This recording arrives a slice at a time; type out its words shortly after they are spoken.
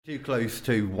Too close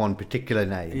to one particular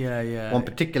name. Yeah. One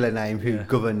particular name who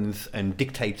governs and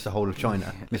dictates the whole of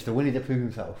China. Mr. Winnie the Pooh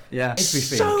himself. Yeah.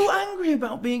 Everything. So angry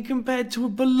about being compared to a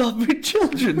beloved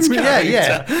children's character.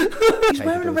 Yeah. He's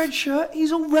wearing a red shirt.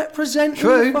 He's all representing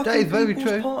True, the that fucking is very People's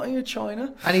true. Party of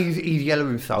China. And he's yellow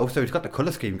himself, so he's got the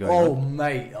colour scheme going Oh, on.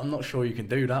 mate, I'm not sure you can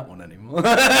do that one anymore.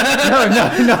 No.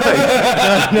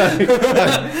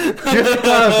 Just to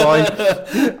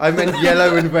clarify, I meant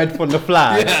yellow and red from the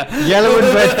flag. Yeah. Yellow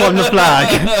and red from the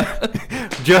flag.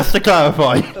 Just to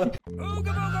clarify.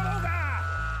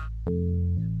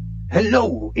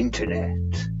 Hello, Internet.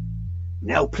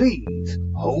 Now please,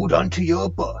 hold on to your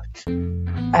butt,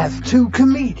 as two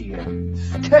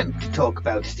comedians attempt to talk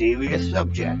about serious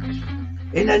subjects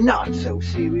in a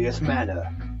not-so-serious manner.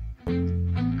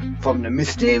 From the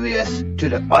mysterious to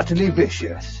the utterly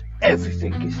vicious,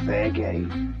 everything is fair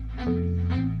game.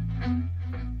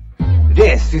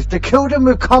 This is the Kill Them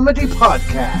With Comedy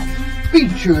podcast,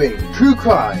 featuring true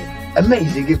crime,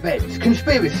 amazing events,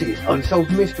 conspiracies,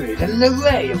 unsolved mysteries, and an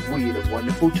array of weird and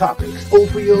wonderful topics, all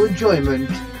for your enjoyment.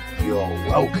 You're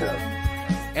welcome.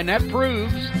 And that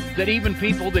proves that even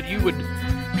people that you would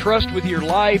trust with your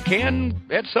life can,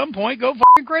 at some point, go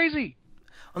f***ing crazy.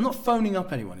 I'm not phoning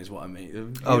up anyone, is what I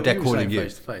mean. Oh, they're were calling saying you.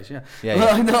 face to face, yeah.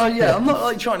 Yeah. No, yeah. I'm not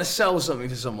like trying to sell something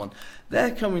to someone.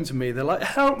 They're coming to me. They're like,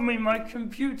 "Help me, my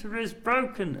computer is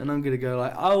broken," and I'm gonna go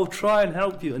like, "I'll try and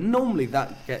help you." And normally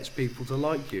that gets people to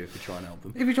like you if you try and help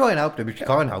them. If you try and help them, if you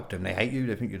can't help them, they hate you,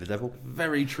 they think you're the devil.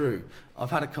 Very true.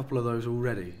 I've had a couple of those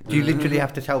already. Do you literally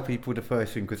have to tell people the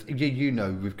first thing? Because you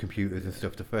know with computers and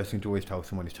stuff, the first thing to always tell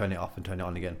someone is turn it off and turn it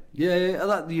on again.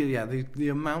 The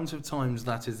amount of times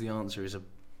that is the answer is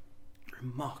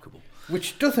remarkable.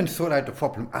 Which doesn't sort out the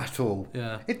problem at all.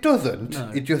 Yeah. It doesn't. No.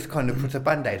 It just kind of puts a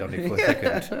band-aid on it for a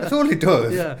second. That's all it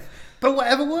does. Yeah. But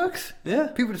whatever works. Yeah.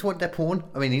 People just want their porn.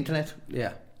 I mean, internet.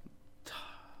 Yeah.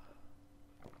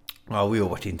 Well, we all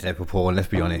watch internet for porn, let's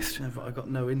be honest. No, but I got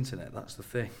no internet. That's the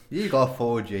thing. You got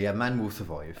 4G, a man will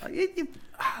survive.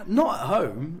 Not at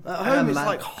home. At home it's man.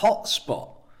 like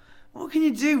hotspot. What can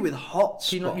you do with hotspot?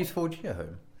 Do you not use 4G at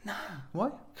home? No.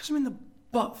 Why? Because I'm in the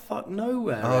butt-fuck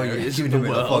nowhere. Oh, yeah. areas You're of the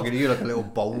doing the world. fucking, you're like a little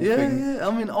bowl thing. Yeah.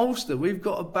 I'm in Ulster. We've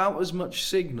got about as much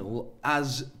signal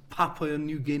as Papua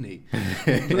New Guinea.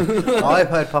 I've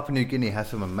heard Papua New Guinea has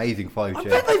some amazing 5G. I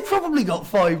bet they've probably got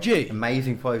 5G.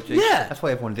 Amazing 5G. Yeah. That's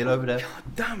why everyone's ill over there. God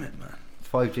damn it, man.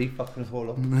 5G fucking us all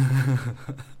up.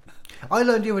 I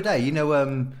learned the other day,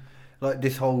 like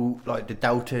this whole, like the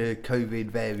Delta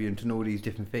COVID variant and all these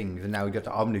different things, and now we got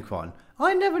the Omicron.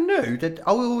 I never knew that.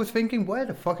 I was always thinking, where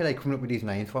the fuck are they coming up with these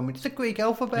names from? It's the Greek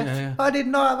alphabet. Yeah. I did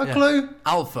not have a clue.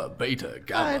 Alpha, beta,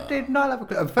 gamma. I did not have a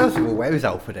clue. And first of all, where is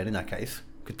Alpha then in that case?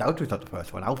 Because Delta is not the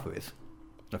first one. Alpha is,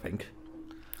 I think,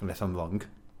 unless I'm wrong.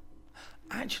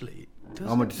 Actually,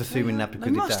 I'm just assuming that because they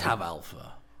it's must Delta. have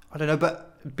alpha. I don't know,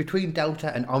 but between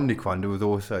Delta and Omicron, there was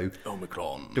also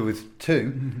Omicron. there was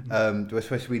two. There was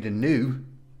supposed to be the new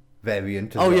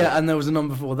variant. as Oh well. yeah, and there was a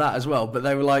number before that as well, but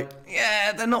they were like,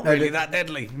 yeah, they're not really that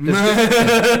deadly.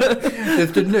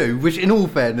 There's the new, which in all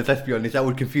fairness, let's be honest, that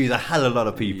would confuse a hell of a lot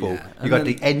of people. Yeah, You and got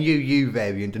then- the NUU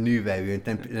variant, the new variant,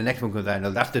 then the next one comes out,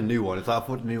 no, that's the new one. It's like, I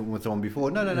thought the new one was the one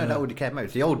before. No, that already came out.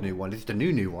 It's the old new one. It's the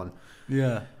new one.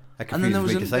 Yeah. That And then there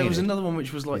confuses was, me to there was say it. another one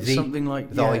which was like Z, something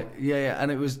like Zi. yeah,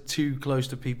 and it was too close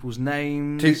to people's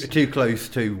names. Too close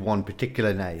to one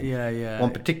particular name. Yeah. One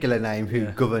particular name who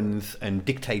Yeah. governs and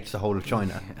dictates the whole of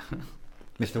China.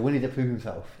 Mr. Winnie the Pooh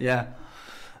himself. Yeah.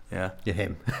 You're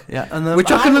him. Yeah. And then, Which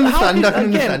I can how understand. did- I can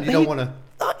again, understand. You don't want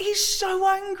to. He's so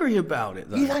angry about it,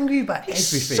 though. He's angry about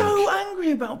He's everything. so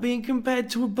angry about being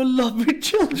compared to a beloved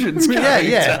children's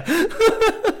Yeah.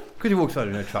 character. Because he walks around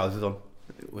with no trousers on.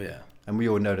 Well, yeah. And we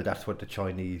all know that that's what the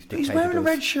Chinese dictator He's wearing a does.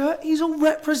 red shirt. He's all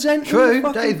representing True, the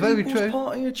that fucking is very People's true.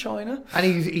 Party of China. And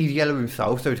he's yellow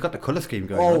himself, so he's got the colour scheme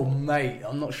going Oh, on. mate,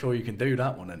 I'm not sure you can do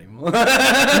that one anymore. No.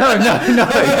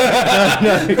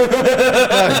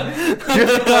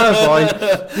 Just to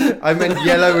clarify, I meant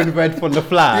yellow and red from the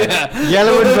flag. Yeah.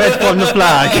 Yellow and red from the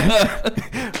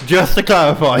flag. Just to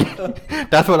clarify.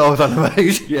 That's what I was on about.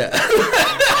 Yeah.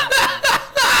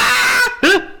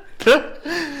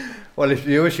 Well, if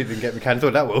your shit didn't get me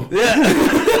cancelled, that will.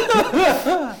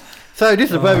 Yeah. So this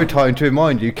is a very time to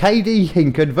remind you, KD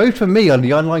Hinkard, vote for me on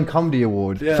the Online Comedy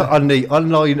Award. Yeah. So on the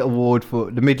online award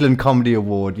for the Midland Comedy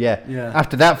Award, yeah. Yeah.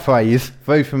 After that phrase,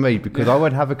 vote for me, because I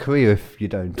won't have a career if you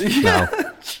don't. Now,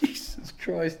 Jesus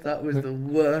Christ, that was the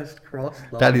worst cross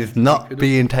line. that is you not could have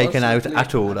being taken out possibly-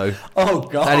 at all, though. Oh,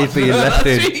 God. That is being left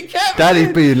in. That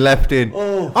is being left in.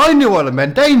 Oh. I knew what I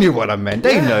meant. They knew what I meant.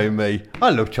 They Yeah. know me.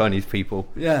 I love Chinese people.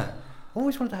 Yeah. I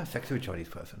always wanted to have sex with a Chinese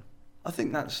person. I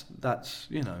think that's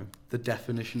the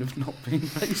definition of not being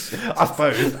racist. I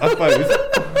suppose.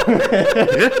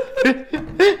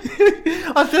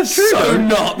 That's true. So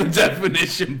not the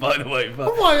definition, by the way.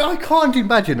 But Why? I can't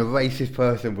imagine a racist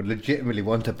person would legitimately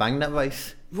want to bang that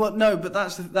race. well, no, but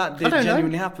that did don't know.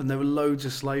 genuinely happen. There were loads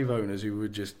of slave owners who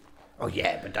would just. Oh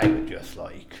yeah, but they were just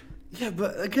like. Yeah,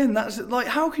 but again, that's like,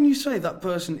 how can you say that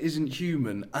person isn't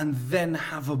human and then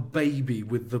have a baby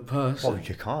with the person? Well,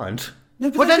 you can't. No,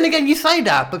 but Well, they then do- again, you say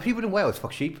that, but people in Wales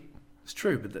fuck sheep. It's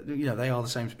true, but they are the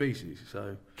same species,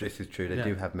 so This is true. They Yeah.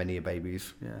 do have many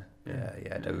babies. yeah.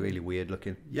 Yeah, they're really weird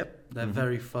looking. Yep, they're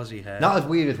very fuzzy hair. Not as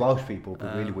weird as Welsh people,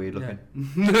 but really weird looking.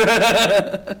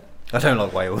 Yeah. I don't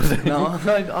like Wales. No,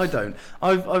 I don't.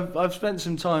 I've spent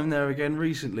some time there again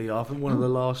recently after one of the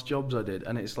last jobs I did,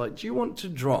 and it's like, do you want to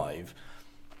drive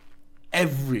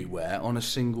everywhere on a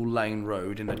single lane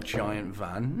road in a giant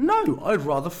van? No, I'd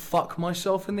rather fuck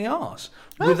myself in the arse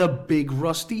with a big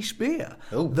rusty spear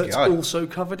Oh, that's God. also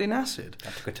covered in acid.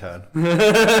 That took a turn.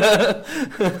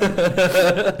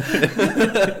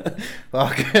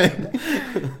 Okay.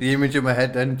 The image in my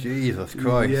head then, Jesus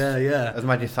Christ. Yeah. I was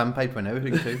imagining sandpaper and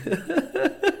everything too.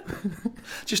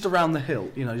 Just around the hill,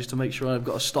 just to make sure I've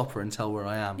got a stopper and tell where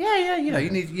I am. Yeah, you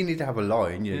need to have a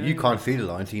line. You can't see the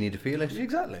line, so you need to feel it.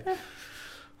 Exactly.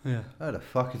 Yeah. How the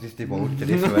fuck has this devolved to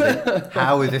this already?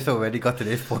 How has this already got to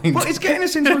this point? But it's getting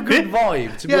us into a good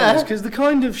vibe, to be Yeah. honest, because the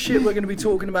kind of shit we're going to be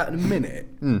talking about in a minute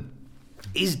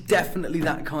is definitely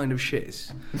that kind of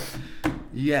shit.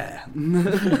 Yeah.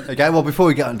 Okay, well, before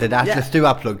we get onto that, Yeah. let's do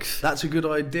our plugs. That's a good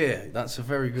idea. That's a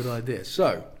very good idea.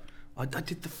 So, I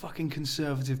did the fucking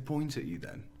conservative point at you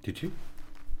then. Did you?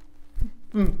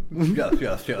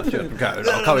 Yes. Okay,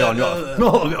 no, carry on.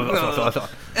 No.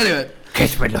 Anyway.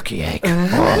 Kiss my lucky egg.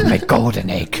 Oh, my golden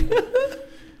egg.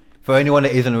 For anyone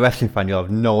that isn't a wrestling fan, you'll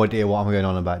have no idea what I'm going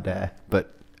on about there.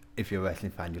 But if you're a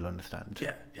wrestling fan, you'll understand.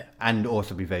 Yeah. And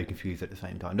also be very confused at the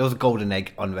same time. There was a golden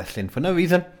egg on wrestling for no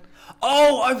reason.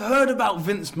 Oh, I've heard about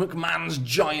Vince McMahon's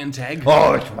giant egg.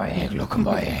 Oh, it's my egg. Look at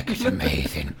my egg. It's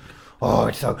amazing. Oh,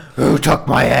 it's so... Who took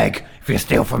my egg? If you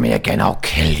steal from me again, I'll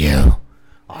kill you.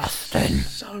 Austin.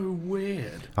 So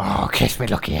weird. Oh, kiss me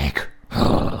lucky egg.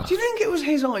 Do you think it was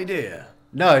his idea?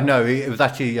 No, it was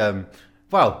actually...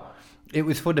 it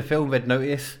was for the film Red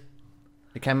Notice.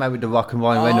 It came out with The Rock and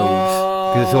Ryan Reynolds.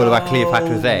 Because it's all about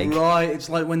Cleopatra's egg. Right, it's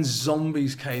like when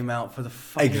Zombies came out for the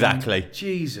fucking... Exactly.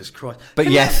 Jesus Christ. But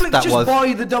Can yes, Netflix that just was-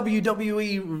 buy the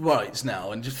WWE rights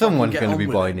now and just Someone's going to be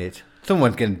buying it.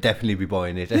 Someone's going to definitely be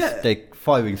buying it. Yeah. They're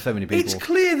firing so many people. It's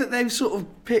clear that they've sort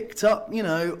of picked up,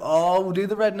 we'll do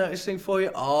the Red Notice thing for you.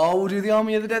 Oh, we'll do the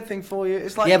Army of the Dead thing for you.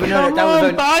 It's like, Yeah, but no, come that was on,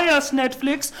 only- buy us,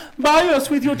 Netflix. Buy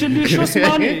us with your delicious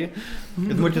money.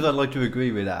 As much as I'd like to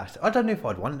agree with that, I don't know if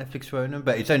I'd want Netflix to own them,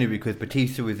 but it's only because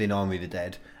Batista was in Army of the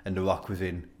Dead and The Rock was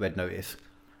in Red Notice.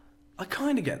 I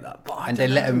kind of get that, but I And don't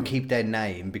they let know. him keep their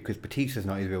name because Batista's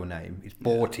not his real name. It's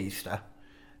Bautista.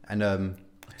 And I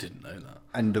didn't know that.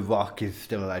 and The Rock is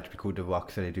still allowed to be called The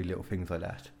Rock, so they do little things like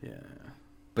that. Yeah.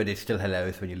 But it's still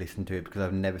hilarious when you listen to it because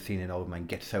I've never seen an old man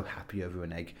get so happy over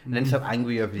an egg. And then so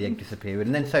angry over the egg disappearing.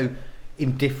 And then so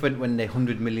indifferent when the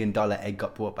 $100 million egg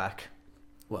got brought back.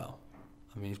 Well,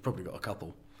 I mean, he's probably got a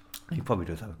couple. He probably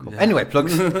does have a couple. Yeah. Anyway,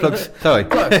 plugs. Sorry.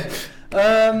 I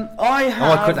I have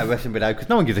want to cut that wrestling bit out because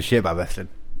no one gives a shit about wrestling.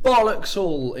 bollocks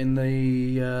all in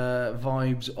the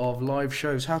vibes of live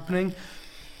shows happening.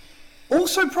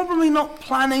 Also, probably not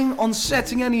planning on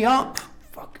setting any up.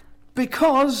 Fuck.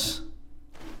 Because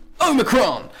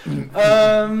Omicron.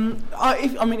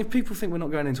 If people think we're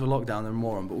not going into a lockdown, they're a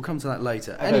moron. But we'll come to that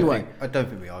later. Anyway, I don't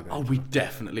think we are going. oh, we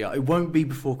definitely are. It won't be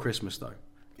before Christmas though.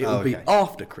 It will be okay.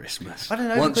 after Christmas. I don't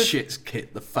know, Once because- shit's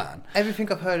hit the fan.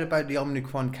 Everything I've heard about the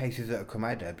Omicron cases that have come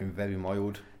out there have been very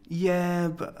mild. Yeah,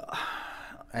 but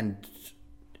And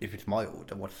if it's mild,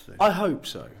 then what's the... I hope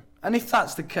so. And if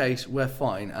that's the case, we're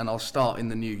fine, and I'll start in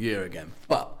the new year again.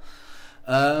 But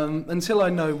until I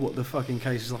know what the fucking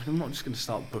case is like, I'm not just going to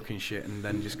start booking shit and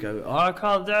then just go, oh, I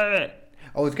can't do it.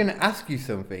 I was going to ask you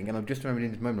something, and I've just remembered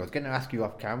in this moment. I was going to ask you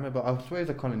off camera, but I suppose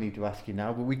I kind of need to ask you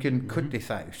now. But we can cut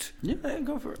this out. Yeah,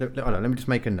 go for it. Hold on, let me just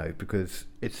make a note because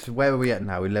it's where are we at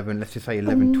now? 11. Let's just say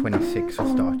 11:26.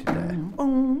 I started there.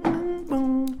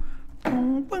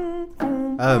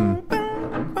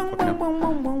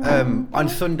 On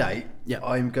Sunday, Yeah.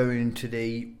 I'm going to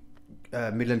the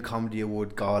Midland Comedy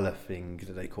Award Gala thing,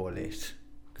 as they call it,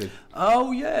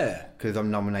 Oh, yeah. because I'm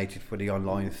nominated for the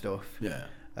online stuff. Yeah.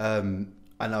 And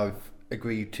I've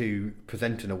agreed to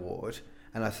present an award.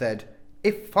 And I said,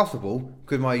 if possible,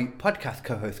 could my podcast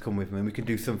co-host come with me and we could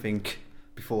do something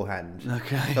beforehand?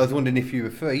 Okay. So I was wondering if you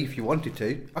were free, if you wanted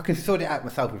to. I can sort it out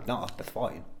myself. If not, that's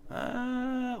fine.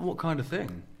 What kind of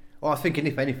thing? Well, I was thinking,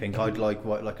 if anything, I'd write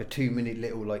like a 2-minute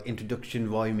little like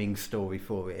introduction rhyming story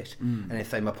for it, and then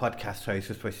say my podcast host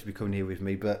was supposed to be coming here with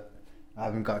me, but I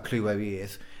haven't got a clue where he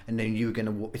is. And then you were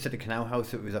gonna walk. It's at the canal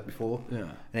house that we was at before. Yeah.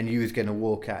 And then you was gonna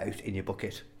walk out in your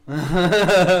bucket,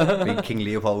 being King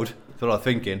Leopold. That's what I was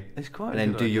thinking. It's quite. And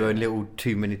then do your own little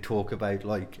 2-minute talk about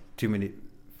like 2-minute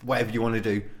whatever you want to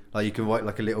do. Like you can write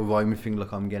like a little rhyming thing,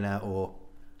 like I'm getting out, or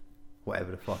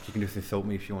whatever the fuck. You can just insult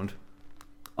me if you want.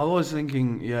 I was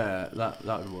thinking, yeah, that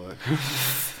would work.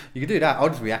 You can do that. I'll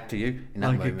just react to you in that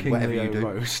Like moment. a King whatever Leo you do.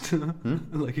 roast.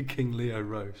 Like a King Leo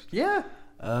roast. Yeah.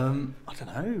 I don't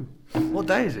know. What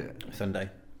day is it? Sunday.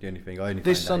 The only thing I only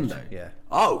This found out. Sunday? Yeah.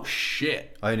 Oh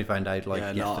shit! I only found out like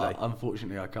yesterday. No,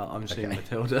 unfortunately I can't. I'm seeing Okay.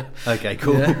 Matilda. Okay,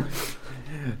 cool. Yeah.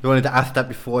 I wanted to ask that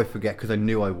before I forget because I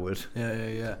knew I would.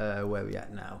 Yeah. Where are we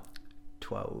at now?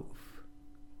 12.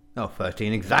 Oh,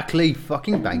 13 exactly.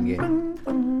 Fucking banging.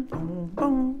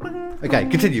 Okay,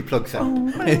 continue. Plug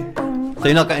sound. So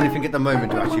you're not got anything at the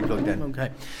moment to actually plug in.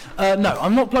 Okay. No,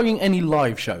 I'm not plugging any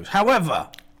live shows. However,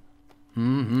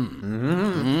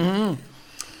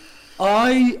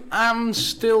 I am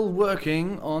still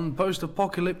working on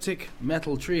Post-Apocalyptic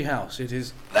Metal Treehouse. It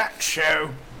is that show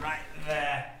right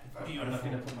there.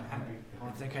 Beautiful.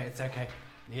 It's okay, it's okay.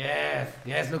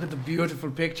 Yes, look at the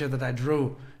beautiful picture that I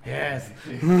drew. Yes.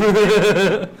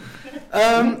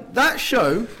 That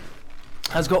show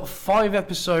has got 5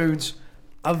 episodes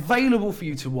available for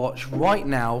you to watch right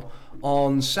now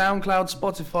on SoundCloud,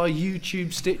 Spotify,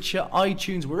 YouTube, Stitcher,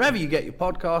 iTunes, wherever you get your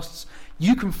podcasts.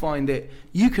 You can find it.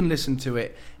 You can listen to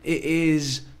it. It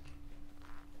is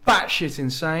batshit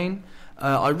insane.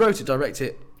 I wrote it, directed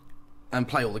it, and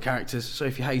play all the characters. So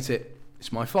if you hate it,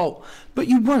 it's my fault. But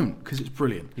you won't, because it's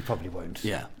brilliant. You probably won't.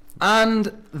 Yeah.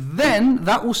 And then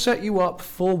that will set you up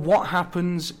for what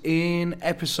happens in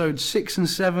episodes 6 and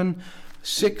 7.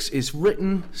 6 is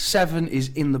written, 7 is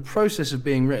in the process of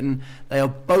being written. They are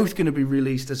both going to be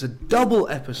released as a double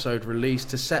episode release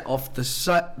to set off the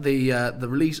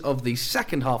release of the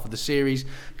second half of the series.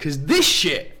 Because this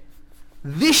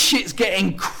shit's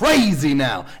getting crazy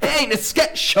now. It ain't a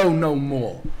sketch show no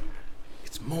more.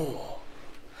 It's more.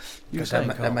 You were saying,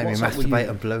 That Carl, made me what's up with masturbate you?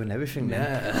 and blow and everything.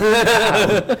 Yeah.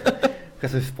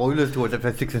 Because there's spoilers towards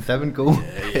episode 6 and 7. Cool.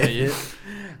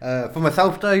 Yeah. For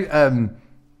myself though,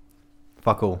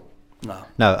 fuck all. No,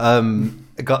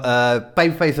 I got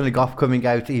Babyface and the Goth coming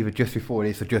out either just before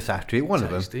this or just after it. One of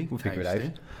them. We'll figure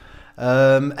it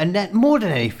out. And then, more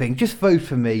than anything, just vote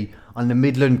for me on the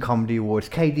Midland Comedy Awards.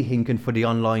 Katie Hinken for the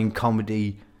online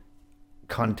comedy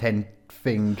content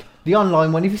thing. The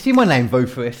online one. If you see my name, vote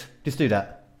for it. Just do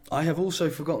that. I have also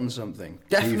forgotten something.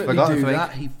 Definitely forgotten do something?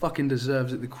 that. He fucking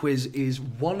deserves it. The quiz is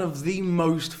one of the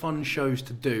most fun shows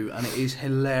to do, and it is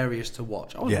hilarious to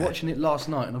watch. I was watching it last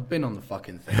night, and I've been on the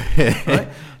fucking thing.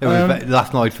 Right?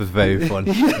 Last night was very fun.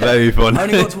 Very fun. I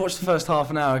only got to watch the first half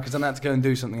an hour because I had to go and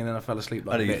do something, and then I fell asleep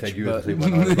like I a know bitch. you said you were asleep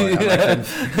when I was like,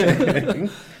 that makes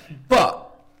sense.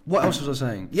 But what else was I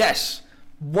saying? Yes.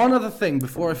 One other thing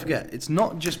before I forget. It's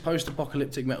not just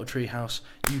Post-Apocalyptic Metal Treehouse.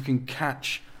 You can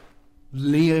catch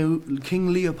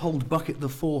King Leopold Bucket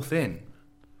IV in.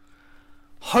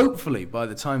 Hopefully, by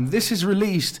the time this is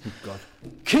released,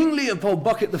 King Leopold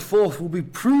Bucket IV will be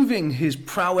proving his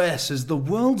prowess as the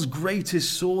world's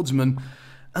greatest swordsman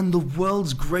and the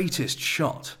world's greatest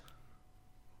shot.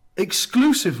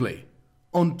 Exclusively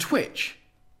on Twitch,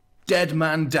 Dead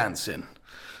Man Dancing.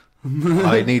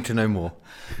 I need to know more.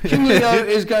 King Leo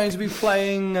is going to be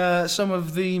playing some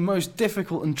of the most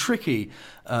difficult and tricky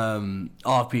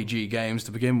RPG games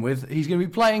to begin with. He's going to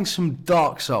be playing some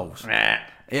Dark Souls. Yeah.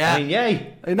 I mean,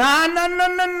 yay. Nah.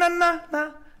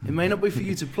 It may not be for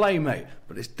you to play, mate,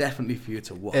 but it's definitely for you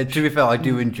to watch. To be fair, I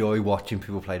do enjoy watching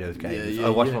people play those games. Yeah, I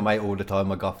watch yeah. my mate all the time,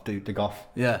 the Goth.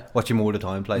 Yeah. Watch him all the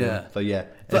time play Yeah. them. So yeah.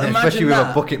 But Especially imagine with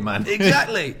that. a bucket man.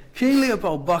 Exactly. King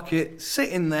Leopold Bucket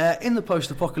sitting there in the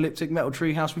post-apocalyptic Metal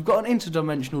Treehouse. We've got an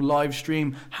interdimensional live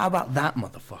stream. How about that,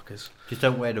 motherfuckers? Just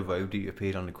don't wear the robe that you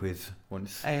appeared on the quiz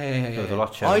once. Hey. There was a lot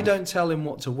I challenge. don't tell him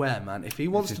what to wear, man. If he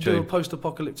wants This to is do a true.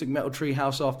 post-apocalyptic Metal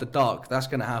Treehouse after dark, that's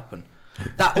going to happen.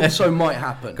 That also might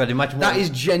happen. God, imagine That what- is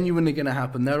genuinely going to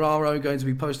happen. There are going to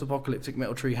be post-apocalyptic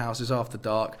Metal Treehouses after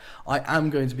dark. I am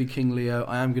going to be King Leo.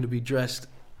 I am going to be dressed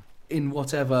in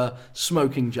whatever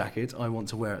smoking jacket I want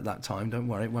to wear at that time. Don't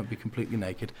worry, it won't be completely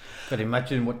naked. God,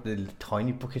 imagine what the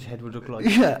tiny bucket head would look like.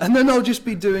 Yeah, and then I'll just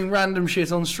be doing random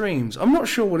shit on streams. I'm not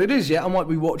sure what it is yet. I might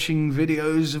be watching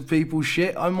videos of people's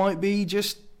shit. I might be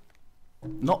just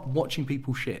not watching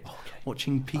people's shit.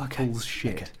 Watching people's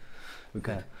shit.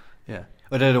 Okay. Yeah.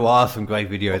 But there are some great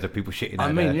videos of people shitting.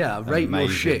 I mean, yeah, rate your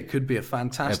amazing. shit could be a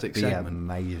fantastic It'd be segment.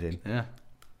 amazing. Yeah.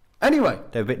 Anyway,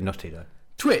 They're a bit nutty though.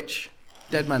 Twitch,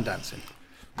 Dead Man Dancing.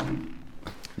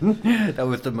 That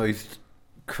was the most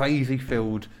crazy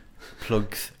filled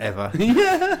plugs ever.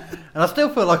 Yeah. And I still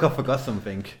feel like I forgot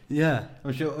something. Yeah.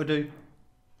 I'm sure I do.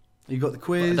 You got the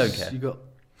quiz. I don't care. You got.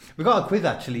 We got a quiz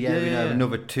actually, yeah, we have Yeah.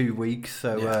 another 2 weeks.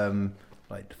 So Yeah.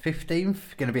 like the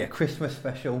 15th, gonna be a Christmas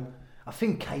special. I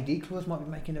think KD Claus might be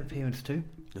making an appearance too.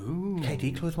 Ooh.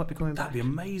 KD Claus might be coming That'd back. be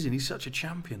amazing. He's such a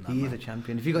champion. That He man. is a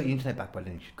champion. If you got your internet back by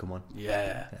then, you should come on.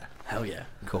 Yeah. Hell yeah.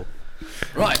 Cool.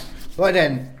 Right. Right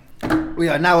then, we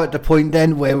are now at the point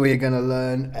then where we're going to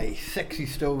learn a sexy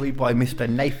story by Mr.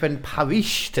 Nathan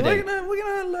Parrish today. We're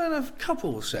gonna learn a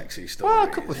couple of sexy stories. Well, a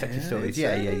couple of sexy stories.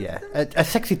 Yeah. A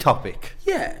sexy topic.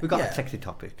 Yeah. We got yeah. a sexy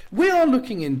topic. We are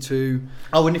looking into.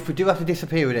 Oh, and if we do have to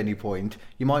disappear at any point,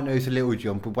 you might notice a little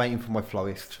jump. We're waiting for my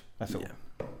florist. That's all.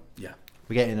 Yeah.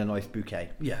 We're getting a nice bouquet.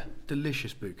 Yeah.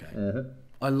 Delicious bouquet. Uh-huh.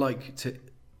 I like to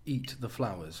eat the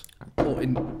flowers or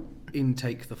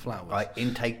intake the flowers. I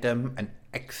intake them and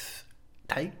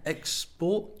take.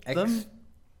 Export them.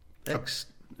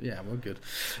 Yeah, we're good.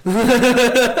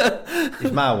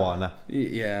 It's marijuana.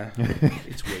 Yeah,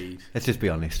 it's weed. Let's just be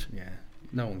honest. Yeah,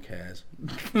 no one cares.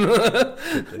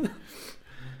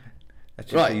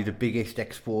 That's Right. just the biggest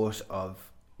export of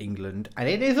England, and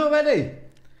it is already.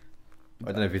 I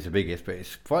don't know if it's the biggest, but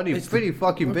it's pretty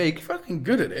fucking We're big. fucking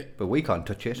good at it. But we can't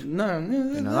touch it. No,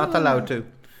 You're not allowed to.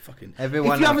 Fucking.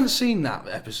 Everyone If you have- haven't seen that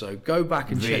episode, go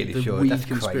back and Really check the should. weed That's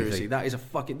conspiracy. crazy. That is a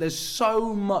fucking. There's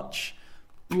so much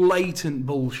blatant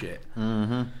bullshit.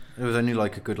 It was only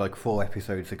like a good 4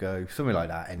 episodes ago, something like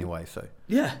that. Anyway, so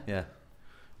Yeah. yeah,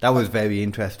 that was very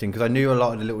interesting because I knew a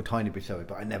lot of the little tiny bits of it,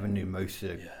 but I never knew most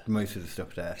of the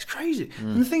stuff there. It's crazy.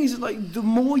 And the thing is, like, the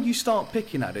more you start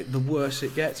picking at it, the worse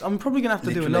it gets. I'm probably going to have to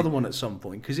do Literally. another one at some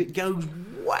point because it goes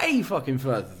way fucking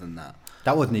further than that.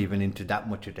 That wasn't even into that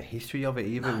much of the history of it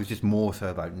either. It was just more so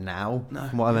about now,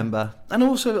 from what I remember. And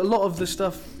also, a lot of the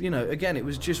stuff, again, it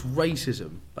was just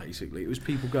racism, basically. It was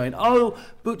people going, oh,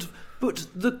 but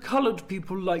the coloured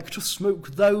people like to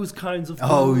smoke those kinds of things.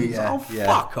 Oh yeah, Oh, yeah.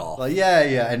 fuck off. Like,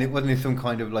 yeah, and it wasn't in some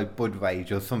kind of Bud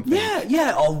Rage or something.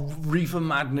 Yeah. Oh, reefer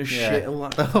madness shit, all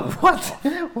that.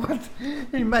 What?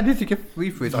 You managed to get free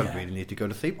food. I Yeah. really need to go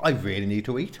to sleep. I really need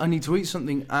to eat. I need to eat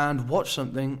something and watch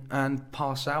something and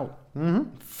pass out.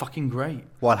 Mm-hmm. Fucking great.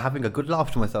 While having a good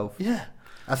laugh to myself. Yeah.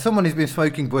 As someone who's been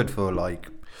smoking bud for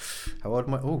how old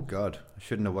am I? Oh God, I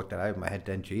shouldn't have worked that out in my head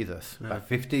then. Jesus, about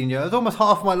 15 years, almost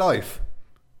half my life.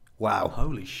 Wow.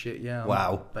 Holy shit, yeah. I'm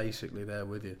Wow. basically there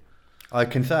with you. I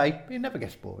can say it never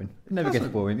gets boring. It never gets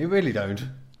boring. It really don't.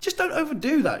 Just don't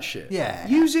overdo that shit. Yeah.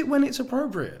 Use it when it's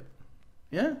appropriate.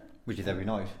 Yeah? Which is every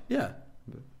night, Yeah.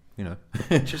 you know.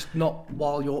 Just not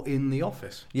while you're in the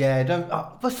office. Yeah, don't.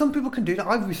 But some people can do that.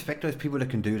 I respect those people that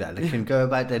can do that. They can go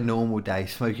about their normal day,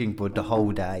 smoking bud the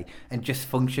whole day, and just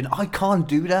function. I can't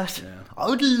do that. Yeah. I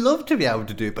would love to be able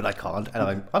to do it, but I can't.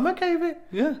 And I'm okay with it.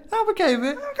 Yeah. I'm okay with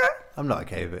it. Okay. I'm not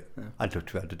okay with it. I'd love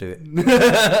to be able to do it.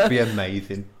 It'd be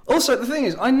amazing. Also, the thing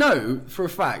is, I know for a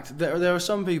fact that there are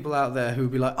some people out there who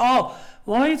would be like, oh,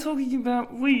 why are you talking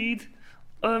about weed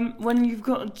when you've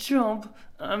got a job?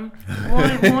 Why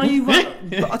are you...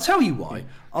 But I'll tell you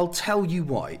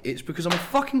why. It's because I'm a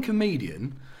fucking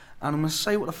comedian and I'm going to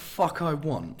say what the fuck I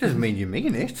want. Doesn't mean you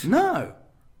mean it. No.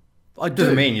 I do.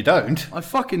 Doesn't mean you don't. I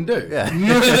fucking do. Yeah.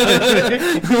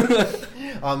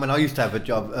 And I used to have a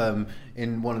job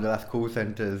in one of the last call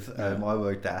centres I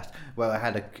worked at, where I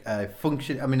had a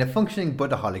functioning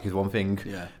budaholic is one thing.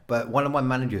 Yeah. But one of my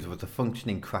managers was a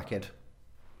functioning crackhead.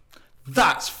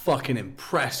 That's fucking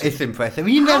impressive. It's impressive.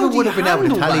 You How never do would you have been able to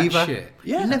handle tell that either. shit?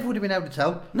 Yeah. You never would have been able to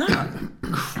tell. No.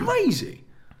 Crazy.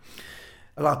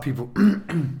 A lot of people,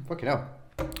 fucking hell.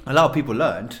 A lot of people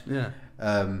learned. Yeah.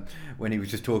 When he was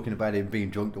just talking about him being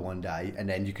drunk the one day, and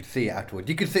then you could see it afterwards.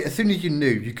 You could see as soon as you knew,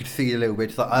 you could see a little bit.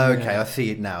 It's like, oh, okay, I see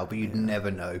it now, but you'd never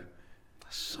know.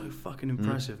 That's so fucking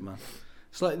impressive, man.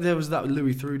 It's like there was that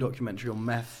Louis Theroux documentary on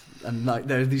meth, and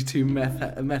there's these two meth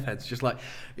heads just like,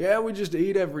 yeah, we just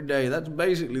eat every day. That's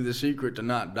basically the secret to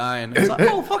not dying. It's like,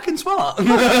 oh, fucking smart.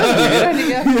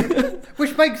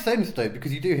 Which makes sense though,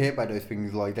 because you do hear about those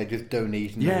things like they just don't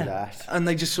eat and all that. And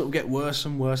they just sort of get worse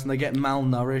and worse, and they get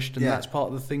malnourished, and Yeah. that's part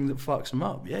of the thing that fucks them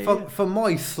up. Yeah, For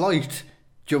my slight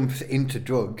jumps into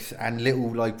drugs and little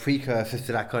precursors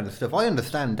to that kind of stuff, I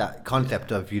understand that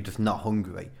concept of you're just not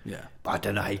hungry. Yeah. But I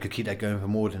don't know how you could keep that going for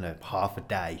more than half a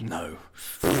day. No.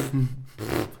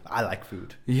 I like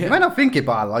food. Yeah. You might not think it,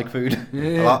 but I like food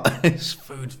a lot. This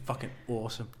food's fucking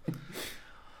awesome.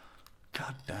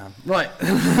 God damn. Right.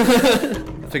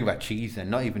 Think about cheese then,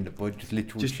 not even the bud, just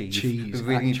literal Just cheese. cheese, We're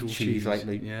really into actual cheese cheese,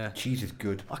 lately. yeah. Cheese is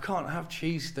good. I can't have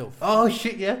cheese still. Oh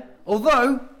shit, yeah.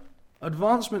 Although,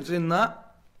 advancements in that,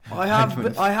 I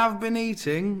have been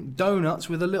eating donuts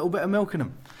with a little bit of milk in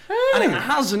them. And it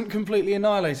hasn't completely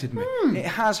annihilated me. It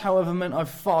has, however, meant I've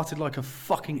farted like a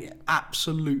fucking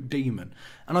absolute demon.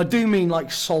 And I do mean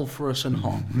like sulphurous and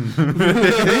hot.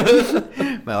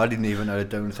 Well, I didn't even know the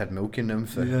donuts had milk in them,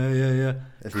 so Yeah.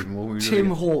 that's even more weird.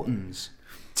 Tim Hortons.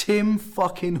 Tim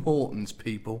fucking Hortons,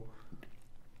 people.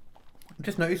 I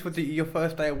just noticed, was it your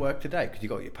first day at work today? Because you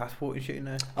got your passport and shit in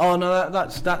there. Oh no,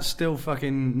 that's still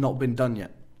fucking not been done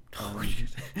yet. Oh shit.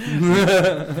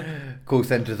 Call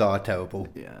centres are terrible.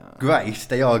 Yeah. Grace,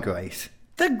 they are Grace.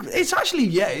 It's actually,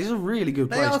 it's a really good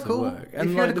They place are to cool. work. If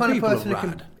And you're like, the kind of people person are that can,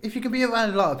 rad. if you can be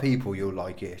around a lot of people, you'll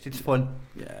like it. It's fun.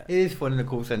 Yeah. It is fun in the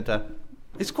call centre.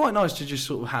 It's quite nice to just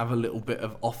sort of have a little bit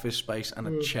of office space and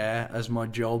a chair as my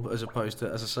job, as opposed to,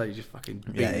 as I say, just fucking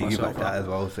Yeah, beating you myself like that up. as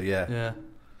well. So yeah. Yeah.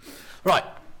 Right.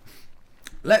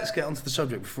 Let's get onto the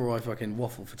subject before I fucking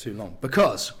waffle for too long.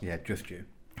 Because Yeah, just you.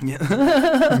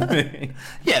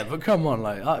 yeah, but come on,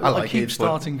 like I like keep it, it's fun.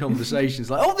 starting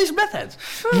conversations like, oh, these methods.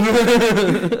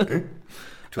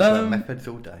 Talk about methods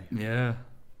all day. Yeah.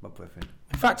 My boyfriend.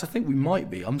 In fact, I think we might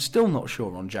be. I'm still not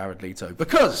sure on Jared Leto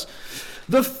because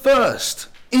the first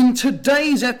in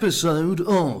today's episode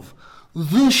of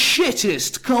The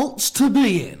Shittest Cults to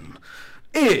Be In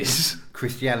is.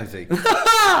 Christianity.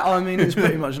 I mean, it's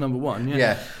pretty much number one,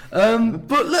 yeah.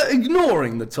 But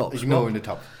ignoring the top spot, Ignoring the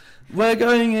top. we're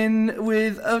going in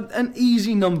with an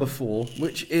easy number 4,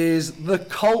 which is the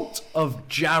cult of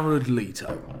Jared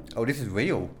Leto. Oh, this is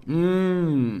real.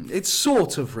 It's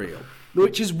sort of real,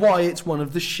 which is why it's one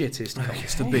of the shittest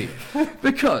cults to be in.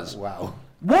 Because Wow.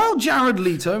 while Jared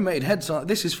Leto made headlines,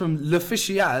 this is from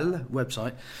L'Official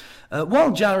website.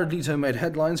 While Jared Leto made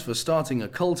headlines for starting a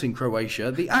cult in Croatia,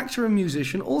 the actor and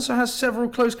musician also has several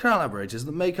close collaborators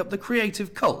that make up the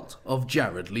creative cult of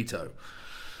Jared Leto.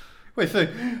 Wait, so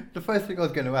the first thing I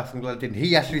was going to ask, I'm glad I didn't.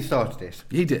 He actually started this.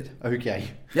 He did. Okay.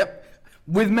 Yep.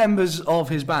 With members of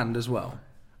his band as well.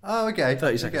 Oh, okay.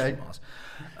 30 seconds Okay. from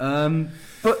Mars.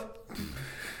 But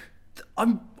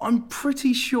I'm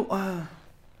pretty sure.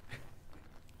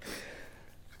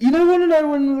 You don't want to know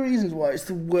one of the reasons why it's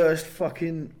the worst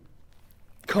fucking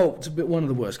cult to be, one of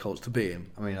the worst cults to be in.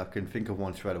 I mean, I can think of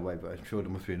one straight away, but I'm sure there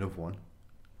must be another one.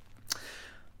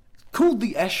 Called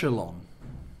the Echelon.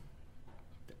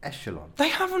 The Echelon. They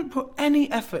haven't put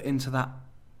any effort into that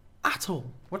at all.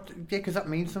 What? Yeah, because that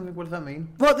means something. What does that mean?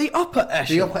 Well, the upper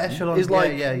echelon, upper echelon, is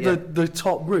like yeah, yeah. The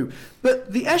top group,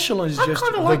 but the echelon is I just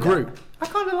kinda the like that. group. I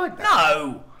kind of like that.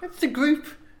 No, It's the group.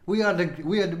 We're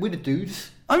the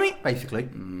dudes, I mean, basically.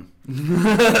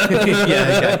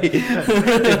 Yeah, okay.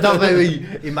 It's not very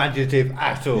imaginative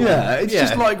at all. yeah, it's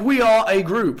just like we are a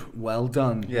group. Well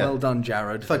done, Yeah. well done,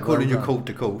 Jared. It's like well calling your done. cult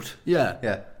to cult. Yeah,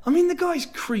 Yeah. I mean, the guy's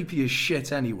creepy as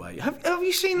shit. Anyway, have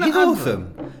you seen that? He's advert?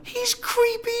 awesome. He's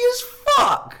creepy as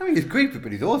fuck. I mean, he's creepy,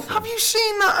 but he's awesome. Have you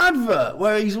seen that advert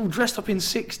where he's all dressed up in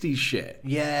 60s shit?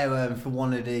 Yeah, for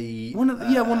one of the... One of the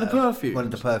perfumes. One of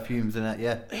the perfumes and that,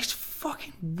 yeah. It's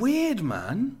fucking weird,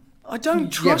 man. I don't Yeah,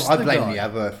 trust but I the blame guy. the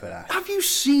advert for that. Have you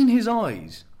seen his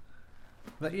eyes?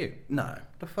 Was that you? No.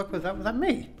 The fuck was that? Was that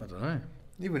me? I don't know.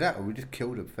 Either that or we just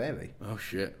killed a fairy. Oh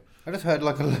shit. I just heard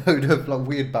like a load of like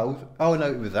weird bells. Oh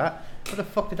no, it was that. What the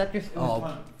fuck did that just...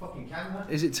 Oh. Fucking camera.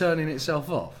 Is it turning itself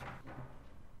off?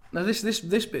 No, this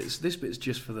bit's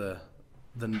just for the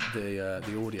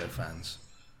audio fans.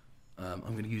 I'm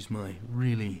going to use my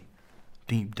really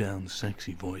deep down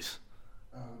sexy voice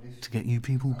to get you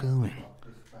people going.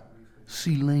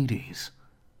 See, ladies,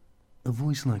 a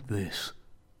voice like this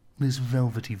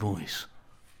velvety voice,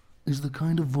 is the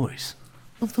kind of voice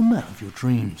of the man of your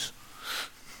dreams.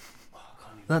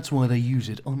 That's why they use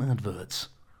it on adverts.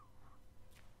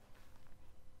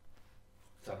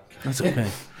 That's okay.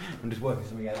 I'm just working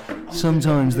something out.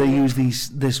 Sometimes they use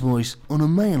this voice on a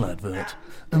male advert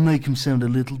and make him sound a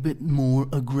little bit more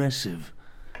aggressive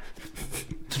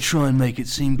to try and make it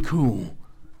seem cool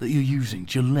that you're using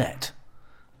Gillette.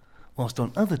 Whilst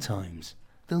on other times,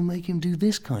 they'll make him do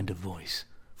this kind of voice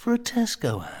for a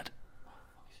Tesco ad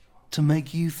to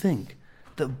make you think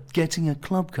that getting a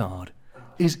club card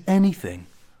is anything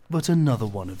but another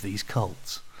one of these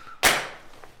cults.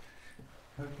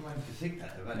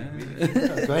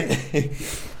 Great.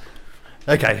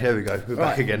 Okay, here we go. We're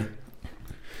back again.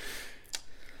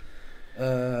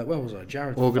 Where was I?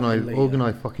 Jared.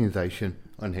 Organised fuckingization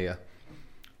on here.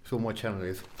 That's all my channel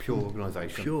is. Pure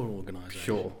organisation. Pure organisation.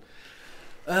 Sure.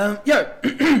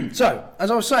 So,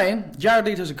 as I was saying, Jared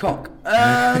Leto's a cock.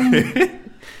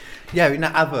 Yeah, in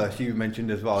that advert you mentioned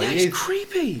as well. It's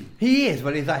creepy. He is,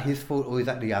 but is that his fault or is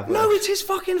that the advert? No, it's his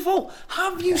fucking fault.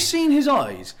 Have you seen his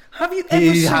eyes? Have you ever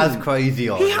He seen... has crazy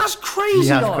eyes. He has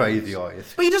crazy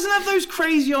eyes. But he doesn't have those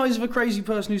crazy eyes of a crazy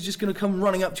person who's just going to come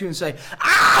running up to you and say,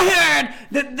 I heard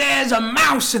that there's a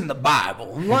mouse in the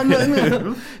Bible. Like,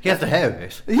 no. He has the hair of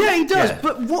it. Yeah, he does. Yeah.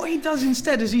 But what he does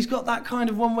instead is he's got that kind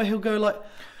of one where he'll go like,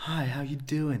 hi, how you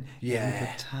doing? Yeah. Have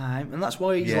a good time. And that's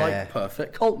why he's Yeah. like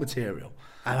perfect cult material.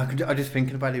 And I just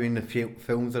thinking about him in the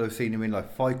films that I've seen him in,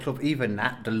 like Fight Club, even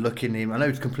that, the look in him. I know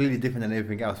it's completely different than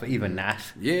everything else, but even that.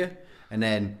 Yeah. And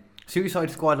then Suicide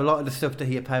Squad, a lot of the stuff that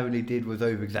he apparently did was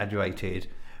over-exaggerated,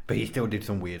 but he still did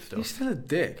some weird stuff. He's still a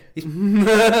dick.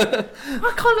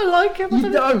 I kind of like him.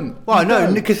 You don't. Well, You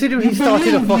no, don't. considering he You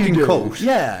started a believe you fucking do. cult,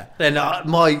 Yeah. then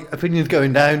my opinion's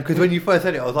going down, because when you first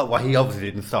said it, I was like, well, he obviously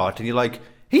didn't start, and you're like,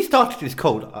 he started this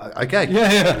cult. Okay.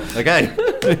 Yeah.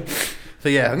 Okay. So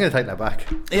yeah, I'm going to take that back.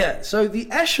 Yeah, so the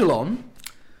Echelon,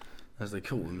 as they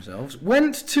call themselves,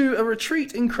 went to a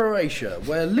retreat in Croatia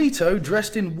where Leto,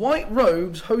 dressed in white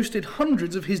robes, hosted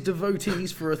hundreds of his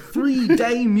devotees for a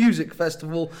 3-day music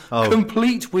festival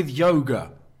complete with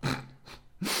yoga.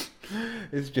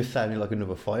 It's just sounding like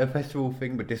another fire festival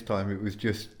thing, but this time it was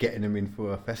just getting them in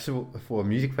for a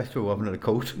music festival rather than a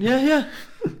cult. Yeah.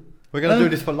 We're going to do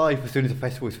this for life as soon as the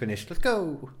festival is finished. Let's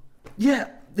go. Yeah,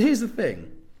 here's the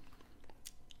thing.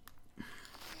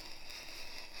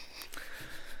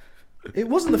 It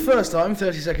wasn't the first time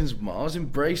 30 Seconds of Mars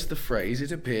embraced the phrase.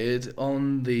 It appeared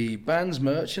on the band's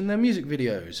merch and their music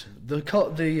videos. The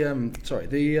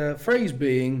phrase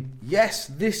being, yes,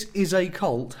 this is a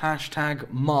cult,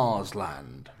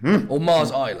 #Marsland. Or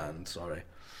Mars Island, sorry.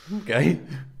 Okay.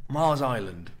 Mars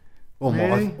Island. Or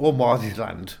Really? Mars'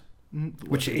 land.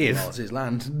 Which it is. Mars is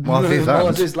land. Mars is land.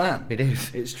 Mars is land. It is.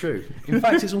 It's true. In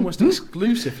fact, it's almost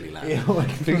exclusively land. Yeah,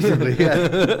 exclusively, yeah.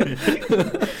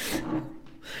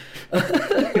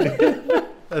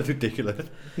 That's ridiculous.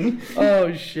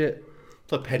 Oh, shit.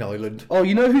 It's like Penn Island. Oh,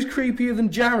 you know who's creepier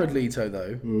than Jared Leto,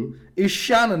 though? Is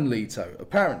Shannon Leto,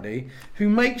 apparently, who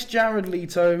makes Jared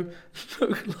Leto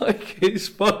look like his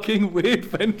fucking weird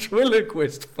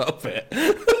ventriloquist puppet.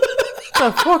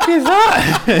 The fuck is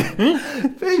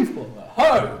that? People at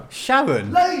home,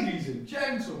 Sharon. ladies and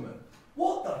gentlemen,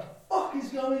 what the fuck is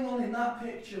going on in that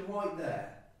picture right there?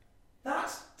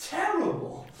 That's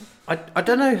terrible. I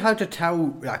don't know how to tell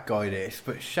that guy this,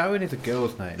 but Sharon is a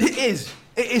girl's name. It is.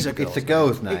 It is a girl's It's a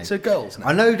girl's name. It's a girl's name.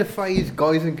 I know the phrase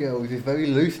guys and girls is very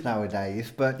loose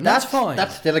nowadays, but That's fine.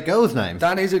 That's still a girl's name.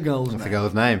 That is a girl's name. That's a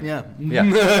girl's name. Yeah.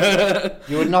 Yeah.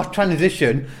 You would not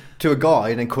transition to a guy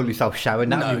and then call yourself Sharon.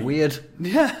 That'd be No. weird.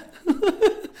 Yeah.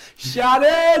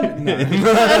 Shannon! No.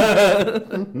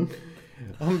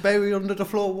 I'm buried under the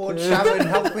floorboard. Sharon,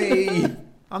 help me.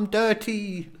 I'm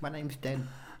dirty. My name's Den.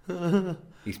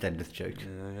 EastEnders joke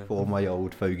for all my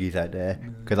old fogies out there,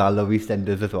 because I love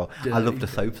EastEnders as well. I love the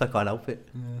soaps. I can't help it.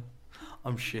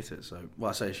 I'm shit at soap.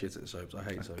 Well, I say shit at soaps. I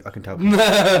hate soap. I can tell.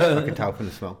 I can tell from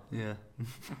the smell. Yeah.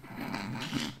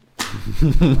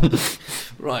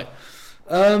 Right.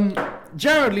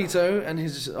 Jared Leto and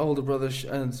his older brother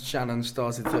and Shannon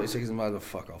started 30 Seconds of Mars.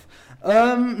 Fuck off.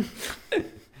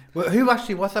 Well, who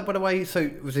actually was that, by the way? So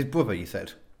it was his brother, you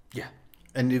said? Yeah.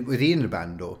 And was he in the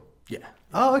band, or? Yeah.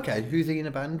 Oh, okay. Who's he in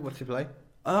the band? What's he play?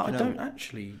 I don't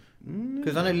actually.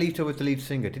 Because I know Leto was the lead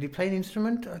singer. Did he play an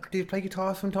instrument? Did he play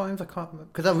guitar sometimes? I can't remember.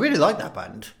 Because I really like that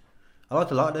band. I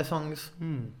liked a lot of their songs.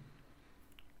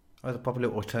 I was a proper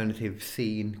little alternative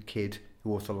scene kid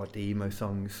who also liked the emo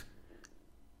songs.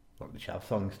 Like the Chav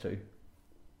songs too.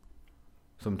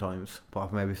 Sometimes.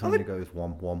 Apart from maybe something that goes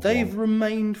womp. They've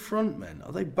remained frontmen.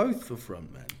 Are they both the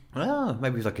frontmen? Ah,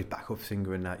 maybe he's like his backup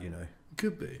singer and that, you know.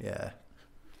 Could be. Yeah.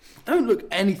 Don't look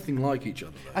anything like each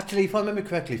other, though. Actually, if I remember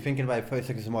correctly, thinking about 30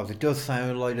 Seconds of Mars, it does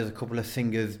sound like there's a couple of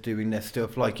singers doing their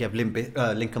stuff. Like you have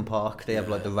Linkin Park, they have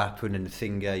like the rapper and then the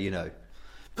singer, you know.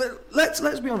 But let's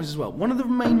be honest as well. One of the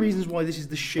main reasons why this is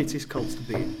the shittest cult to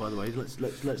be in, by the way,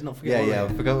 let's not forget. Yeah, I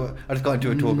forgot. I just got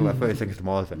into a talk about 30 Seconds of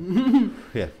Mars then.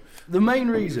 Yeah. The main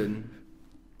reason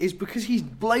is because he's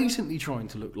blatantly trying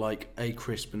to look like a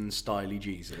crisp and styly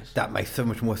Jesus. That makes so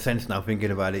much more sense now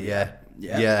thinking about it, yeah.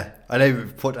 Yeah. I never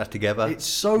put that together. It's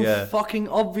so Yeah. fucking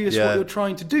obvious Yeah. what you're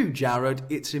trying to do, Jared.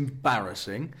 It's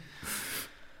embarrassing.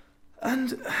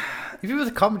 And If he was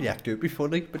a comedy actor, it'd be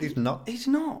funny, but he's not. he's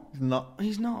not. He's not.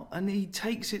 He's not. And he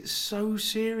takes it so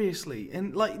seriously.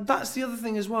 And, like, that's the other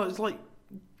thing as well. It's like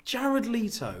Jared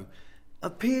Leto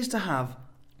appears to have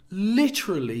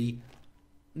literally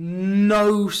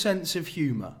no sense of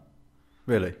humour.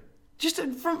 Really? Just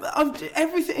from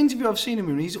every interview I've seen him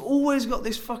in, he's always got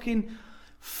this fucking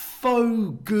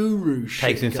faux guru shit.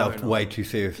 Takes himself going on. way too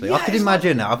seriously. Yeah, I could it's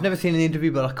imagine that. I've never seen an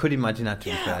interview, but I could imagine that, to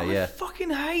be fair, I yeah. fucking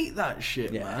hate that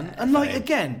shit, Yeah, man. And like, same.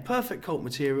 again, perfect cult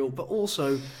material, but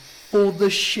also for the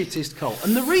shittest cult.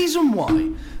 And the reason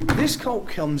why this cult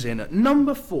comes in at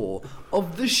number 4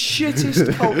 of the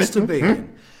shittest cults to be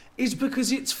in is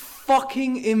because it's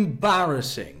fucking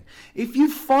embarrassing. If you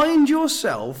find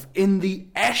yourself in the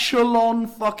echelon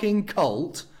fucking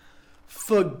cult,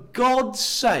 for God's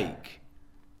sake,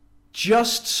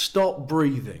 just stop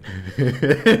breathing.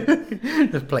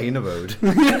 Just playing a road.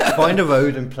 Find a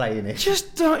road and play in it.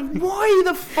 Just don't. Why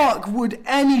the fuck would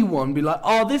anyone be like,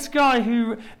 oh, this guy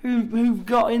who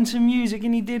got into music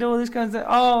and he did all this kind of stuff.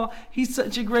 Oh, he's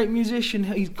such a great musician.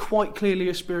 He's quite clearly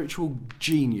a spiritual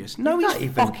genius. No, He's he's not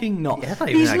even- fucking not. yeah, he's not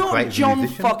even He's that not great of a John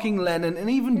musician. fucking Lennon, and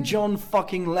even John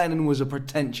fucking Lennon was a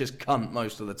pretentious cunt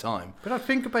most of the time. But I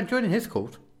think about joining his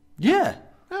cult. Yeah.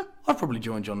 I'd probably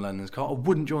join John Lennon's cult. I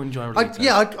wouldn't join John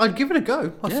Lennon. I'd give it a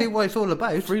go. I'll Yeah. see what it's all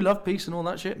about. Free love, peace, and all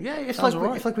that shit. Yeah, it's Sounds like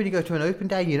alright. it's like when you go to an open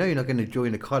day. You know, you're not going to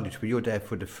join a college, but you're there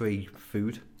for the free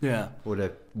food Yeah. or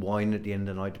the wine at the end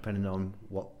of the night, depending on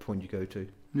what point you go to.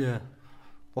 Yeah.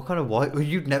 What kind of wine? Well,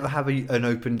 you'd never have an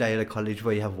open day at a college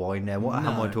where you have wine there. What am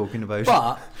I No. talking about?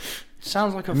 But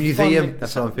sounds like a Museum, fun-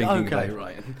 that's what I'm thinking Okay, about.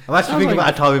 right. I'm actually Sounds thinking like-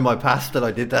 about a time in my past that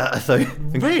I did that. So I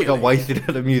Really? got wasted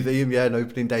at a museum. Yeah, an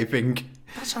opening day thing.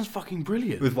 That sounds fucking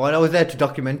brilliant. With wine, I was there to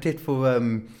document it for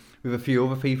with a few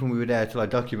other people. And we were there to like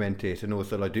document it and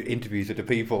also like do interviews with the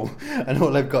people. And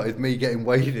all I've got is me getting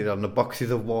wasted on the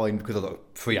boxes of wine because I was like,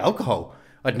 free alcohol.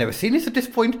 I'd never seen this at this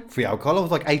point. Free alcohol. I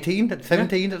was like 18,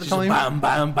 17 at the Just time. Bam,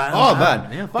 bam, bam. Oh bam.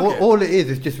 man! Yeah, fuck all, it. all it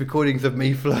is just recordings of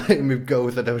me flirting with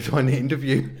girls that I was trying to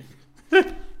interview.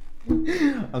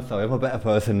 I'm sorry, I'm a better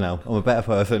person now. I'm a better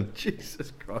person.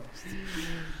 Jesus Christ.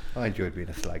 I enjoyed being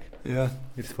a slag. Yeah.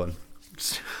 It's fun.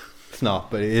 It's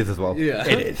not, but it is as well. Yeah.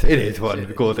 It is. It is fun.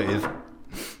 Of course it is.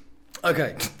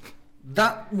 Okay.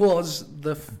 That was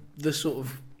the sort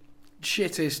of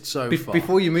shittest so far.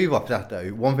 Before you move off that though,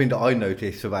 one thing that I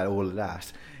noticed about all of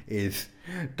that is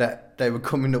that they were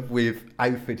coming up with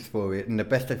outfits for it, and the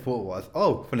best they thought was,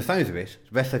 oh, from the sounds of it,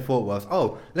 the best they thought was,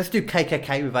 oh, let's do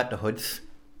KKK without the hoods.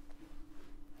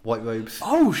 White robes.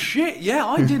 Oh shit, yeah,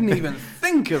 I didn't even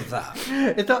think of that.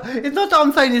 It's not that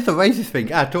I'm saying it's a racist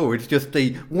thing at all. It's just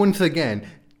once again,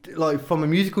 like from a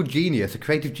musical genius, a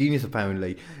creative genius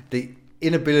apparently, the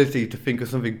inability to think of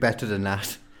something better than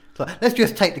that. It's like, let's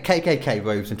just take the KKK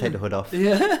robes and take the hood off.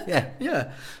 Yeah. Yeah.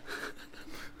 Yeah.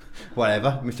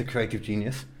 Whatever, Mr. Creative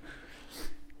Genius.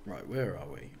 Right, where are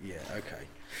we? Yeah, okay.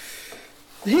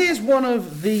 Here's one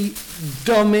of the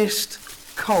dumbest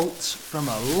cults from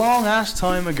a long ass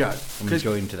time ago. I'm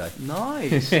enjoying today.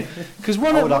 Nice. Because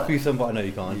one I of would offer you some, but I know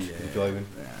you can't. Yeah. You're driving.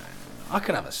 I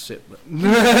can have a sip, but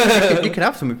You can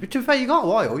have some. To be fair, you got a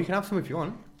while. You can have some if you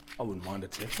want. I wouldn't mind a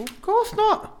tipple. Of course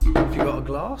not. If you got a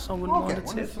glass, I wouldn't mind a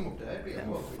tip. Some up there. Yeah,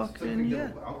 fucking yeah.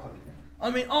 I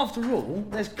mean, after all,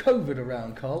 there's COVID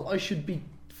around, Carl. I should be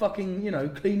fucking,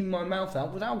 cleaning my mouth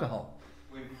out with alcohol.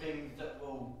 With things that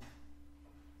will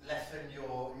lessen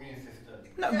your immune system.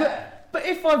 No, but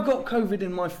if I've got COVID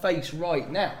in my face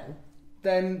right now,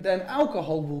 then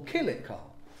alcohol will kill it,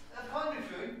 Carl. That's kind of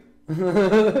true.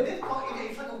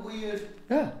 It's like a weird.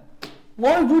 Yeah.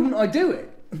 Why wouldn't I do it?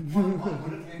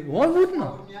 Why wouldn't I?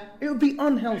 Wouldn't you? It would be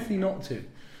unhealthy not to.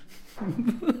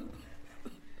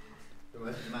 The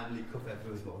most manly cup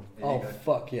ever as well. There Oh, you go.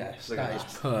 fuck yes. Look That at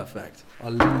is that. perfect.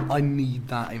 I need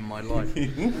that in my life.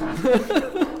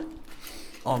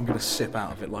 I'm going to sip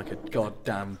out of it like a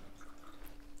goddamn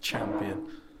champion.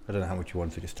 I don't know how much you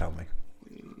want, so just tell me.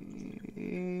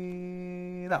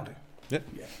 That'll do. Yep.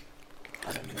 Yeah.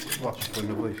 I don't need to. Well, just put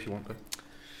another if you want to.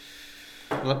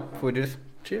 Hello, before we do this.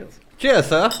 Cheers. Cheers,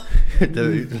 sir. The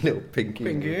little pinky.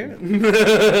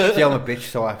 See, I'm a bitch,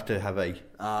 so I have to have a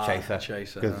chaser.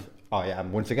 chaser, Because I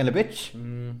am once again a bitch.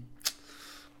 I'm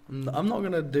not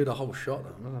going to do the whole shot,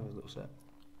 though. I'm going to have a little sip.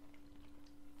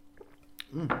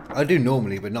 I do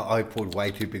normally, but not. I poured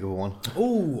way too big of a one.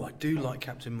 Oh, I do like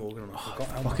Captain Morgan, and I forgot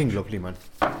how much. Fucking lovely, man.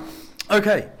 Do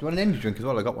Okay. you want an energy drink as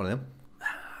well? I got one of them.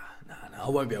 No, I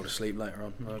won't be able to sleep later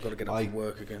on. I've got to get up and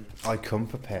work again. I come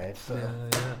prepared. So.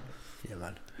 Yeah. Yeah,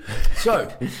 man.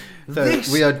 So, So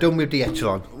we are done with the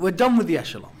echelon. we're done with the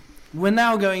echelon. We're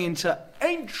now going into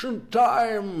ancient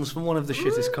times from one of the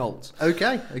shittest cults.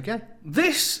 Okay.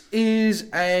 This is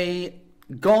a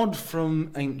god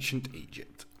from ancient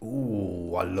Egypt.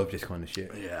 Ooh, I love this kind of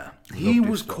shit. Yeah. Love He this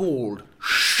was stuff. called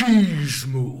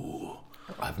Shizmu.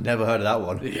 I've never heard of that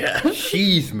one. Yeah.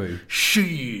 Cheese moo.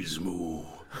 Shizmu.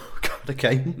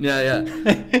 Okay. Yeah.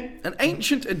 An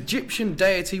ancient Egyptian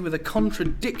deity with a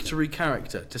contradictory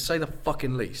character, to say the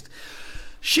fucking least.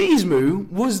 Shizmu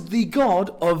was the god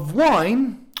of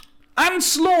wine and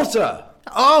slaughter.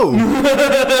 Oh!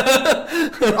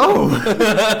 Oh!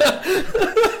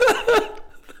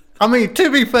 I mean, to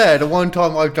be fair, the one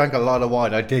time I drank a lot of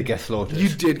wine, I did get slaughtered. You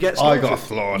did get slaughtered. I got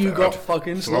slaughtered. You got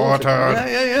fucking slaughtered.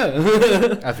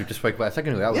 Yeah. As we just spoke about a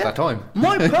second ago, that was that time.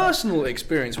 My personal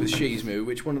experience with Shizmu,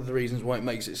 which one of the reasons why it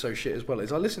makes it so shit as well,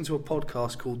 is I listened to a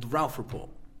podcast called The Ralph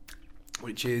Report,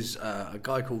 which is a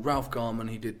guy called Ralph Garman.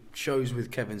 He did shows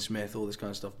with Kevin Smith, all this kind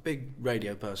of stuff. Big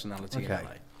radio personality in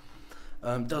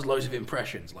LA. Does loads of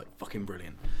impressions, like fucking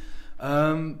brilliant.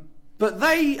 But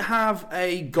they have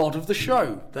a god of the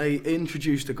show. They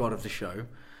introduced a god of the show,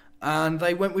 and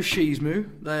they went with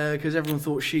Shizmu because everyone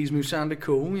thought Shizmu sounded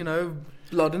cool. You know,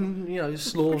 blood and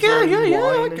slaughter. And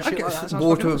wine and shit like that.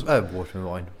 Water and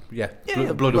wine. Yeah,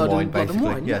 blood and wine, basically. And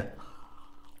wine, yeah.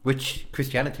 Which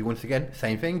Christianity, once again,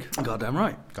 same thing. Goddamn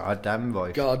right. Goddamn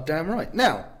right. Goddamn right.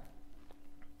 Now,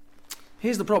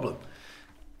 here's the problem.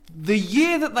 The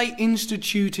year that they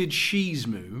instituted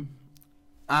Shizmu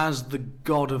as the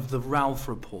god of the Ralph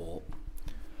Report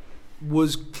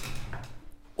was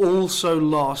also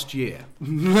last year.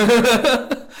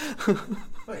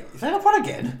 Wait, is that one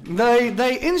again?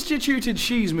 They instituted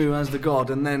Shizmu as the god,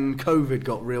 and then COVID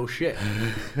got real shit.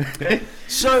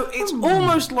 So it's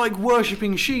almost like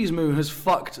worshipping Shizmu has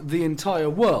fucked the entire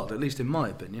world, at least in my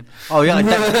opinion. Oh yeah,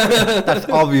 that's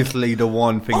obviously the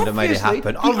one thing that made it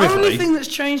happen. The only thing that's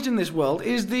changed in this world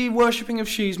is the worshipping of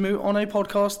Shizmu on a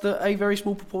podcast that a very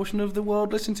small proportion of the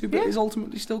world listen to, but is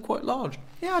ultimately still quite large.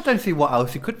 Yeah, I don't see what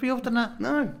else it could be other than that.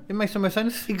 No. It makes no more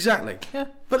sense. Exactly. Yeah.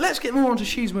 But let's get more onto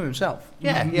Shizmu himself.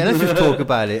 Yeah, let's just talk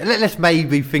about it. Let's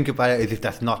maybe think about it as if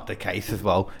that's not the case as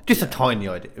well. Just a tiny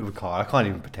idea of a car. I can't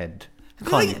even pretend.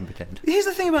 Here's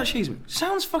the thing about Shizmu.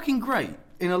 Sounds fucking great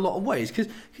in a lot of ways, because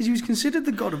he was considered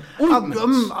the god of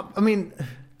ornaments. I mean...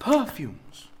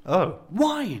 perfumes. Oh.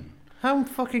 Wine. How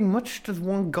fucking much does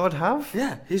one god have?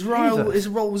 Yeah, his role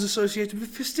was associated with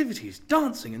festivities,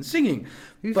 dancing and singing.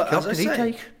 But as I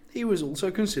say, he was also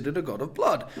considered a god of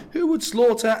blood, who would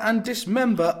slaughter and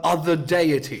dismember other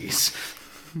deities.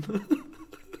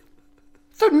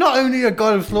 So not only a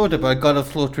god of slaughter, but a god of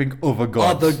slaughtering other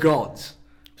gods. Other gods.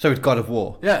 So it's god of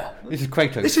war. Yeah. This is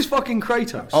Kratos. This is fucking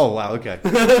Kratos. Oh wow, okay.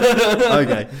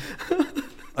 Okay.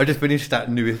 I just finished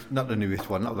that not the newest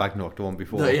one, not Ragnarok, the one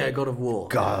before. Yeah, God of War.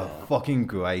 God, fucking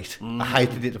great. I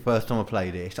hated it the first time I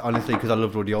played it, honestly, because I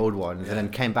loved all the old ones, and then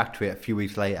came back to it a few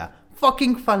weeks later.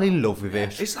 Fucking fell in love with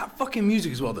it. It's that fucking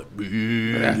music as well. That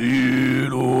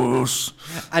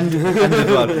and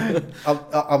as well,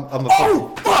 I'm a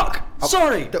oh fuck!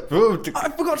 Sorry, I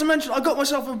forgot to mention. I got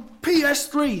myself a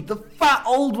PS3, the fat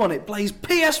old one. It plays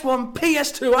PS1,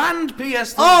 PS2, and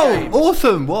PS3 games.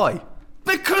 Awesome! Why?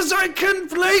 Because I can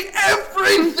play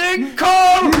everything,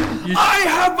 Carl! I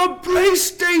have a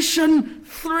PlayStation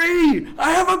 3,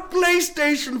 I have a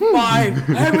PlayStation 5,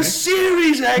 I have a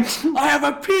Series X, I have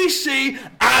a PC,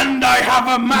 and I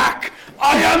have a Mac!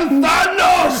 I am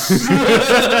Thanos!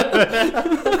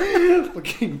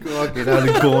 Fucking God, get out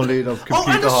of gauntlet of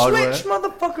computer hardware. And a Switch,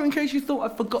 motherfucker, in case you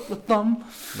thought I forgot the thumb.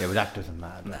 Yeah, but that doesn't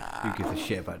matter. Nah. Who gives a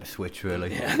shit about the Switch,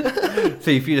 really? Yeah.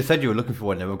 See, if you'd have said you were looking for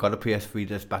one, then we've got a PS3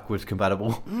 that's backwards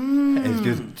compatible. It's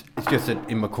just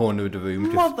in my corner of the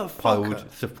room, just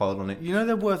piled on it. You know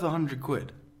they're worth £100.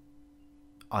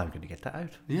 I'm going to get that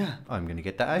out. Yeah. I'm going to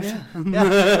get that out.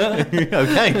 Yeah.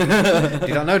 Okay.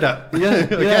 Did I know that? Yeah.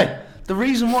 Okay. Yeah. The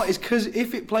reason why is because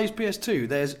if it plays PS2,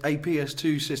 there's a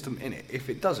PS2 system in it. If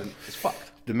it doesn't, it's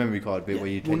fucked. The memory card bit where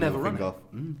you take the thing off.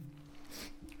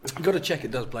 You've got to check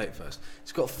it does play it first.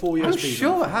 It's got 4 USBs. I'm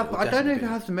sure it has. I don't know if it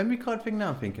has the memory card thing now.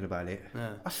 I'm thinking about it.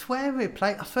 Yeah. I swear it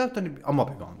plays. I might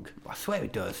be wrong, but I swear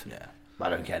it does. Yeah. But I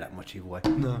don't care that much either way.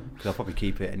 No. Because I'll probably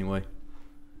keep it anyway.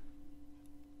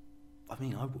 I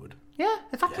mean, I would. Yeah,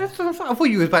 exactly. Yeah. I thought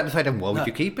you were about to say, then why would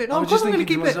you keep it? I was just thinking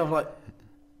to myself, like,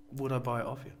 would I buy it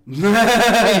off you? You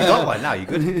got one now, you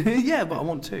good? Yeah, but I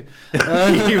want to.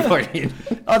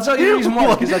 I'll tell you the reason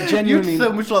why, because I genuinely... You're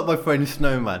so much like my friend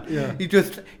Snowman. Yeah. He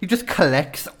just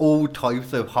collects all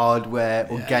types of hardware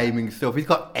or gaming stuff. He's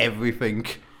got everything.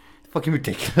 Fucking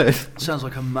ridiculous. Sounds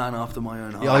like a man after my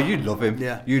own heart. Yeah, you'd love him.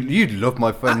 Yeah. You'd love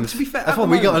my friends. To be fair, that's why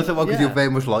we get on so well, because you very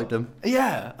much like them.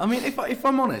 Yeah. I mean, if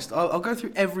I'm honest, I'll go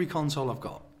through every console I've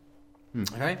got.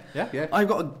 Okay? Yeah. I've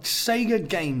got a Sega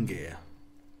Game Gear.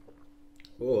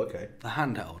 Oh, okay. The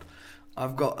handheld.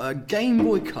 I've got a Game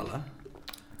Boy Color.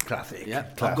 Classic. Yeah.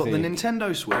 I've got the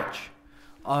Nintendo Switch.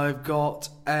 I've got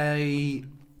a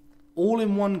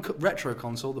all-in-one retro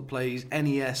console that plays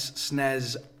NES,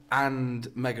 SNES, and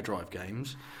Mega Drive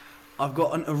games. I've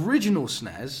got an original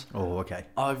SNES. Oh, okay.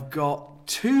 I've got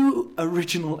 2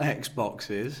 original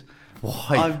Xboxes.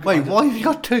 Why? Wait, why have you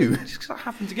got 2? Just because I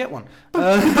happened to get one.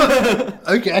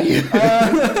 Okay.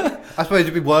 I suppose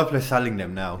it'd be worthless selling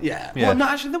them now. Yeah. Well, no,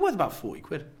 actually, they're worth about 40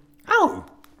 quid. Oh.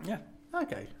 Yeah.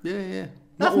 Okay. Yeah.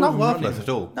 That's all not of them worthless running. at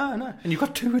all. No. And you've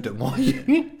got 2 of them. Why?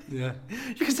 Because Yeah.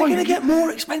 Because they're going to get more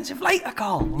expensive later,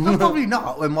 Carl. No, probably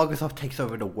not when Microsoft takes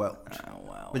over the world. Oh,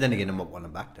 well. But then again, I might want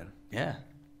them back then. Yeah.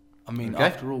 I mean, Okay.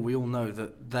 after all, we all know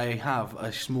that they have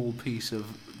a small piece of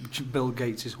Bill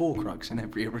Gates' Horcrux in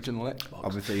every original Xbox.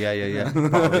 Obviously, yeah.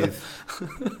 Part of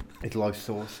his life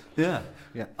source. Yeah.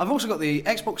 Yeah. I've also got the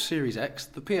Xbox Series X,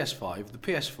 the PS5, the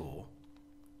PS4,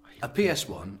 a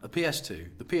PS1, a PS2,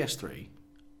 the PS3.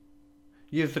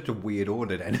 You have such a weird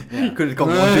order then. Could have gone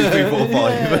 1, 2, 3, 4,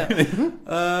 5.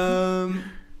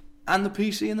 And the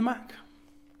PC and the Mac.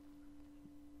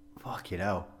 Fucking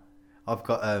hell. I've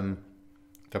got the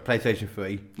PlayStation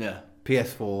 3, Yeah.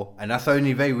 PS4, and that's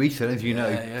only very recent, as you know.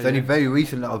 Yeah, It's only very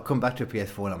recent that I've come back to a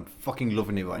PS4 and I'm fucking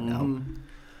loving it right now.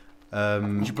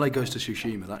 You should play Ghost of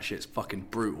Tsushima. That shit's fucking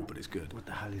brutal, but it's good. What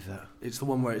the hell is that? It's the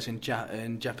one where it's in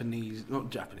Japanese, not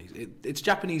Japanese. It's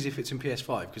Japanese if it's in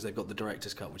PS5 because they've got the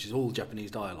director's cut, which is all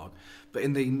Japanese dialogue. But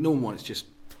in the normal one, it's just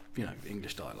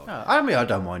English dialogue. Oh, I mean, I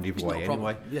don't mind either It's way not a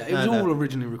problem. anyway. Yeah, it was all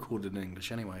originally recorded in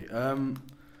English anyway.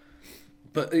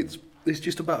 But it's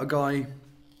just about a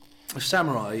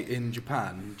samurai in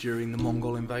Japan during the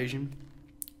Mongol invasion,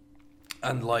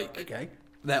 and Okay.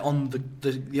 they're on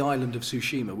the island of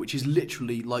Tsushima, which is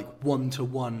literally like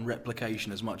 1-to-1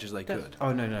 replication as much as they could.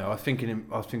 Oh no, I was thinking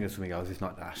of something else. It's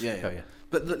not that. Yeah. Oh, yeah.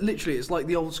 But literally, it's like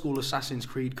the old school Assassin's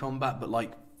Creed combat, but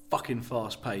like fucking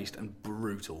fast paced and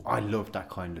brutal. I love that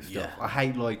kind of stuff. Yeah. I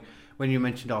hate when you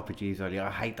mentioned RPGs earlier.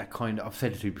 I hate that kind of. I've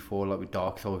said it to you before, like with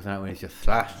Dark Souls now, when it's just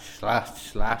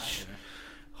slash.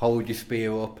 Hold your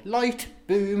spear up, light,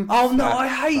 boom. Oh no, slash, I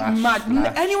hate slash, magic.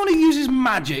 slash. Anyone who uses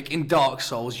magic in Dark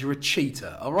Souls, you're a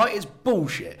cheater. All right, it's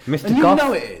bullshit. Mr. And you Goff,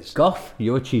 know it is. Goff,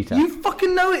 you're a cheater. You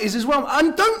fucking know it is as well.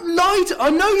 And don't lie to.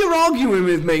 I know you're arguing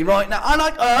with me right now, and I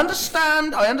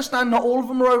understand. I understand. Not all of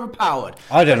them are overpowered.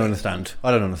 I don't understand.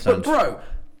 But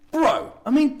bro,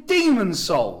 I mean, Demon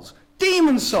Souls, the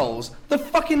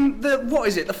what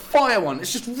is it? The fire one.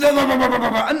 It's just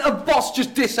and a boss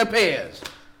just disappears.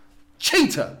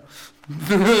 Cheater.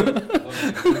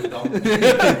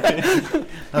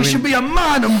 You should be a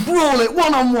man and brawl it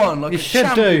 1-on-1 like You a should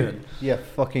champion. do. You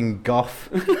fucking Goff.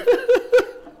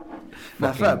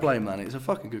 Now, fair play, man. It's a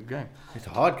fucking good game. It's a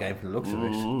hard game from the looks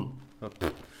of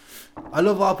it. I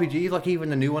love RPGs. Like even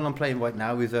the new one I'm playing right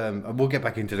now is and we'll get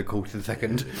back into the cults in a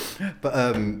second. But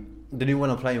the new one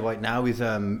I'm playing right now is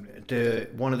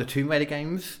one of the Tomb Raider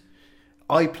games.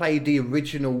 I played the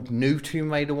original new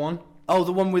Tomb Raider one. Oh,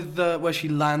 the one with where she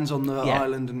lands on the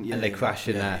island and they crash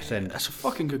in that. And that's a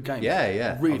fucking good game.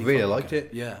 yeah, Really, I really fucking liked good.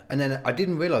 it. Yeah. And then I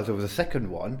didn't realise there was a second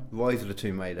one, Rise of the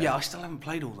Tomb Raider. Yeah, I still haven't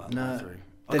played all that. No. Through.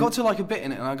 I got to like a bit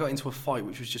in it, and I got into a fight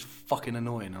which was just fucking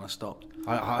annoying, and I stopped.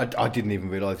 I didn't even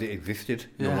realise it existed.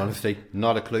 In all Yeah. honesty,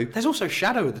 not a clue. There's also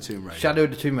Shadow of the Tomb Raider. Shadow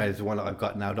of the Tomb Raider is the one that I've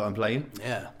got now that I'm playing.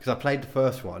 Yeah. Because I played the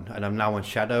first one and I'm now on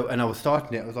Shadow, and I was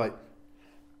starting it. I was like,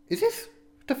 "Is this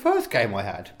the first game I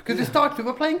had?" Because it started with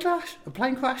a plane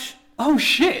crash Oh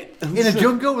shit! in a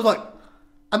jungle. I was like,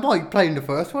 "Am I playing the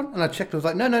first one?" And I checked. I was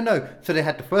like, "No." So they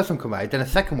had the first one come out. Then a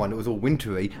second one. It was all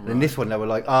wintry. And then this one, they were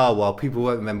like, "Oh well, people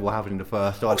won't remember what happened in the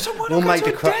first. So so why not we'll go make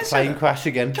to the a desert? plane crash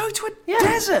again." Go to a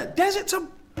desert. Desert's a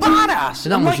badass.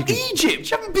 not And much like you can-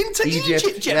 Egypt. You haven't been to Egypt,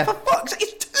 Egypt yet. yeah. For fuck's sake,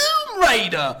 it's Tomb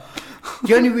Raider.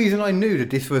 The only reason I knew that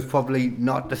this was probably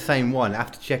not the same one, I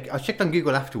checked on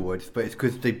Google afterwards, but it's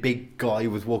because the big guy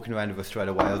was walking around with us straight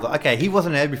away. I was like, okay, he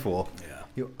wasn't there before.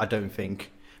 Yeah. I don't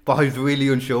think. But I was really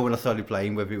unsure when I started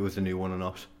playing whether it was the new one or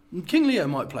not. King Leo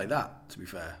might play that. To be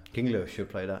fair. King Lewis should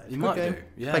play that. It's He a good might game. do,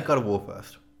 yeah. Play God of War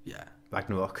first. Yeah.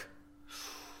 Ragnarok.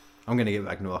 I'm going to get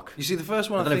Ragnarok. You see, the first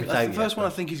one I I don't know think if it's out the first yet, one I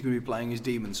but- think he's going to be playing is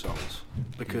Demon Souls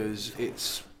because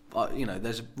it's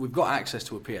we've got access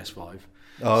to a PS5.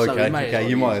 Oh, so okay, we may okay, well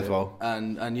you might use as it. well.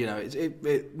 And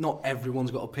it not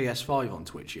everyone's got a PS5 on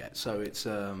Twitch yet, so it's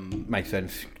Makes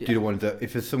sense. Yeah. Do the ones that,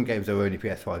 if there's some games that are only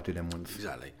PS5, do them ones.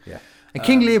 exactly. Yeah. And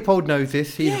King Leopold knows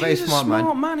this. He's Yeah, a very smart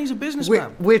man. He's a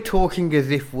businessman. We're talking as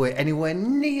if we're anywhere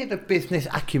near the business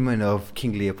acumen of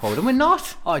King Leopold, and we're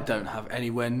not. I don't have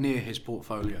anywhere near his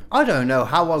portfolio. I don't know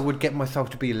how I would get myself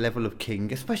to be a level of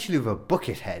king, especially with a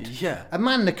bucket head. Yeah. A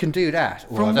man that can do that.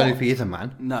 Well, From I don't know what? if he is a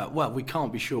man. No, well, we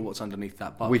can't be sure what's underneath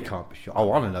that bucket. We can't be sure. I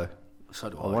want to know. So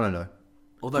do I want to know.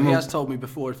 Although he has told me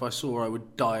before, if I saw her, I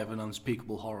would die of an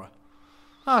unspeakable horror.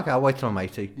 Okay, I'll wait till I'm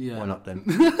 80. Yeah. Why not then?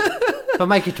 If I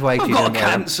make it to 80, I've got a then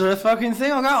well. cancer fucking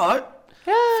thing. I'll go, all right.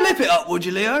 Flip it up, would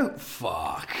you, Leo?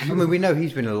 Fuck. I mean, we know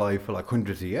he's been alive for like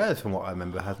hundreds of years, from what I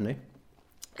remember, hasn't he?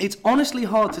 It's honestly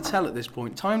hard to tell at this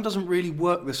point. Time doesn't really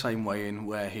work the same way in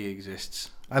where he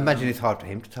exists. I imagine it's hard for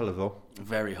him to tell as well.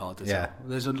 Very hard to Yeah. tell.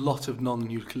 There's a lot of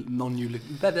non-Euclidean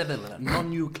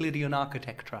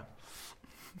architecture.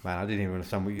 Man, I didn't even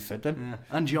understand what you said then. Yeah.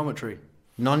 And geometry.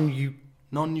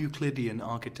 Non-Euclidean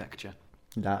architecture.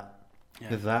 That. Yeah.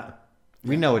 There's that.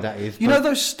 We know what that is. You but- know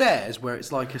those stairs where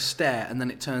it's like a stair and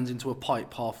then it turns into a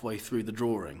pipe halfway through the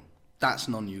drawing? That's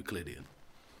non-Euclidean.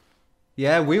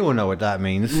 Yeah, we all know what that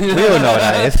means. We all know what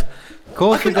that is. Of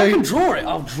course we I can do. draw it.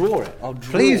 I'll draw it.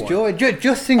 Please draw it,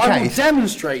 just in I will case.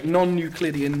 demonstrate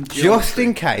non-Euclidean Just geometry.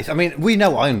 in case. I mean, we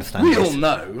know I understand We this. all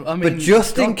know. I mean, But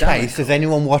just in God damn case it. there's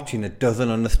anyone watching that doesn't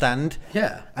understand.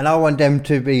 Yeah. And I want them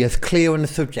to be as clear on the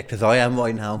subject as I am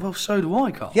right now. Well, so do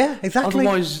I, Carl. Yeah, exactly.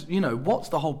 Otherwise, what's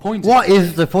the whole point? What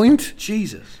is the point?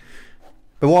 Jesus.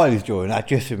 But while he's drawing that,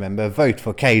 just remember, vote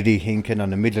for KD Hinken on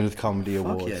the Midlands Comedy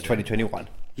Awards yeah, dude. 2021.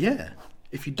 Yeah.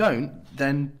 If you don't,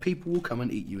 then people will come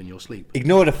and eat you in your sleep.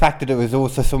 Ignore the fact that there was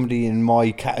also somebody in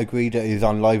my category that is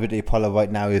on live at the Apollo right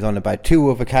now, is on about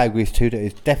 2 other categories too, that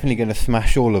is definitely going to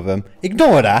smash all of them.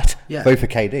 Ignore that. Yeah. Vote for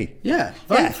KD. Yeah.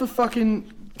 Vote Yeah. for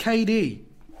fucking KD.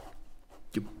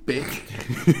 You bitch.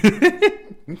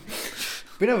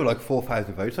 Been over like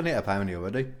 4,000 votes on it apparently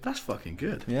already. That's fucking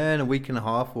good. Yeah, in a week and a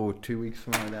half or 2 weeks,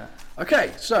 something like that.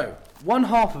 Okay, so one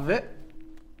half of it,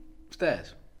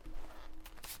 stairs.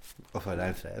 Also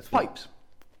downstairs. Pipes.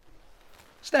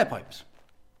 Stair pipes.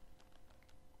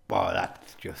 Wow,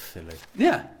 that's just silly.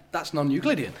 Yeah, that's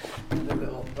non-Euclidean. The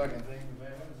little fucking thing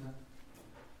there, isn't it?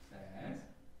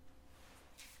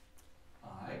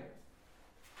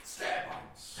 Stairs. Stair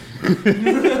pipes.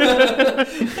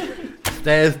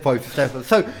 Stairs, pipes, stairs. Pipes.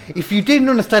 So, if you didn't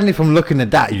understand it from looking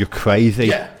at that, you're crazy.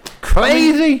 Yeah.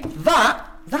 Crazy!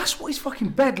 That's what his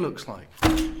fucking bed looks like.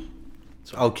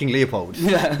 Oh, King Leopold.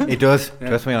 Yeah. It does. Yeah.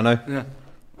 Trust me, I know. Yeah.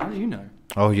 How do you know?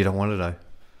 Oh, you don't want to know.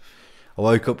 I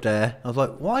woke up there. I was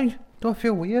like, why do I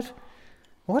feel weird?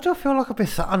 Why do I feel like I've been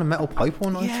sat on a metal pipe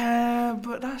all night? Yeah,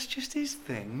 but that's just his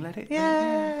thing. Let it.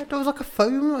 Yeah, there was like a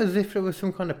foam as if there was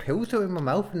some kind of pills that were in my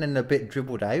mouth and then a bit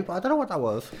dribbled out, but I don't know what that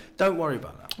was. Don't worry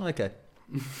about that. Okay.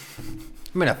 I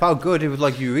mean, I felt good. It was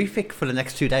like eurific for the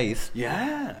next 2 days.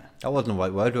 Yeah. That wasn't the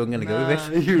right word, but I'm going to go with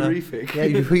it. Eurific. Yeah,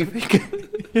 eurific.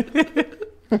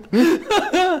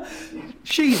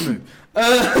 Sheesmoo.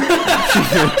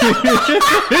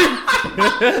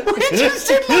 We just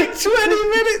did like 20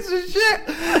 minutes of shit.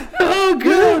 Oh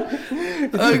god.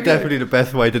 This is definitely the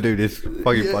best way to do this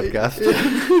fucking podcast.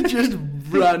 Just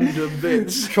random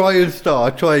bits. Try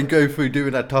and go through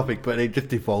doing that topic, but it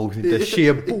just evolves into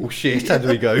sheer bullshit as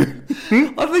we go.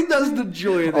 I think that's the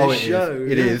joy of this Oh, it is. show.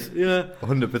 It yeah. is. Yeah.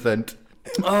 100%.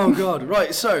 Oh god.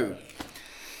 Right. So.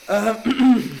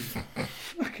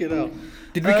 Fucking hell.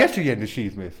 Did we get to the end of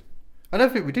Sheesmith? I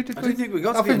don't think we did. I don't think we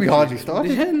got. I to think the we end. hardly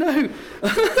started. Yeah. No.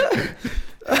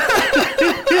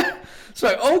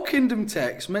 So, Old Kingdom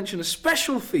texts mention a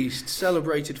special feast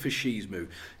celebrated for Sheesmoo.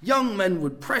 Young men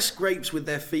would press grapes with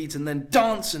their feet and then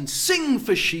dance and sing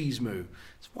for Sheesmoo.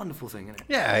 It's a wonderful thing, isn't it?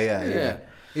 Yeah.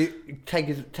 It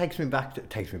takes me back.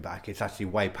 It's actually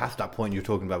way past that point you're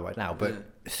talking about right now. But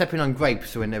stepping on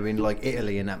grapes when they're in like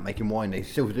Italy and that making wine, they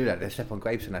still do that. They step on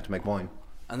grapes and that to make wine.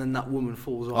 And then that woman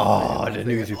falls off. Oh, the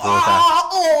news reporter.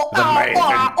 Amazing.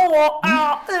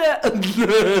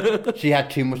 She had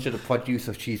too much of the produce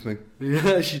of Sheesmoo.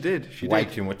 Yeah, she did. Way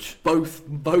too much. Both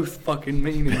fucking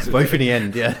meanings. Both in the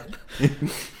end, yeah.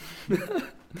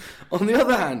 On the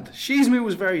other hand, Sheesmoo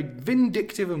was very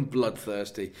vindictive and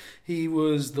bloodthirsty. He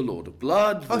was the Lord of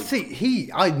Blood. Oh, see,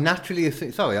 I naturally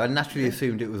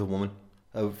assumed it was a woman,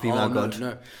 a female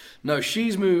god. No,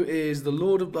 Sheesmoo is the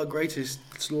Lord of Blood, greatest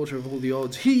slaughter of all the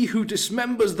odds. He who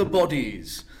dismembers the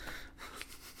bodies.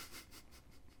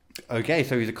 Okay,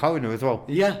 so he's a coroner as well.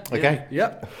 Yeah. Okay.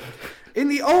 Yep. In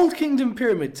the Old Kingdom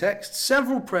Pyramid text,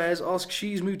 several prayers ask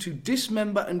Sheesmoo to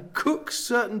dismember and cook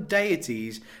certain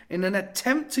deities in an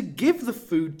attempt to give the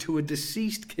food to a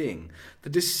deceased king.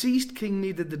 The deceased king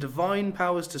needed the divine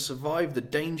powers to survive the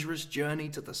dangerous journey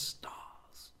to the stars.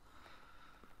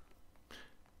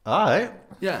 Alright.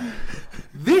 Yeah.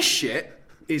 This shit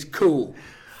is cool.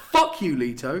 Fuck you,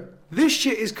 Leto. This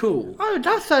shit is cool. Oh,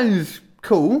 that sounds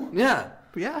cool. Yeah.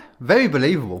 Yeah, very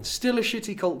believable. Still a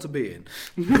shitty cult to be in.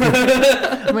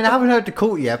 I mean, I haven't heard the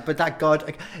cult yet, but that god...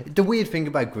 Like, the weird thing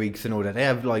about Greeks and all that, they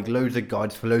have like loads of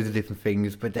gods for loads of different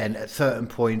things, but then at a certain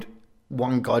point,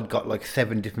 one god got like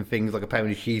 7 different things, like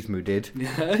apparently Sheesmoo did.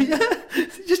 Yeah.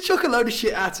 Just chuck a load of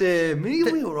shit at him.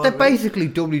 He'll be alright. They're basically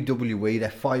WWE. They're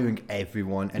firing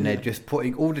everyone, and they're just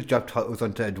putting all the job titles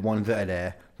onto the ones that are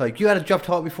there. Like, you had a job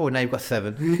title before, now you've got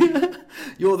 7.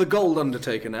 You're the Gold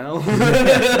Undertaker now.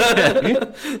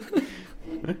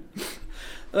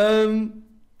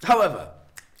 However,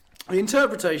 the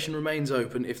interpretation remains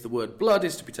open if the word blood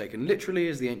is to be taken literally,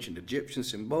 as the ancient Egyptians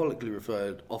symbolically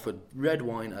offered red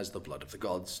wine as the blood of the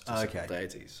gods to several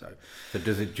deities. So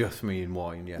does it just mean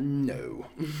wine? Yeah. no.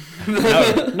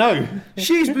 No.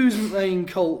 Shizbu's main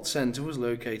cult centre was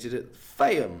located at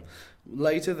Fayum.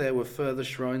 Later, there were further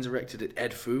shrines erected at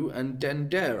Edfu and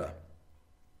Dendera.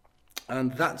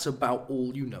 And that's about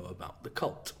all you know about the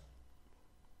cult.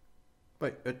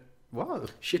 Wait,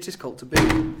 what? Shittest cult to be.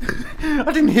 I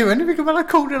didn't hear anything about a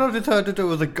cult, and I just heard that there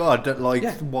was a god that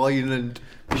likes wine and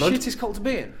blood. Shittest cult to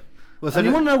be in. Well, And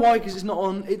you want to know why? Because it's not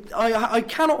on. I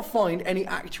cannot find any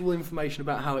actual information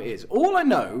about how it is. All I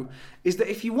know is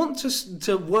that if you want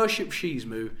to worship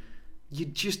Shizmu, you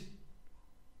just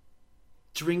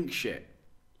drink shit.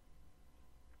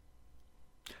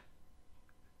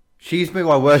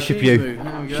 Shizmu, I worship you.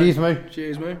 There we go. Shizmu.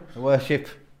 Shizmu. I worship.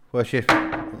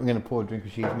 I'm going to pour a drink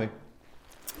of Shizmu.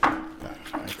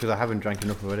 Because I haven't drank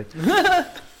enough already.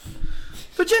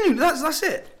 But genuinely, that's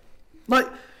it. Like,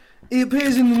 it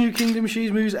appears in the New Kingdom,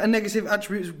 Shizmu's negative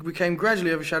attributes became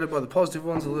gradually overshadowed by the positive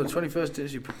ones, although the 21st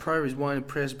dynasty prioritized wine and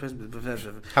prayers.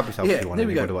 Help yourself if you want there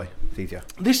we by go. the way. It's easier.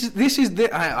 This is the.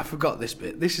 I forgot this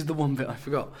bit. This is the one bit I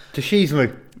forgot. To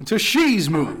Shizmu. To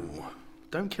Shizmu.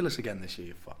 Don't kill us again this year,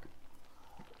 you fuck.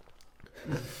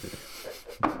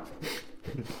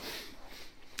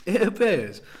 It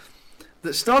appears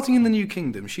that starting in the New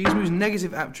Kingdom, Shizmu's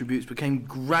negative attributes became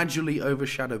gradually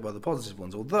overshadowed by the positive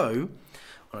ones. Although,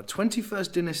 on a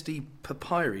 21st dynasty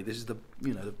papyri, this is the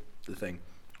thing.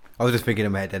 I was just thinking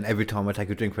in my head, and every time I take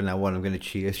a drink from now on, I'm going to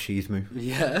cheers Shizmu.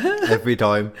 Yeah. Every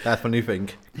time. That's my new thing.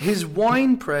 His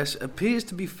wine press appears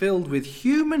to be filled with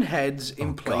human heads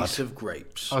in place of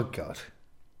grapes. Oh, God.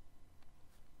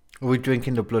 Are we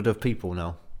drinking the blood of people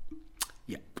now?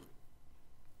 Yep.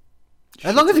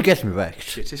 As long as it gets me wrecked.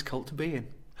 Shittest cult to be in.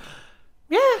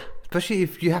 Yeah. Especially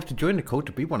if you have to join the cult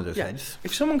to be one of those Yeah. heads.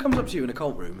 If someone comes up to you in a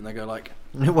cult room and they go like...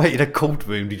 Wait, in a cult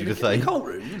room, did you just say? In a cult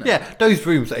room, you know. Yeah, those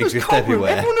rooms that There's exist cult room.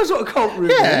 everywhere. Everyone knows what a cult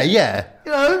room Yeah, is. yeah.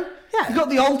 You know? Yeah. You've got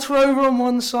the altar over on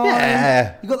one side.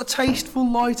 Yeah. You've got the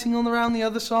tasteful lighting on around the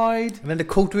other side. And then the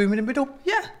cult room in the middle.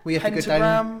 Yeah. We have to go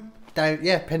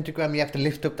Pentagram. pentagram. You have to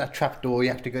lift up that trap door. You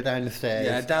have to go down the stairs.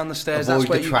 Yeah, down the stairs. Avoid That's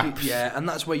where the you traps. keep, and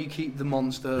that's where you keep the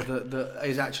monster that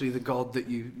is actually the god that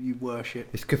you worship.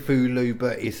 It's Cthulhu,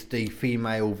 but it's the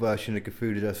female version of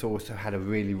Cthulhu that's also had a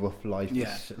really rough life.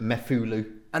 Yeah. It's Methulu.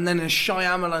 And then in a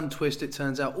Shyamalan twist, it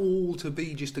turns out all to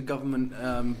be just a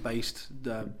government-based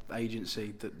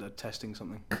agency that are testing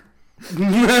something.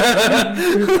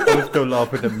 I was still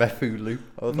laughing at Methulu.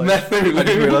 I was like, Methulu. I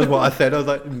didn't realise what I said. I was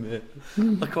like, meh.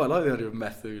 I quite like the idea of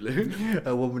Methulu.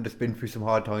 A woman that's been through some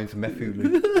hard times,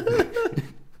 Methulu.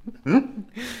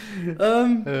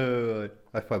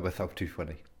 I find myself too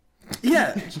funny.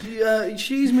 Yeah,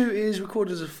 Shizmu is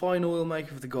recorded as a fine oil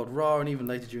maker for the god Ra, and even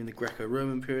later during the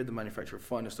Greco-Roman period, the manufacture of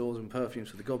finest oils and perfumes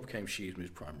for the god became Shizmu's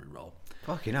primary role.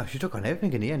 Fucking hell, she took on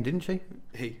everything in the end, didn't she?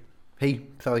 He. He.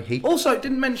 Also,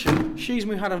 didn't mention,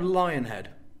 Shizmu had a lion head.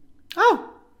 Oh!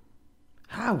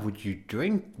 How would you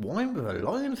drink wine with a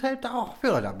lion's head? Oh, I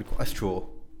feel like that'd be quite a straw.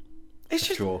 It's A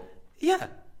just, straw. yeah.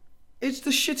 It's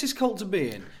the shittest cult to be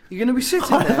in. You're going to be sitting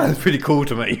That there. sounds pretty cool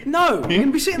to me. No, you're going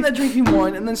to be sitting there drinking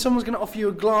wine, and then someone's going to offer you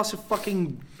a glass of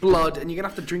fucking blood, and you're going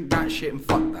to have to drink that shit and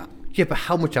fuck that. Yeah, but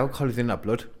how much alcohol is in that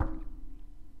blood?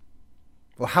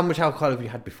 Or how much alcohol have you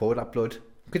had before that blood?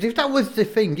 Because if that was the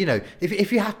thing, you know,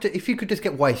 if you could just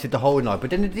get wasted the whole night, but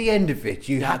then at the end of it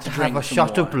you had to have drink a some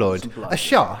shot of wine, blood, some blood. a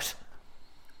shot.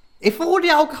 If all the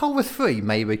alcohol was free,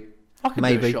 maybe, I could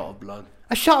do a shot of blood.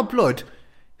 a shot of blood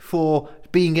for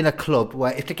being in a club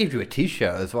where if they give you a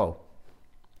T-shirt as well.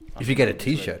 If you get a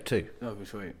T-shirt too. That would be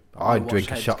sweet. I'd Watch drink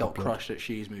a heads shot got of blood. crushed at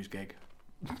Shizmu's gig.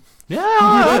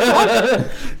 Yeah,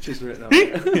 Just written up.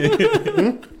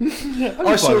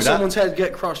 I saw someone's head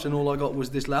get crushed, and all I got was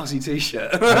this lousy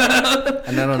T-shirt.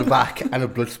 and then on the back and a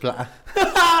blood splatter.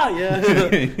 Yeah,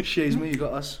 Shizmu, you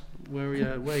got us. Where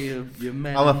your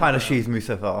men? I'm a fan of Shizmu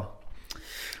so far.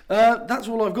 That's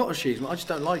all I've got of Shizmu. I just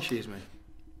don't like Shizmu.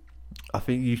 I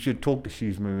think you should talk to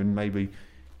Shizmu and maybe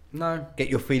No, get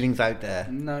your feelings out there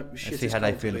no. and Shit see is how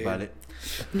they cult to feel be about in.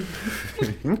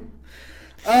 it.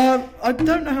 I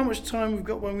don't know how much time we've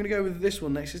got, but I'm going to go with this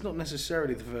one next. It's not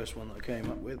necessarily the first one that I came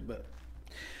up with, but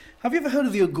have you ever heard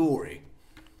of the Agori?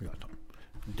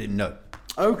 Didn't know.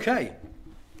 Okay.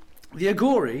 The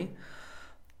Agori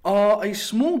are a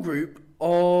small group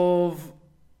of,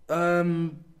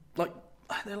 like,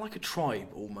 they're like a tribe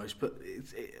almost, but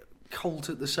it's cult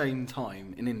at the same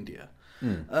time in India.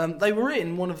 They were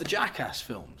in one of the Jackass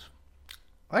films.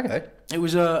 Okay. It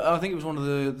was I think it was one of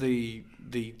the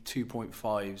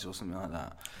 2.5s or something like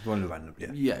that. One of the random,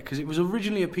 yeah. Yeah, because it was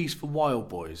originally a piece for Wild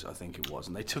Boys, I think it was,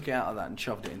 and they took it out of that and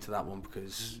shoved it into that one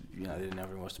because they didn't have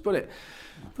anywhere else to put it.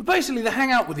 But basically, they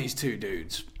hang out with these two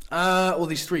dudes, or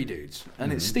these three dudes,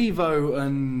 and it's Steve-O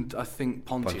and I think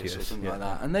Pontius or something like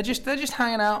that, and they're just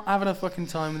hanging out, having a fucking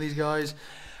time with these guys.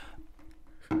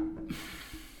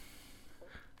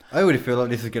 I already feel like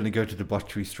this is going to go to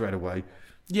debauchery straight away.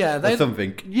 Yeah, they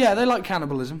something. Yeah, they like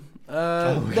cannibalism.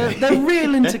 They're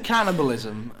real into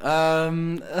cannibalism. At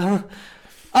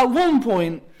one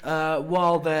point,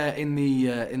 while they're in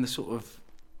the sort of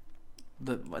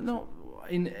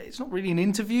it's not really an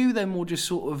interview. They're more just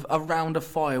sort of around a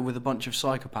fire with a bunch of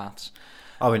psychopaths.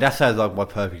 I mean, that sounds like my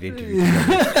perfect interview.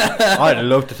 I'd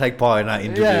love to take part in that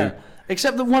interview. Yeah.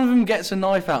 Except that one of them gets a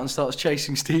knife out and starts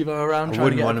chasing Steve-O around. I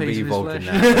wouldn't want to be involved in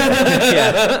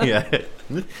that. yeah.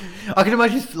 I can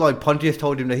imagine like Pontius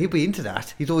told him that he'd be into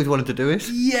that. He's always wanted to do it.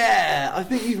 Yeah, I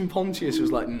think even Pontius was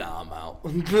like, "Nah, I'm out."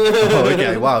 Oh,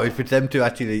 okay. Wow. If it's them two,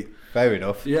 actually, fair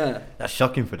enough. Yeah. That's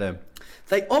shocking for them.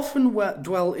 They often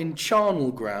dwell in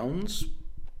charnel grounds. Do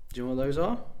you know what those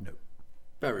are? No.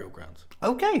 Burial grounds.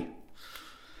 Okay.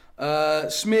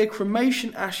 Smear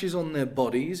cremation ashes on their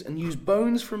bodies and use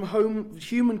bones from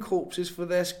human corpses for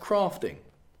their crafting.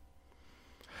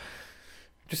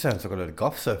 Just sounds like a load of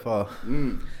goth so far.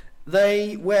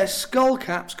 They wear skull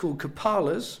caps called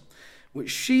kapalas, which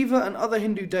Shiva and other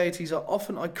Hindu deities are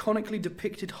often iconically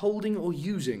depicted holding or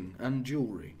using, and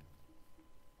jewellery.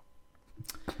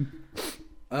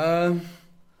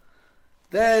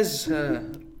 There's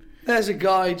a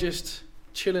guy just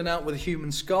chilling out with a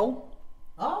human skull.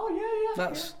 Oh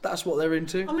yeah. That's what they're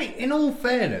into. I mean, in all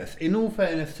fairness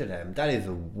to them, that is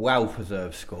a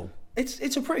well-preserved skull.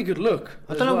 It's a pretty good look.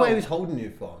 I don't know where he's holding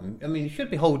it from. I mean, he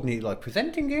should be holding it like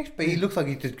presenting it, but he looks like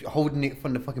he's just holding it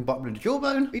from the fucking bottom of the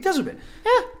jawbone. He does a bit.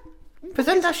 Yeah,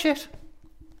 present that shit.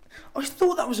 I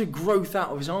thought that was a growth out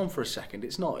of his arm for a second.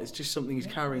 It's not. It's just something he's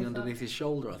carrying underneath his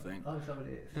shoulder, I think. Oh, so it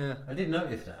is. Yeah. I didn't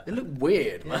notice that. It looked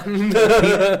weird, man.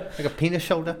 Like a penis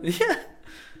shoulder. Yeah.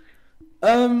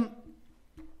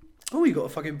 Oh, we got a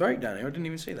fucking breakdown here. I didn't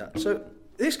even see that. So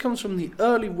this comes from the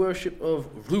early worship of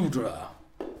Rudra,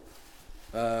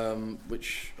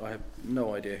 which I have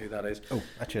no idea who that is. Oh,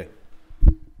 actually,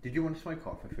 did you want to smoke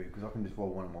halfway through? Because I can just roll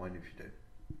one of mine if you do.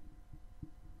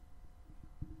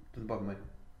 Doesn't bother me.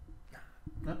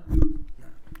 No.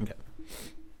 Okay.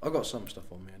 I've got some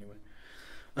stuff on me anyway.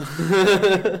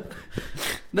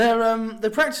 Their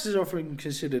practices are often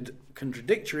considered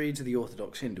contradictory to the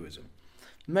orthodox Hinduism.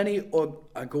 Many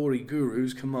Aghori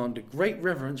gurus command a great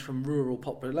reverence from rural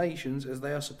populations as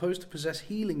they are supposed to possess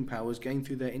healing powers gained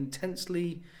through their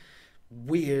intensely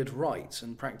weird rites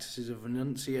and practices of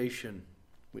renunciation,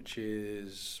 which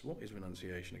is... What is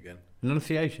renunciation again?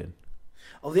 Renunciation?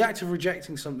 Oh, the act of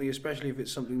rejecting something, especially if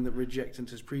it's something that rejectant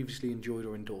has previously enjoyed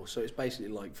or endorsed. So it's basically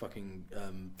like fucking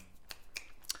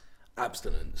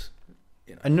abstinence.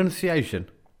 You know. Enunciation?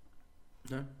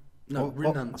 No,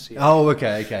 renunciation. Oh,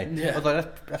 okay. Yeah. I was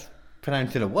like, that's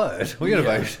pronouncing a word. What are you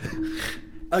about?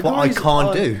 What I Aghoris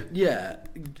can't do. Yeah.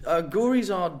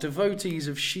 Aghoris are devotees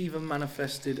of Shiva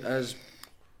manifested as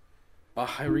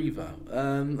Bhairava,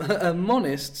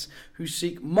 monists who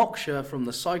seek moksha from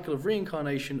the cycle of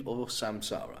reincarnation or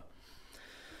samsara.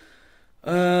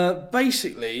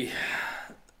 Basically...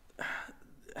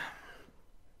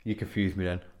 You confused me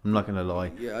then. I'm not going to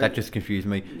lie. Yeah, that just confused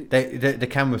me. The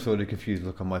camera saw the confused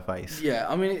look on my face. Yeah,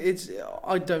 I mean,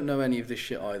 I don't know any of this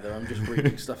shit either. I'm just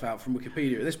reading stuff out from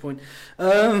Wikipedia at this point.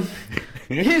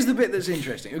 Here's the bit that's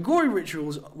interesting. Aghori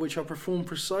rituals, which are performed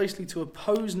precisely to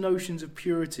oppose notions of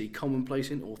purity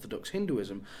commonplace in Orthodox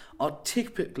Hinduism, are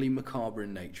typically macabre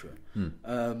in nature.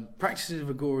 Practices of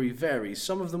Aghori vary.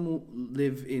 Some of them will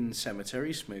live in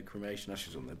cemeteries, smoke cremation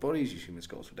ashes on their bodies, use human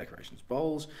skulls for decorations,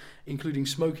 bowls, including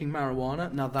smoking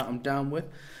marijuana. Now that I'm down with.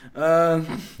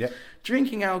 Yep.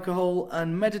 Drinking alcohol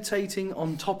and meditating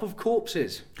on top of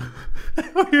corpses.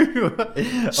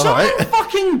 Someone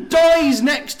fucking dies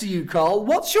next to you, Carl.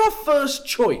 What's your first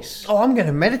choice? Oh, I'm going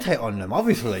to meditate on them,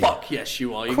 obviously. Fuck yes,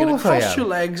 you are. You're going to cross your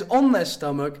legs on their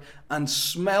stomach and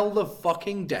smell the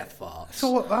fucking death farts.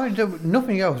 So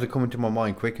nothing else is coming to my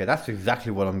mind quicker. That's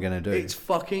exactly what I'm going to do. It's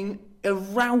fucking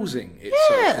arousing. It's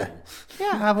yeah. so cool.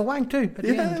 Yeah, have a wank too. At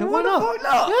the end. Why Why not?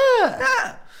 not?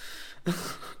 Yeah. Yeah.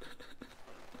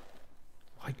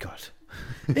 My God.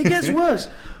 It gets worse.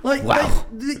 Like, Wow.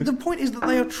 the point is that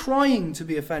they are trying to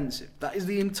be offensive. That is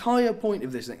the entire point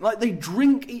of this thing. Like, they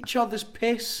drink each other's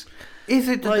piss. Is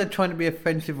it that they're trying to be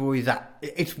offensive, or is that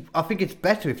it's? I think it's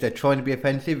better if they're trying to be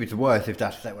offensive. It's worse if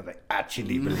that's what they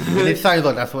actually believe. And it sounds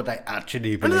like that's what they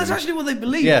actually And believe. that's actually what they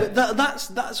believe. Yeah. But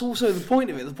that's also the point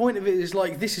of it. The point of it is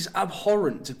like, this is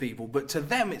abhorrent to people, but to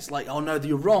them it's like, oh no,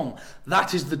 you're wrong.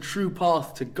 That is the true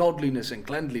path to godliness and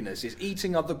cleanliness, is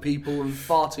eating other people and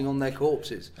farting on their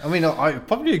corpses. I mean, I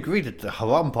probably agree that the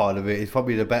haram part of it is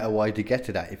probably the better way to get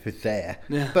to that if it's there.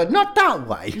 Yeah. But not that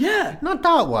way. Yeah. Not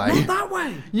that way. Not that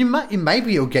way.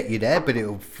 Maybe it'll get you there, but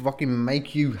it'll fucking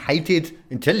make you hated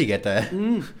until you get there.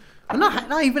 And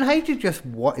not even hated, just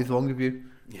what is wrong with you?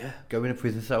 Yeah. Go in a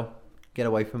prison cell. Get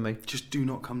away from me. Just do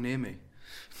not come near me.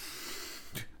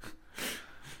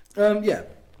 Yeah.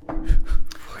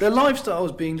 Their lifestyle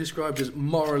is being described as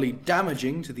morally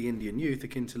damaging to the Indian youth,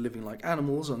 akin to living like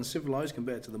animals, uncivilized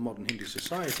compared to the modern Hindu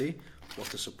society.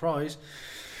 What a surprise.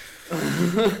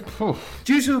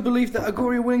 Due to a belief that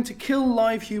Aghori are willing to kill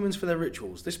live humans for their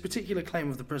rituals. This particular claim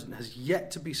of the president has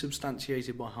yet to be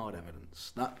substantiated by hard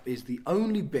evidence. That is the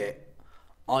only bit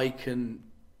I can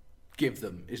give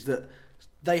them, is that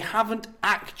they haven't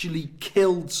actually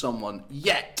killed someone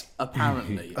yet,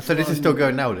 apparently. So this is still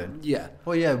going now then? Yeah.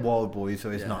 Well, yeah, Wild Boys, so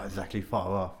it's Yeah. not exactly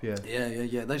far off, yeah.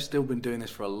 Yeah. They've still been doing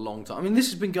this for a long time. I mean, this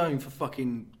has been going for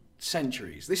fucking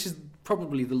centuries. This is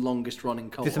probably the longest running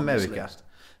cult This on this America? list.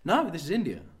 No, this is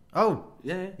India. Oh,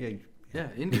 Yeah. yeah.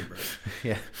 India, bro.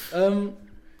 Yeah. So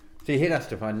you hear that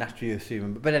stuff, I naturally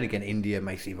assume, but then again, India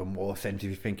makes even more sense if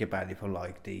you think about it from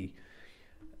like the,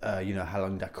 how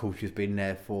long that culture's been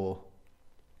there for.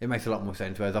 It makes a lot more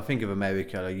sense. Whereas I think of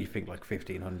America, like, you think like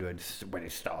 1500s when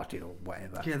it started or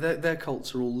whatever. Yeah, their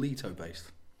cults are all Leto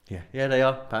based. Yeah, they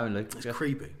are apparently. It's Yeah.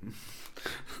 creepy.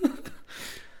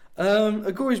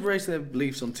 Aghori's based their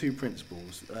beliefs on two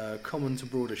principles common to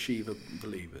broader Shiva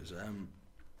believers.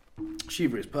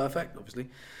 Shiva is perfect, obviously.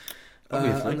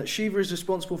 Obviously. And that Shiva is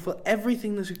responsible for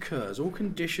everything that occurs, all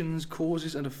conditions,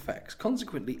 causes and effects.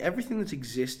 Consequently, everything that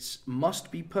exists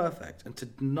must be perfect, and to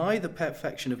deny the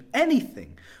perfection of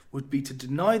anything would be to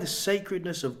deny the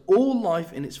sacredness of all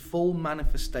life in its full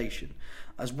manifestation,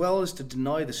 as well as to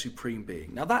deny the supreme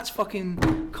being. Now that's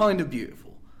fucking kind of beautiful.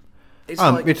 It's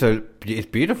It's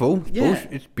beautiful. Yeah.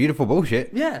 It's beautiful bullshit.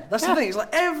 yeah, that's the thing. It's like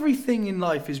everything in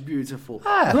life is beautiful.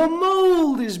 Ah. The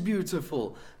mold is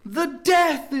beautiful. The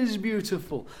death is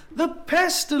beautiful. The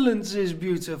pestilence is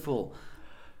beautiful.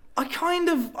 I kind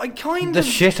The of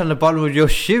shit on the bottom of your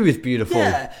shoe is beautiful.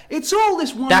 yeah. It's all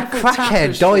this That wonderful crackhead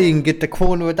tapestry. dying at the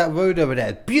corner of that road over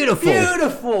there. Beautiful.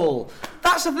 Beautiful.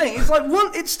 That's the thing. It's like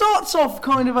it starts off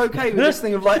kind of okay with this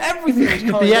thing of like everything is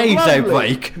kind The of AIDS lovely.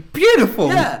 outbreak. Beautiful.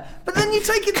 Yeah, but then you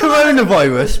take it to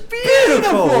Coronavirus.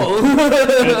 beautiful.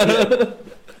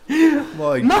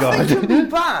 My Nothing God. can be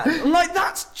bad. And, like,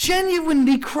 that's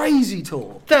genuinely crazy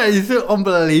talk. That is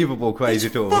unbelievable crazy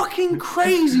It's talk. fucking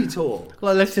crazy talk.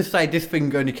 Like, let's just say this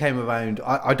thing only came around,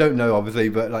 I don't know obviously,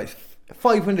 but like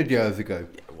 500 years ago.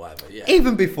 Whatever, yeah.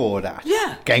 Even before that.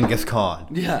 Yeah. Genghis Khan.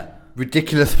 Yeah.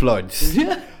 Ridiculous floods.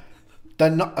 Yeah. The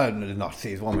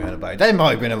Nazis, what am I on about? They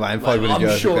might have been around 500 I'm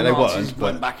years sure ago. They Nazis weren't,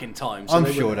 went but back in time. So I'm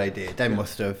they sure were- they did. They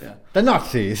must have. Yeah. The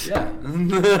Nazis. Yeah.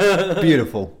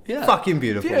 Beautiful. Yeah. Fucking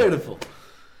beautiful. Beautiful.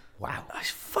 Wow. It's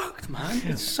fucked, man.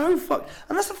 It's so fucked.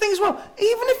 And that's the thing as well.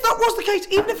 Even if that was the case,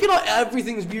 even if you're like,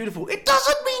 everything's beautiful, it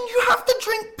doesn't mean you have to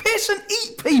drink piss and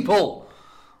eat people.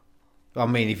 I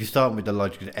mean, if you start with the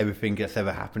logic that everything that's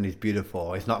ever happened is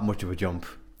beautiful, it's not much of a jump.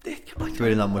 It's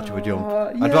really not much of a jump.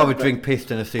 I'd yeah, rather but- drink piss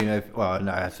than a scene. Well,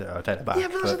 no, I'll take that back. Yeah,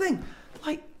 but that's the thing.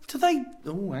 Like, do they...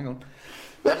 Oh, hang on.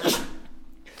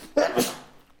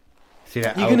 See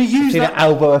that? You're gonna use see that-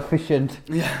 elbow efficient.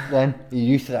 Yeah. Then you're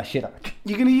used to that shit.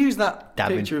 You're going to use that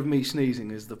Dabbing. picture of me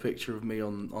sneezing as the picture of me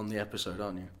on the episode,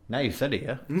 aren't you? Now you said it,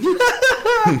 yeah.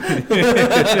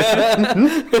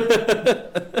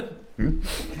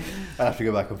 I'll have to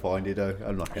go back and find it though.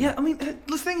 I'm not gonna. Yeah, I mean,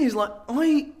 the thing is, like,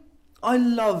 I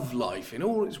love life in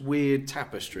all its weird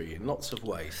tapestry in lots of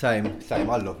ways. Same. I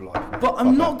love life. But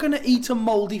I'm not going to eat a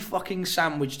mouldy fucking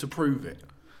sandwich to prove it.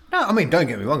 No, I mean, don't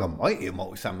get me wrong. I might eat a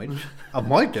mould sandwich. I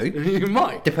might do. You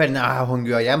might. Depending on how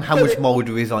hungry I am, how But much it- mould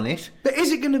there is on it. But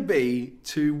is it going to be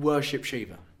to worship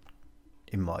Shiva?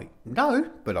 It might. No,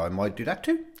 but I might do that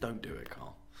too. Don't do it,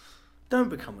 Carl. Don't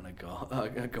become an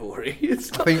Aghori.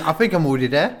 It's not, I think I'm already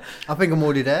there.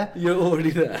 you're already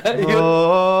there.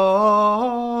 Oh,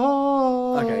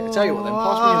 Okay, I tell you what then.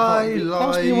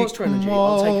 Pass me your Monster Energy.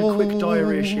 I'll take a quick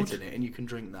diarrhea shit in it, and you can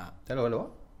drink that. Hello, what?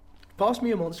 Pass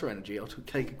me a Monster Energy. I'll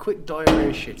take a quick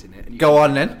diarrhea shit in it. And you Go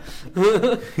on then.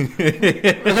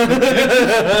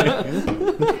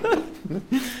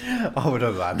 I would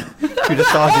have ran. You'd have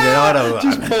started it, I'd have ran.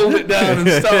 just pulled it down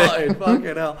and started.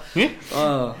 Fucking hell.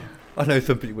 Oh. I know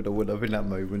some people that would have in that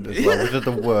moment as well, which is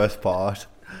the worst part.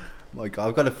 My God,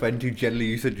 I've got a friend who generally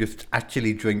used to just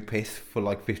actually drink piss for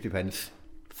like 50 pence.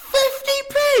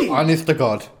 50p? Honest to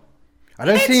God. I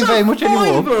don't see him very much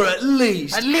anymore. Fiver at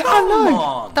least. I Come know.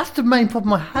 on. That's the main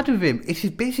problem I had with him. It's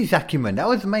his business acumen. That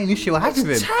was the main issue I had with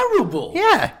him. It's terrible.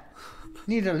 Yeah.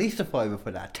 Need at least a fiver for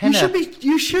that.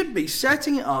 You should be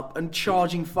setting it up and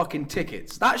charging fucking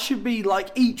tickets. That should be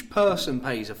like each person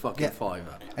pays a fucking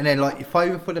fiver. And then like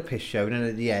fiver for the piss show, and then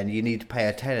at the end you need to pay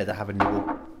a tenner to have a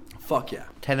nibble. Fuck yeah.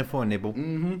 Tenner for a nibble.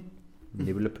 Mm-hmm.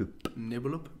 Nibble a poop.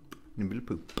 Nibble a poop. Nibble a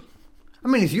poop. I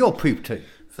mean, it's your poop too.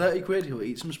 30 quid, he'll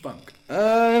eat some spunk.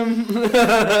 Yeah,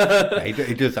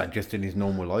 he does that just in his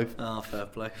normal life. Oh, fair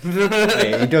play.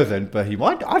 Yeah, he doesn't, but he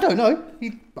might. I don't know.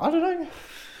 I don't know.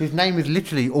 His name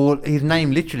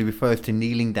literally refers to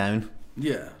kneeling down.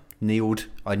 Yeah.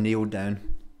 I kneeled down.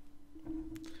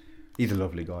 He's a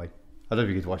lovely guy. I don't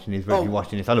think he's watching this, but if you're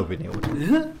watching this, I love it,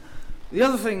 Neiled. The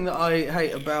other thing that I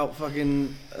hate about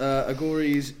fucking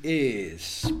Agories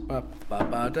is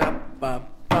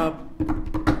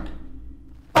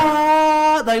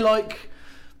they like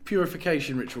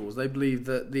purification rituals. They believe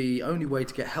that the only way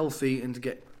to get healthy and to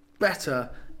get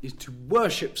better is to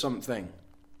worship something.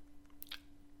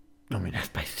 I mean, that's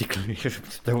basically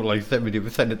still like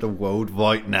 70% of the world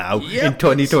right now. Yep, in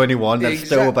 2021, that's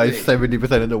still about exactly.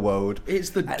 70% of the world. It's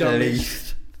the At dumbest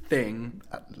least. thing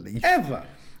At least. ever.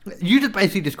 You just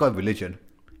basically described religion,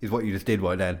 is what you just did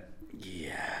right then.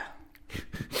 Yeah.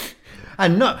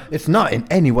 And it's not in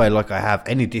any way like I have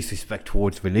any disrespect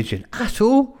towards religion at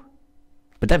all.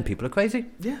 But then people are crazy.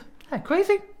 Yeah. Yeah,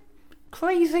 crazy.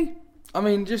 Crazy. I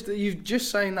mean, you just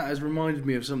saying that has reminded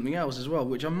me of something else as well,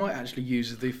 which I might actually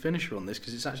use as the finisher on this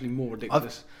because it's actually more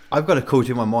ridiculous. I've got a quote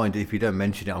in my mind. If you don't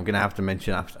mention it, I'm going to have to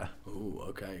mention after. Oh,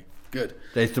 okay. Good.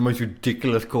 It's the most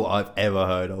ridiculous quote I've ever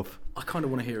heard of. I kind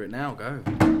of want to hear it now. Go.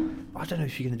 I don't know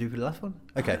if you're going to do for the last one.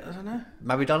 Okay. I don't know.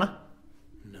 Maradona?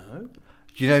 No.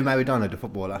 Do you know Maradona, the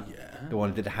footballer? Yeah. The one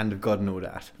who did the Hand of God and all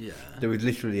that? Yeah. There was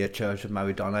literally a church of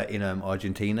Maradona in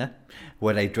Argentina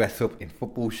where they dress up in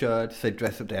football shirts. They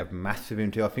dress up, they have massive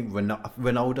into, I think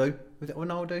Ronaldo. Was it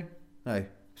Ronaldo? No.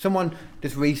 Someone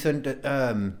just recent,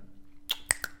 no,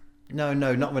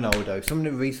 not Ronaldo.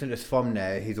 Someone recent that's from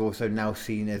there, he's also now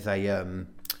seen as a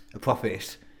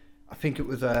prophet. I think it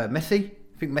was Messi.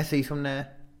 I think Messi's from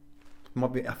there.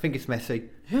 I think it's Messi.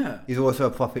 Yeah. He's also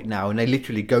a prophet now, and they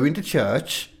literally go into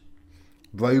church,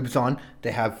 robes on.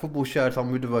 They have football shirts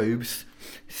on with the robes,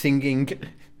 singing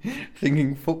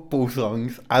football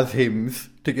songs as hymns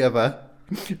together,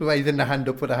 raising the hand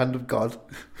up for the hand of God.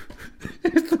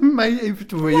 It's amazing.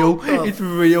 It's real. It's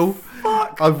real.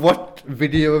 Fuck. I've watched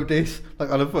video of this like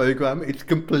on a program. It's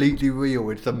completely real.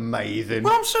 It's amazing.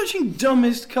 Well, I'm searching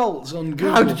dumbest cults on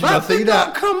Google. How did you not see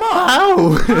that? Come up.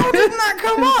 How? How didn't that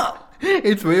come up?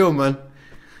 It's real, man.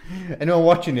 Anyone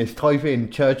watching this, type in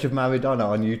Church of Maradona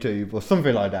on YouTube or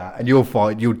something like that, and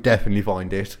you'll definitely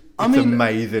find it. It's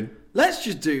amazing. Let's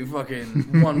just do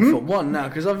fucking one for one now,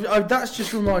 because that's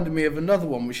just reminded me of another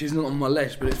one which is not on my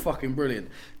list, but it's fucking brilliant.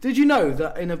 Did you know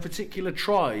that in a particular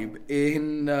tribe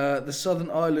in the southern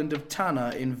island of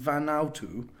Tanna in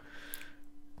Vanuatu,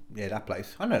 Yeah, that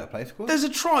place. I know that place. Cool. there's a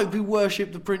tribe who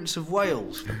worship the Prince of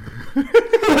Wales?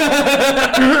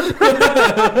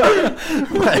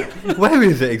 Where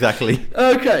is it exactly?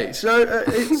 Okay, so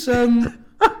it's the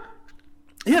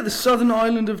southern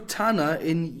island of Tanna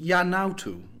in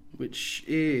Vanuatu, which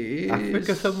is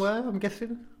Africa somewhere, I'm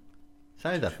guessing.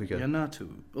 South Africa.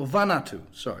 Vanuatu.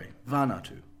 Sorry,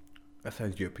 Vanuatu. That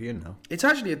sounds European now. It's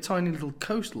actually a tiny little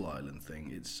coastal island thing.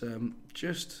 It's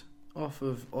just off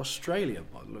of Australia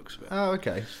by the looks of it. Oh,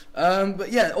 okay. But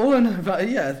yeah, all I know about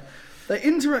it, they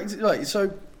interact. Like,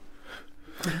 so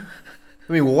I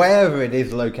mean, wherever it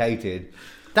is located,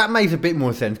 that makes a bit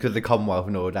more sense because of the Commonwealth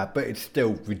and all that, but it's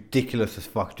still ridiculous as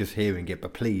fuck just hearing it,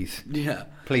 but please. Yeah.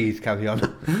 Please carry on.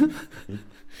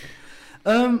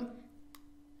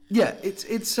 Yeah,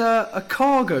 it's a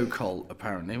cargo cult,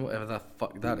 apparently, whatever the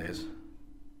fuck that is.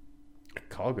 A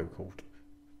cargo cult?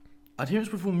 Adherents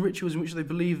perform rituals in which they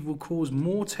believe will cause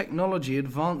more technology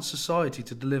advanced society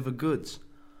to deliver goods.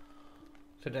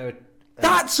 So they're...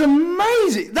 That's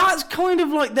amazing! That's kind of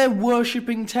like they're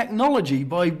worshipping technology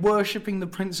by worshipping the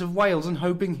Prince of Wales and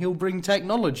hoping he'll bring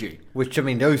technology. Which, I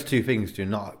mean, those two things do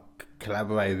not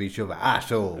collaborate with each other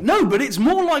at all. No, but it's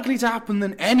more likely to happen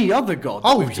than any other god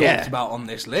that we've talked about on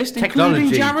this list,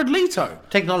 including Jared Leto.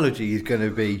 Technology is going to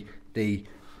be the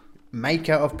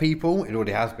maker of people. It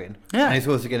already has been. Yeah. And it's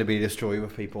also going to be the destroyer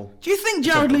of people. Do you think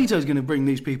Jared Leto is going to bring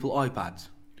these people iPads?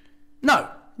 No.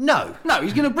 No. No,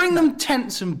 he's going to bring them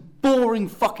tense and boring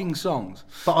fucking songs.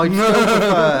 But I still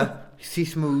prefer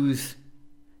Sismu's...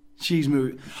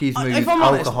 Shizmu. If I'm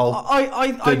alcohol. Honest,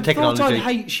 I technology. thought I'd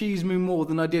hate Shizmu more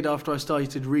than I did after I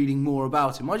started reading more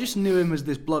about him. I just knew him as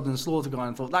this blood and slaughter guy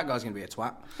and thought that guy's going to be a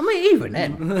twat. I mean, even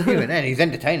then, he's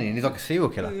entertaining. He's like a serial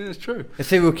killer. Yeah, it's true. A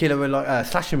serial killer with like a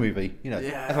slasher movie. You know,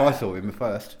 that's how I saw him at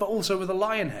first. But also with a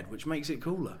lion head, which makes it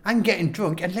cooler. And getting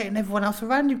drunk and letting everyone else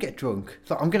around you get drunk.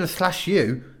 So I'm going to slash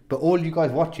you, but all you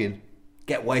guys watching,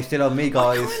 get wasted on me,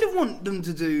 guys. I kind of want them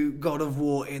to do God of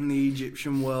War in the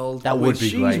Egyptian world. That would be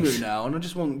Shizmu great. now, and I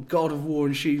just want God of War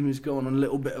and Shizmu to go on a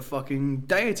little bit of fucking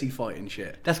deity fighting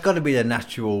shit. That's got to be the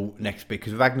natural next bit,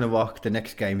 because Ragnarok, the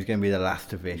next game, is going to be the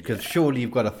last of it. Because surely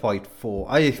you've got to fight for...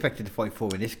 I expected to fight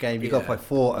 4 in this game. You've got to fight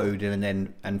for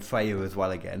Odin and Freya as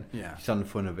well again. Yeah. She's on the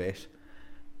front of it.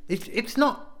 It's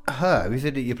not her, is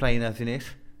it, that you're playing as in it?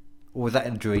 Or was that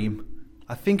a dream?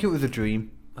 I think it was a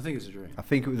dream. I think it's a dream. I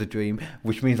think it was a dream,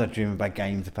 which means I dream about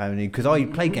games apparently. Because I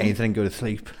play games and then go to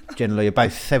sleep, generally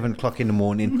about 7 o'clock in the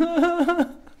morning. I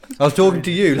was talking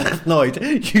to you last night.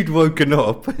 You'd woken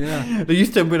up. Yeah. You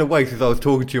still been awake since I was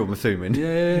talking to you, I'm assuming.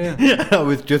 Yeah. I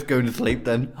was just going to sleep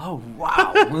then. Oh,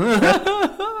 wow.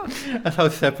 That's how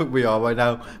separate we are right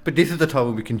now. But this is the time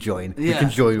when we can join. We can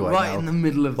join right now. in the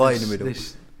middle of Right this, in the middle.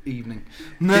 this evening.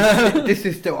 This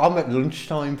is still... I'm at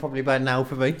lunchtime probably about now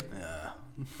for me. Yeah.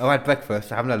 I had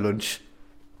breakfast. I haven't had lunch.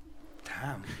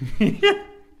 Damn.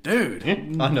 Dude.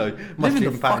 I know. My Living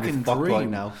the sleeping pattern is fucking fucked right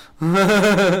dream.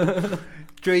 now.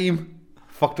 Dream.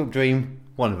 Fucked up dream.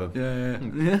 One of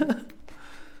them.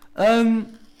 Yeah.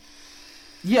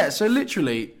 Yeah, so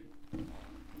literally,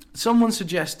 someone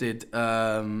suggested,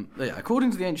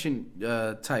 according to the ancient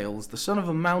tales, the son of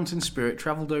a mountain spirit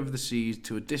travelled over the seas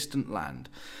to a distant land.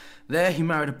 There he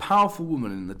married a powerful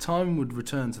woman, and the time would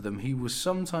return to them. He was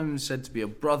sometimes said to be a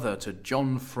brother to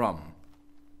John Frum.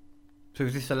 So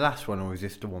is this the last one or is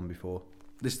this the one before?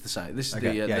 This is the same. This is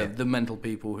Okay, the mental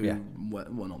people who,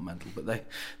 well, not mental, but they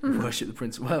worship the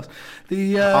Prince of Wales.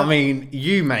 I mean,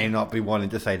 you may not be wanting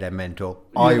to say they're mental.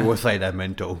 I will say they're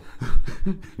mental.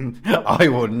 I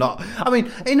will not. I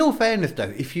mean, in all fairness,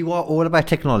 though, if you are all about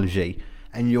technology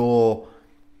and you're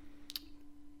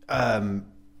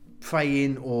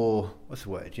praying or what's the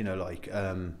word? You know, like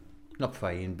not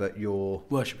praying, but you're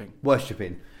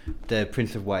worshipping the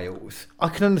Prince of Wales. I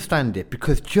can understand it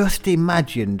because just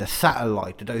imagine the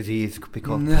satellite that those ears could pick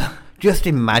up. No. Just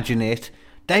imagine it.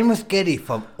 They must get it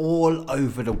from all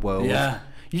over the world. Yeah.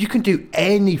 You can do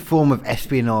any form of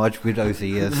espionage with those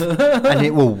ears, and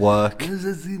it will work.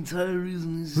 That's the entire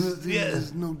reason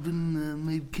he's not been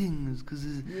made king, is because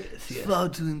it's far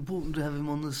too important to have him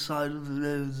on the side of the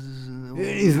roads.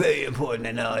 It is very important,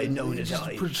 and I know He that just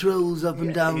I... patrols up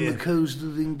and down the coast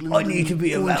of England. I need to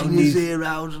be pointing around his these- ear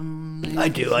out. And I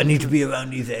do. I need to be around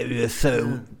these areas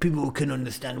so people can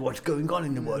understand what's going on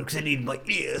in the world, because I need my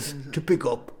ears to pick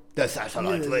up the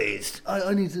satellite rays.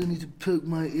 I need to poke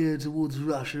my ear towards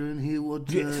Russia and hear what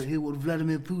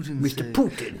Vladimir Putin Mr. says.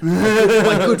 Putin.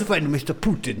 My good friend, Mr.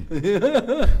 Putin.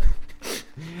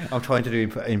 I'm trying to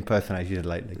do impersonations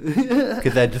lately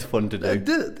because they're just fun to do.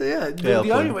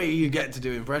 The only way you get to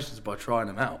do impressions is by trying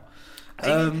them out.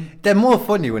 They're more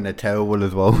funny when they're terrible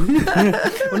as well.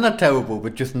 Well, not terrible,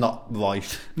 but just not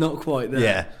right. Not quite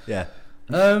there. Yeah.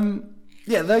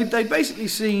 They'd basically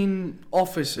seen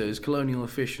officers, colonial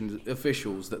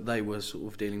officials that they were sort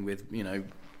of dealing with, you know,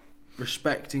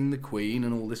 respecting the Queen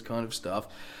and all this kind of stuff,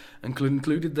 and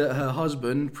concluded that her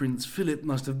husband, Prince Philip,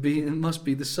 must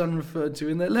be the son referred to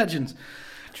in their legends.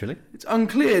 Actually, it's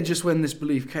unclear just when this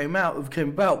belief came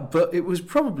about, but it was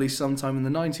probably sometime in the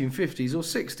 1950s or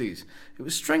 60s. It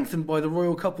was strengthened by the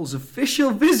royal couple's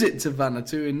official visit to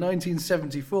Vanuatu in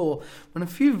 1974, when a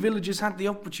few villagers had the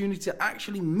opportunity to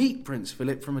actually meet Prince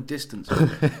Philip from a distance.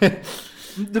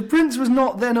 The prince was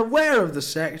not then aware of the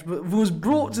sect, but was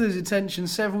brought to his attention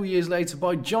several years later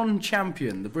by John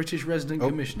Champion, the British resident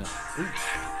commissioner.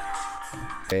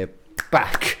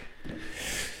 Back.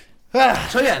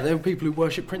 So yeah, there were people who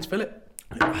worship Prince Philip.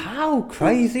 How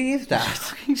crazy is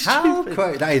that? How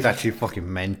crazy? That is actually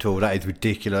fucking mental. That is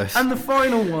ridiculous. And the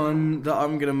final one that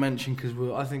I'm going to mention, because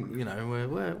I think, you know,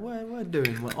 we're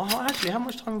doing well. Oh, actually, how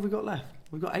much time have we got left?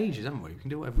 We've got ages, haven't we? We can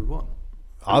do whatever we want.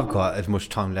 I've got as much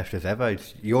time left as ever.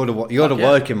 You're the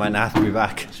working man that has to be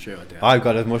back. That's true, I do. I've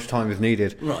got as much time as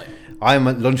needed. Right. I'm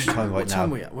at lunchtime right What now. time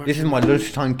are we at? Where- This is my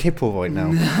lunchtime tipple right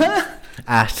now.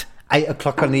 At 8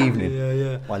 o'clock on the evening.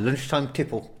 Yeah. My lunchtime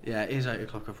tipple. Yeah, it is 8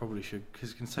 o'clock. I probably should,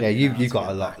 because it can take. Yeah, an hour you to got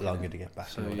get a lot back. longer to get back.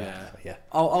 So and all yeah. that, so, yeah.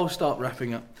 I'll start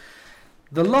wrapping up.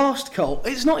 The last cult.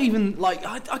 It's not even like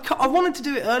I wanted to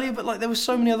do it earlier, but like there were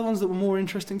so many other ones that were more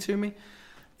interesting to me.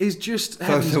 Is just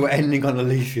So we're ending on the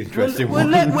least interesting we're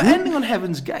one. ending on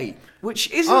Heaven's Gate,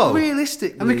 which isn't Oh.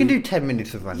 realistic. And we can do 10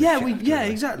 minutes of random chat, don't we?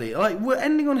 Exactly. Like we're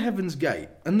ending on Heaven's Gate,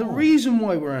 and the reason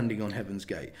why we're ending on Heaven's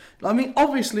Gate, I mean,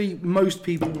 obviously most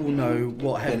people will know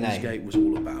what Heaven's name. Gate was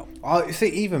all about. I see.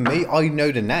 Even me, I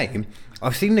know the name.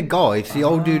 I've seen the guide. It's the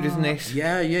old dude, isn't it?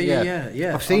 Yeah.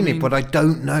 I've seen I mean, it, but I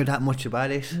don't know that much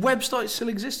about it. websites still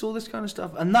exist, all this kind of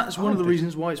stuff, and that's one of the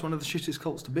reasons why it's one of the shittest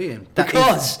cults to be in. That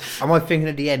Because is- am I thinking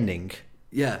of the ending?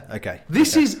 yeah, Okay.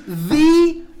 this is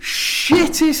the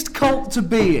shittest cult to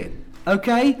be in.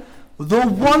 Okay, the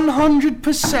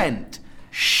 100%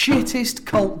 shittest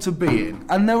cult to be in,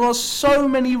 and there are so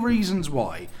many reasons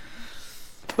why.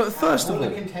 But first of all,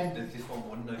 contenders, this one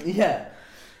won. yeah,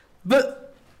 but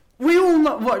we all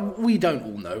know. Well, we don't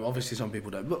all know. Obviously, some people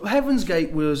don't. But Heaven's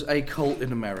Gate was a cult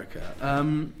in America.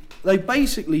 They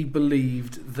basically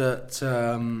believed that.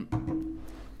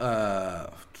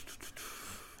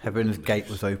 Heaven's Gate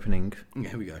was opening.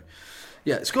 Here we go.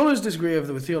 Yeah, scholars disagree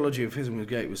over the theology of Heaven's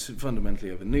Gate was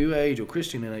fundamentally of a New Age or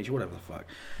Christian in age, whatever the fuck.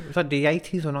 It was like the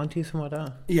 80s or 90s, something like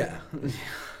that. Yeah,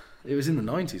 it was in the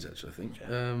 90s actually, I think.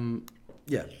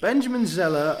 Yeah, Benjamin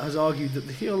Zeller has argued that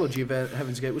the theology of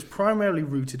Heaven's Gate was primarily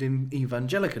rooted in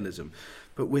evangelicalism,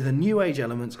 but with a New Age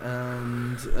element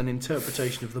and an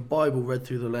interpretation of the Bible read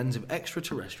through the lens of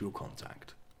extraterrestrial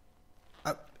contact.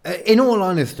 In all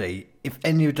honesty, if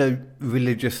any of the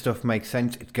religious stuff makes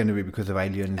sense, it's going to be because of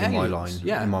aliens in my line,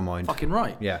 yeah, in my mind. Fucking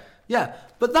right. Yeah. Yeah,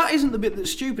 but that isn't the bit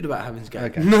that's stupid about Heaven's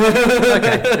Gate. Okay.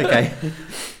 Okay.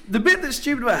 The bit that's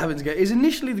stupid about Heaven's Gate is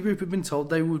initially the group had been told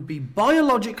they would be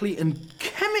biologically and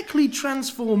chemically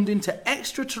transformed into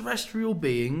extraterrestrial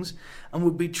beings and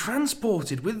would be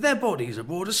transported with their bodies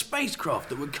aboard a spacecraft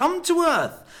that would come to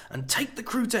Earth and take the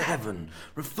crew to heaven,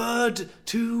 referred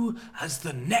to as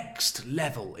the next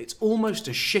level. It's almost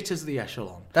as shit as the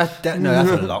echelon. That's a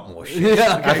lot more shit.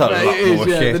 Yeah, okay, That's a lot it is, more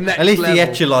yeah, shit. the next At least level. the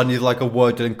echelon is like a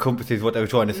word that encompasses what they were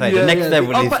trying to say. The next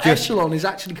level the is upper just... echelon is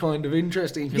actually kind of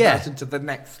interesting in Yeah. comparison to the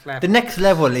next level. The next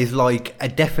level is like a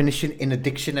definition in a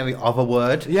dictionary of a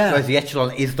word, Yeah. whereas the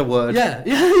echelon is the word. Yeah,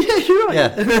 you're right.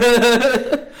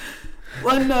 Yeah.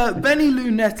 When Benny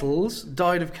Lou Nettles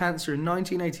died of cancer in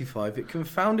 1985, it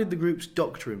confounded the group's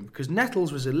doctrine because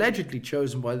Nettles was allegedly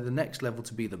chosen by the next level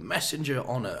to be the messenger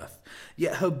on Earth.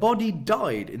 Yet her body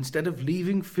died instead of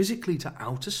leaving physically to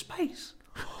outer space.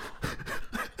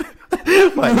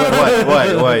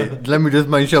 Wait. Let me just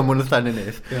make sure I'm understanding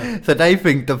this. Yeah. So they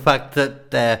think the fact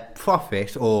that their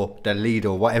prophet or their leader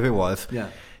or whatever it was, Yeah.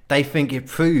 they think it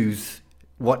proves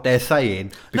what they're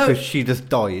saying because she just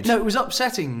died. No, it was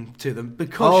upsetting to them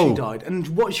because she Oh. died. And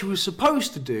what she was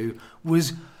supposed to do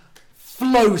was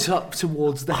float up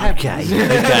towards the Okay, heavens.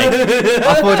 okay.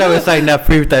 I thought they were saying that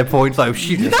proved their point. Like,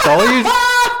 she just died.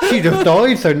 She just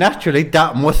died, so naturally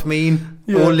that must mean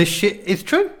all this shit is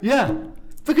true. Yeah.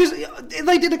 Because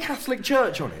they did a Catholic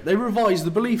church on it. They revised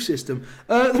the belief system.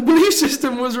 The belief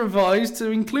system was revised to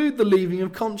include the leaving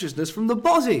of consciousness from the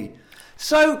body.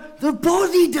 So the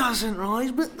body doesn't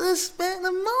rise, but the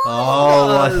mind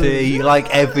Oh, I does. see. Like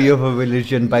every other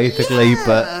religion, basically.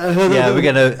 But yeah, we're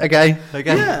gonna. Okay.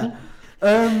 Yeah.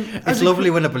 It's As a-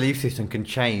 lovely when a belief system can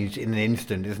change in an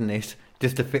instant, isn't it?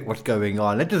 Just to fit what's going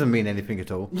on. It doesn't mean anything at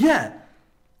all. Yeah.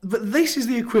 But this is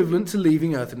the equivalent to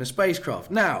leaving Earth in a spacecraft.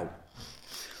 Now,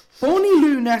 Bonnie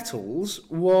Lou Nettles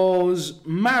was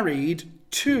married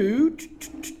to...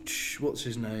 What's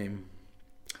his name?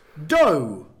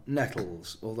 Doe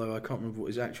Nettles, although I can't remember what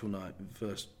his actual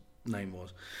first name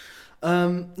was.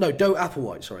 No, Doe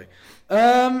Applewhite, sorry.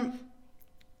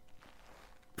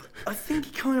 I think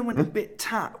he kind of went a bit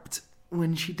tapped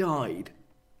when she died,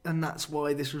 and that's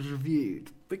why this was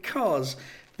reviewed. Because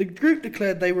the group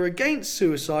declared they were against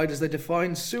suicide as they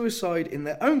defined suicide in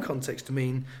their own context to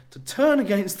mean to turn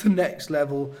against the next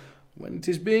level when it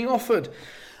is being offered,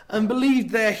 and believed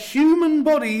their human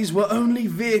bodies were only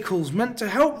vehicles meant to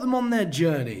help them on their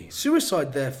journey.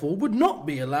 Suicide, therefore, would not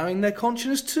be allowing their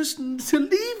consciousness to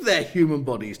leave their human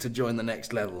bodies to join the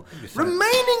next level.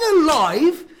 Remaining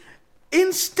alive,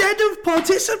 instead of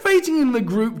participating in the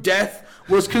group death,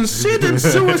 was considered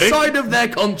suicide of their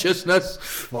consciousness.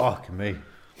 Fuck me.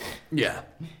 Yeah.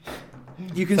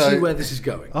 You can So- see where this is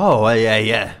going. Oh, yeah.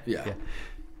 Yeah.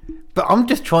 But I'm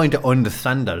just trying to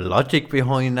understand the logic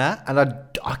behind that, and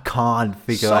I can't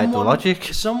figure out the logic.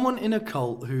 Someone in a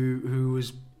cult who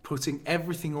was putting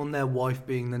everything on their wife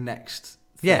being the next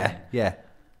thing. Yeah.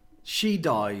 She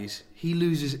dies, he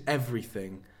loses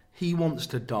everything, he wants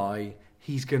to die,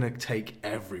 he's going to take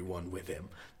everyone with him.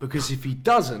 Because if he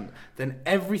doesn't, then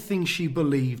everything she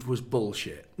believed was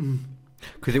bullshit.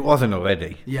 Because it wasn't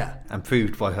already. Yeah. And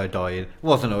proved by her dying. It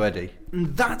wasn't already.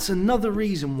 And that's another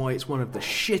reason why it's one of the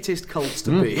shittest cults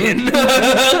to be in.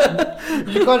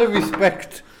 You got to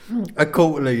respect a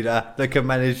cult leader that can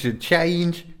manage to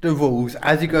change the rules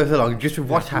as he goes along, just with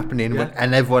what's happening,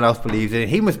 and everyone else believes in it.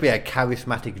 He must be a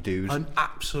charismatic dude. An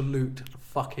absolute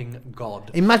fucking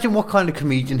god. Imagine what kind of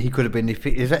comedian he could have been if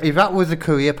that was a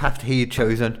career path he had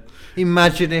chosen.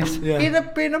 Imagine it. Yeah. He'd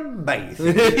have been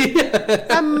amazing.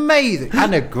 Amazing.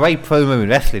 And a great promo in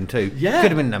wrestling too. Yeah.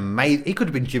 Could have been amazing. He could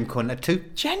have been Jim Cornette too.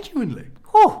 Genuinely.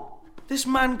 Oh. This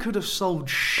man could have sold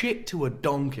shit to a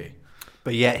donkey.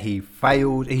 But yet he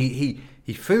failed. He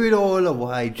threw it all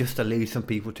away just to lead some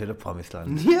people to the promised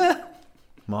land. Yeah.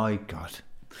 My God.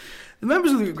 The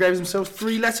members of the group gave themselves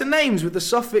 3-letter names with the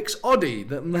suffix "oddy"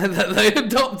 that they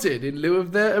adopted in lieu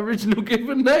of their original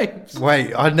given names.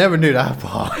 Wait, I never knew that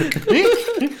part. This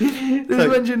is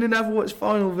mentioned in Applewhite's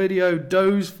final video,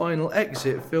 Doe's Final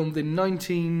Exit, filmed in March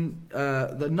 19th,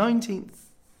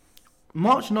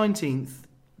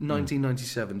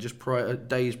 1997, just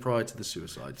days prior to the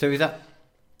suicide. So is that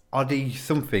Oddie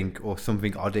something or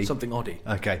something Oddie? Something Oddy.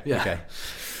 Okay, Yeah. okay.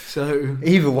 So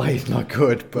Either way is not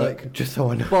good, but Like- just so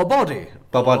I know. Bob Oddy.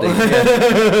 Bob Oddie,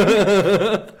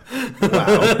 yeah.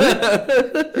 Wow.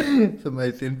 It's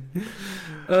amazing.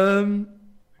 The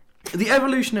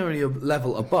evolutionary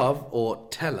level above, or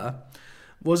Teller,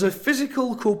 was a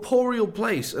physical, corporeal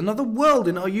place, another world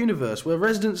in our universe where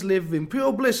residents live in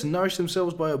pure bliss and nourish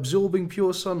themselves by absorbing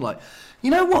pure sunlight.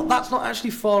 You know what? That's not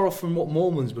actually far off from what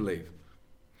Mormons believe.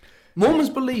 Mormons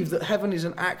believe that heaven is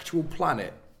an actual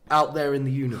planet out there in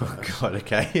the universe. God,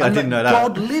 okay. I And didn't know that.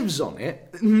 God lives on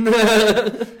it. And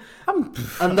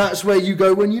that's where you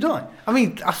go when you die. I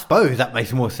mean, I suppose that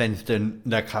makes more sense than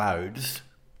the clouds.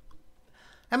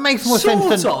 It makes more Sort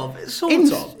sense than... of, sort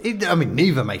of. I mean,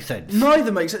 neither makes sense.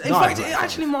 Neither makes sense. In Neither fact, it makes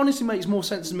actually honestly makes more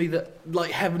sense to me that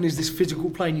like heaven is this physical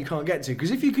plane you can't get to.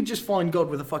 Because if you could just find God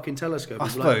with a fucking telescope, I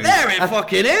you'd be like, suppose. there it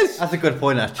fucking is. That's a good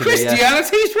point, actually. Yeah.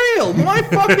 Christianity's real. My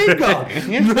fucking God.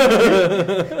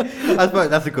 I suppose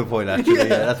that's a good point, actually. Yeah,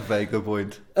 that's a very good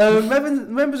point.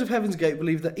 Members of Heaven's Gate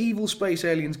believe that evil space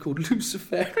aliens called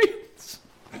Luciferians.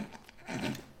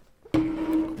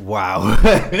 Wow.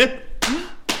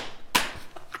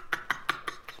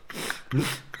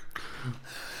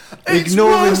 It's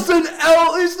worse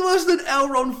than L.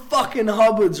 Ron fucking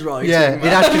Hubbard's writing. Yeah, it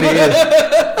actually is.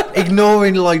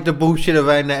 Ignoring like the bullshit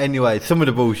around that anyway. Some of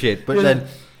the bullshit, but then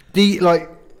the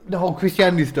whole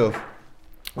Christianity stuff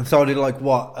started like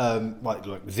what like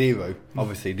zero,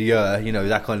 obviously the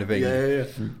that kind of thing. Yeah.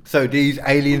 So these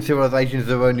alien civilizations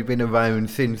have only been around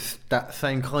since that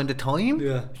same kind of time.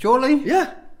 Yeah. Surely.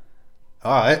 Yeah.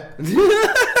 All right.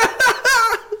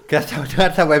 That's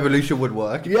how evolution would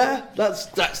work. Yeah, that's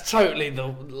totally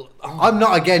the. I'm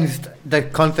not against the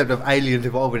concept of aliens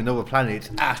evolving in other planets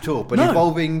at all, but No.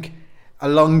 evolving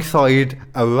alongside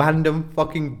a random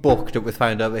fucking book that was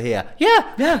found over here.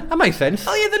 Yeah, that makes sense.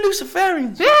 Oh yeah, the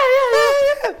Luciferians.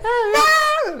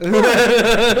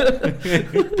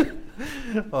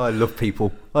 Oh, I love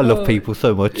people. I love people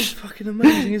so It's much. fucking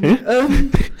amazing, isn't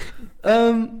it?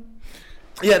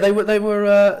 Yeah, they were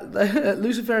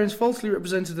Luciferians falsely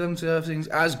represented themselves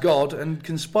as God and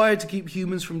conspired to keep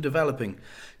humans from developing.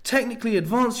 Technically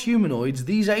advanced humanoids,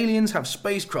 these aliens have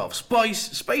spacecraft,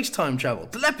 space-time travel,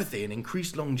 telepathy, and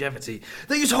increased longevity.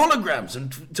 They use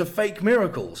holograms to fake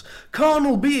miracles.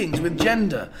 Carnal beings with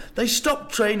gender. They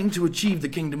stopped training to achieve the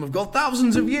kingdom of God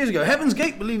thousands of years ago. Heaven's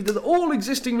Gate believed that all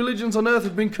existing religions on Earth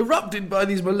have been corrupted by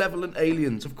these malevolent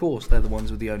aliens. Of course, they're the ones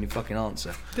with the only fucking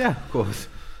answer. Yeah, of course.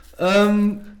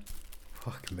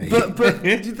 Fuck me. But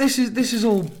this is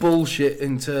all bullshit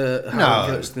into how it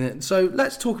goes. So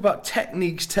let's talk about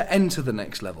techniques to enter the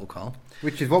next level, Carl.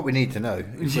 Which is what we need to know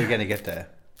if we're going to get there.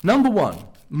 Number one,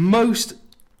 most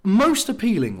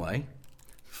appealing way: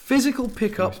 physical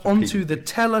pickup onto the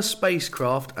Teller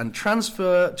spacecraft and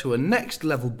transfer to a next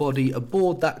level body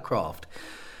aboard that craft.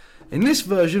 In this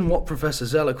version, what Professor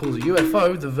Zeller calls a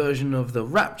UFO, the version of the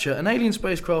Rapture, an alien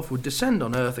spacecraft would descend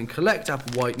on Earth and collect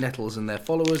Applewhite Nettles and their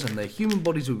followers, and their human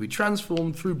bodies would be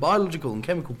transformed through biological and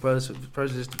chemical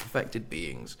processes to perfected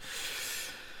beings.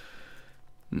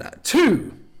 Now,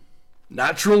 2.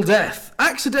 Natural death,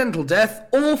 accidental death,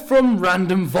 or from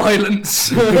random violence.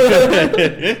 Here,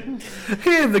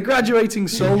 the graduating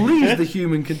soul leaves the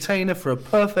human container for a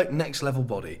perfect next-level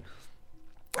body.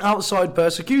 Outside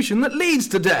persecution that leads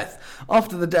to death.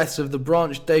 After the deaths of the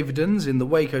Branch Davidens in the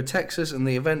Waco, Texas, and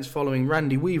the events following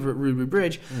Randy Weaver at Ruby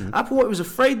Bridge, Applewhite was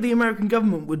afraid the American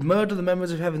government would murder the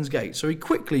members of Heaven's Gate, so he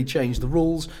quickly changed the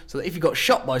rules so that if you got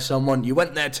shot by someone, you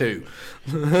went there too.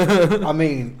 I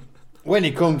mean, when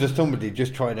it comes to somebody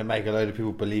just trying to make a load of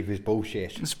people believe his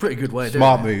bullshit, It's a pretty good way of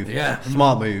smart doing it. move. Yeah.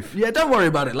 Smart move. Yeah, don't worry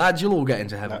about it, lads. You'll all get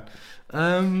into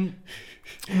heaven.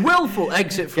 Willful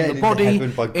exit from Getting the body into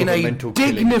heaven by in a governmental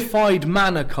killing. dignified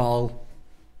manner, Carl.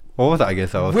 What was that? I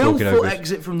guess I was talking Willful over.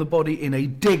 exit from the body in a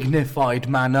dignified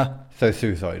manner. So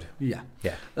suicide. Yeah.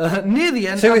 Yeah. Near the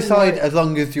end, Suicide Applewhite as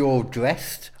long as you're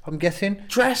dressed, I'm guessing.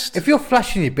 dressed If you're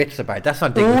flashing your bits about, that's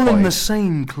not dignified. all in the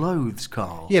same clothes,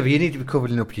 Carl. Yeah, but you need to be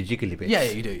covering up your jiggly bits. Yeah,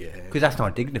 you do. Yeah. Because that's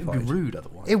not It'd be dignified. rude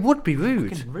otherwise. It would be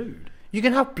rude. Fucking rude. You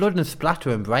can have blood and splatter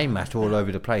and brain matter all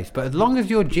over the place, but as long as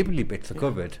your jibbly bits are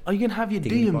covered. Are you gonna have your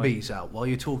Dignified. D&Bs out while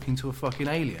you're talking to a fucking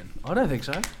alien? I don't think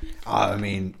so. I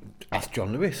mean, that's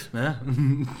John Lewis. Yeah.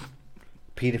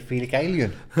 Paedophilic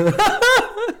alien.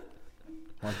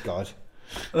 My God.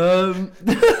 I've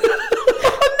never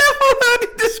heard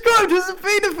it described as a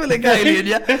paedophilic alien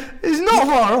yet. It's not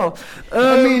far off.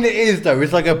 I mean, it is though.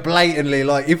 It's like a blatantly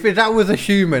like if that was a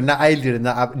human, that alien, and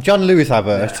that John Lewis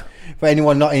advert. For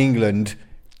anyone not in England,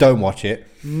 don't watch it.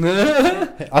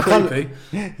 I can't. Creepy.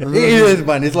 It is,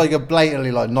 man. It's like a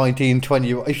blatantly like 19, 20.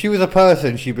 If she was a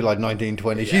person, she'd be like 19,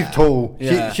 20. She's tall.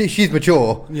 Yeah. She's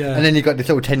mature. Yeah. And then you got this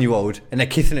little 10-year-old, and they're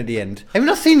kissing at the end. Have you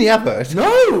not seen the advert?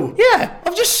 No. Yeah.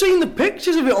 I've just seen the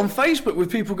pictures of it on Facebook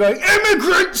with people going,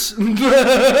 immigrants!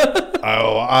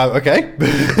 Oh, okay.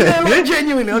 Yeah, like,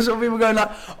 genuinely, I saw people going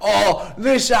like, oh,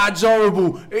 this ad's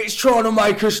horrible. It's trying to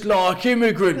make us like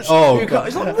immigrants. Oh, You God. can't-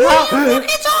 It's like, what?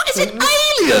 It's an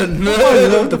alien! I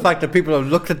love the fact that people have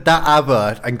looked at that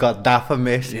advert and got that from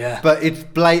it. Yeah. But it's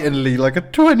blatantly like a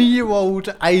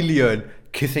 20-year-old alien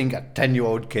kissing a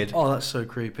 10-year-old kid. Oh, that's so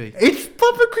creepy. It's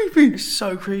proper creepy. It's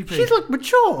so creepy. She's like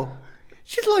mature.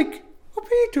 She's like, what are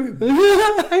you doing?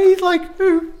 And he's like,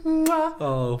 ooh, mwah.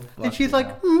 oh, And she's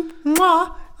like,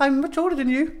 mwah, I'm much older than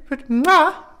you, but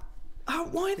mwah.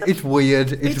 why the It's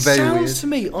weird. It's it very sounds weird. to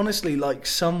me, honestly, like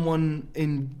someone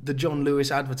in the John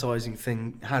Lewis advertising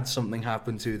thing had something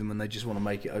happen to them and they just want to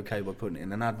make it okay by putting it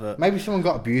in an advert. Maybe someone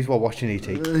got abused while watching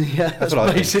E.T. Yeah, that's what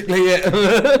I think. basically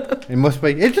it. It must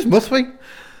be. It just must be.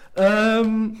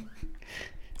 um,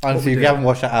 Honestly, if you haven't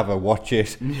watched that ever, watch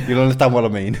it. You'll understand what I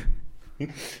mean.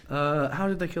 how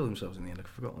did they kill themselves in the end? I've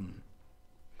forgotten.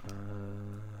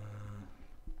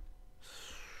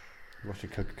 Watch the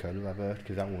Coca-Cola advert,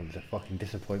 because that one was a fucking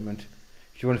disappointment.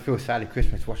 If you want to feel sad at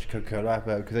Christmas, watch the Coca-Cola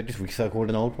advert, because they just recycled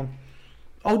an old one.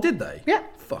 Oh, did they? Yeah.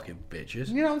 Fucking bitches.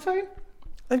 You know what I'm saying?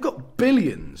 They've got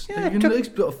billions. Yeah, They can took- at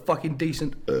least put a fucking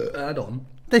decent add-on.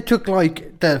 They took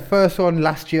like the first one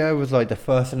last year was like the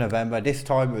 1st of November. This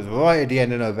time it was right at the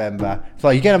end of November. So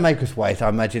you're gonna make us wait. I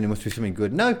imagine it must be something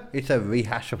good. No, it's a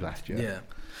rehash of last year. Yeah.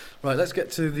 Right, let's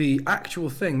get to the actual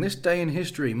thing. This day in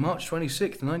history, March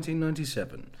 26th,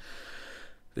 1997.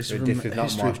 This So is this from is not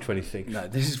history. March 26th. No,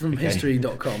 this is from Okay.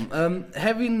 history.com.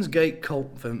 Heaven's Gate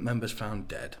cult members found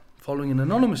dead. Following an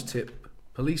anonymous tip,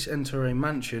 police enter a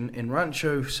mansion in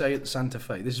Rancho Santa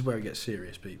Fe. This is where it gets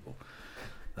serious, people.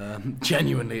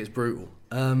 Genuinely, it's brutal.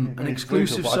 An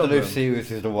exclusive I don't know if suburb. serious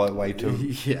is the right way to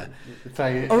Yeah.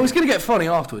 say it. Oh, it's going to get funny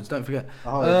afterwards, don't forget.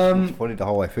 It's funny the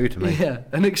whole way through to me. Yeah,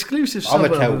 an exclusive I'm a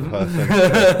suburb. terrible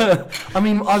person. I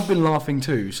mean, I've been laughing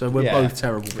too, so we're Yeah. both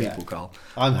terrible people, Yeah. Carl.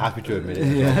 I'm happy to admit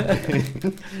it.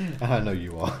 Yeah. I know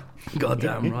you are.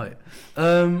 Goddamn right.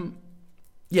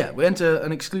 Yeah, we enter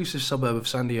an exclusive suburb of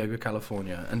San Diego,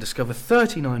 California, and discover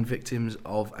 39 victims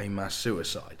of a mass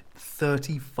suicide.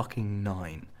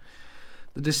 30-fucking-9.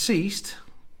 The deceased,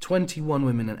 21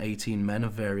 women and 18 men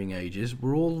of varying ages,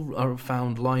 are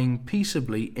found lying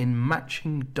peaceably in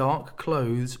matching dark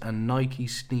clothes and Nike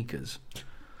sneakers.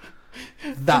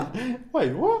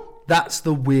 Wait, what? That's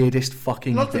the weirdest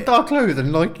fucking Not the bit. dark clothes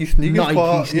and Nike sneakers Nike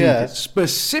part. sneakers, Yeah.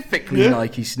 specifically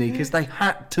Nike sneakers. They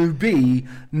had to be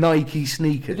Nike It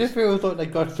sneakers. just feels like they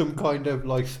got some kind of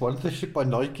like sponsorship by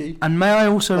Nike. And may I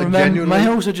also Like, remember? genuinely? May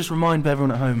I also just remind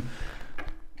everyone at home?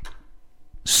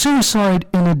 Suicide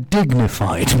in a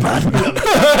dignified manner.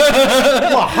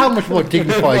 Well, how much more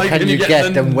dignified Like, can you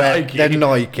get than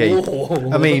Nike?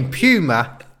 Oh. I mean,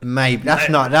 Puma, maybe that's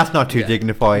not too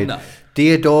dignified. No.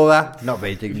 Diodora, not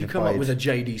very If you dignified. come up with a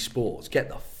JD Sports, get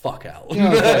the fuck out. You know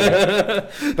what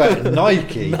I'm saying? But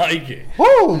Nike, Nike.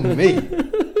 oh me,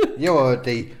 you're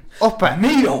the upper.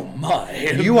 Me oh my.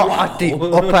 You are at the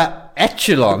upper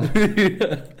echelon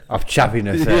of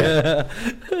chaviness there.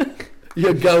 Yeah.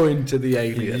 You're going to the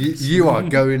aliens. You are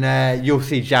going there. You'll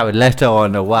see Jared Leto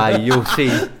on the way. You'll see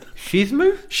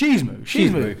Shizmu.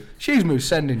 Shizmu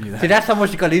sending you See, there. that's how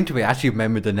much you got into it. I actually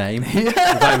remembered the name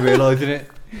without realising it.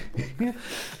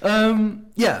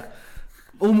 Yeah.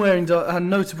 All wearing had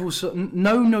no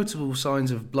notable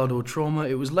signs of blood or trauma.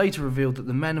 It was later revealed that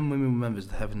the men and women were members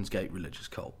of the Heaven's Gate religious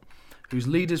cult, whose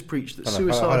leaders preached that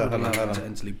suicide would allow them to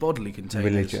enter bodily containers.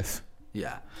 Religious.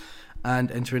 Yeah.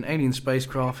 And enter an alien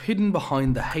spacecraft hidden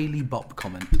behind the Hale-Bopp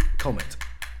comet.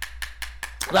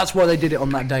 That's why they did it on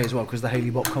that day as well, because the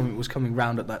Hale-Bopp comet was coming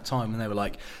round at that time, and they were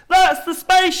like, "That's the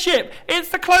spaceship! It's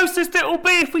the closest it'll be.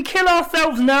 If we kill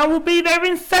ourselves now, we'll be there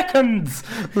in seconds."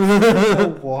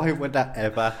 Why would that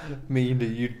ever mean that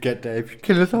you'd get there if you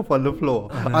kill yourself on the floor?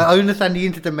 I understand the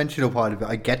interdimensional part of it.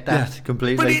 I get that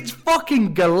completely. But it's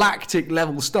fucking galactic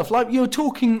level stuff. Like, you're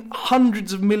talking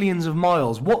hundreds of millions of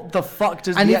miles. What the fuck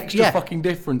does the extra fucking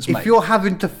difference make? If you're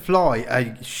having to fly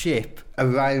a ship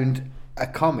around a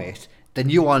comet, then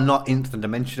you are not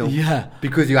interdimensional. Yeah.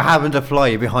 Because you're having to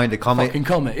fly behind a comet. Fucking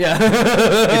comet, yeah.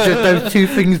 It's just those two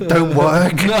things don't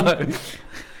work. No.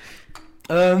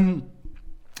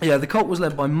 Yeah, the cult was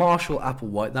led by Marshall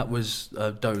Applewhite. That was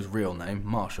Doe's real name,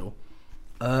 Marshall.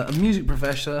 A music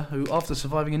professor who, after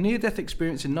surviving a near-death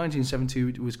experience in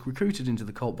 1972, was recruited into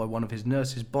the cult by one of his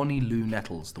nurses, Bonnie Lou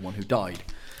Nettles, the one who died.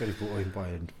 In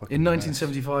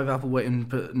 1975, Applewhite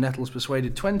and Nettles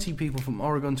persuaded 20 people from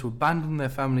Oregon to abandon their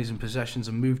families and possessions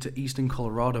and move to eastern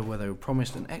Colorado, where they were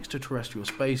promised an extraterrestrial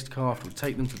spacecraft would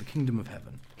take them to the kingdom of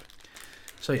heaven.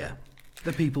 So yeah,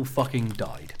 the people fucking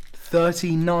died.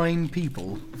 39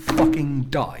 people fucking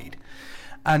died.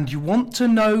 And you want to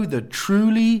know the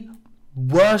truly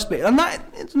worst bit, and that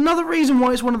it's another reason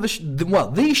why it's one of the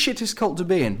shittest cult to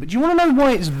be in. But do you want to know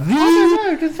why it's the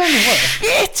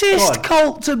shittest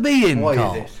cult to be in? Why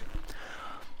Carl? is it?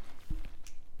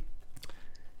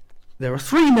 There are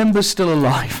 3 members still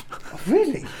alive.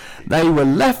 Really? They were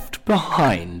left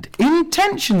behind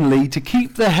intentionally to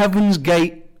keep the Heaven's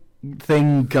Gate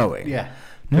thing going. Yeah.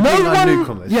 No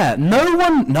one. Yeah. No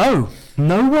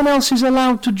one else is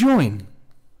allowed to join.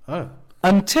 Oh.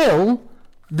 Until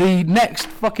the next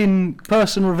fucking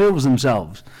person reveals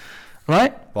themselves.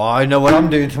 Right? Well, I know what I'm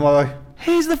doing tomorrow.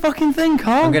 Here's the fucking thing,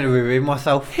 Carl. I'm going to reveal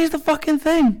myself. Here's the fucking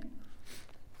thing.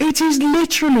 It is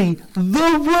literally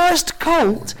the worst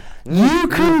cult you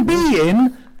can be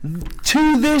in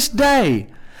to this day.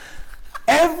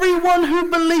 Everyone who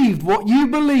believed what you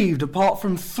believed, apart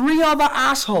from 3 other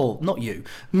assholes, not you.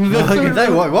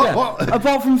 What?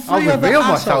 Apart from 3 I'll other reveal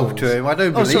assholes. myself to him. I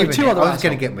don't believe in 2 it. other I was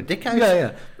going assholes. to get my dick out.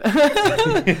 Yeah.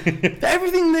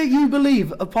 Everything that you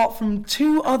believe, apart from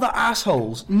 2 other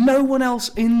assholes, no one else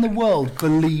in the world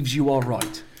believes you are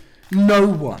right. No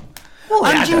one. Well,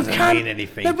 And that you doesn't can't- mean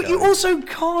anything, No, but you though. also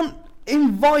can't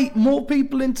invite more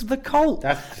people into the cult.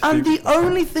 And the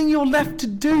only thing you're left to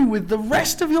do with the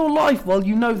rest of your life, while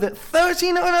you know that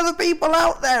 39 other people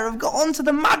out there have got onto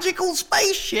the magical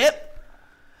spaceship,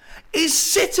 is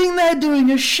sitting there doing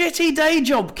a shitty day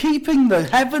job keeping the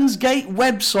Heaven's Gate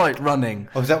website running.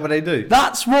 Oh, is that what they do?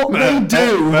 That's what they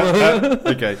do.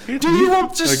 Okay. Do you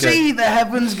want to see the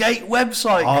Heaven's Gate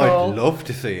website, Carl? I'd love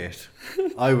to see it.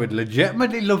 I would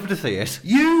legitimately love to see it.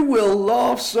 You will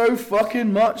laugh so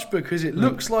fucking much because it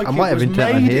looks like I might it have was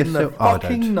internet on made here, in the so- oh, I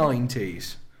fucking don't.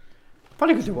 90s.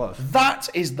 Probably because it was. That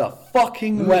is the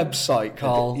fucking website,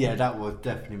 Carl. Yeah, that was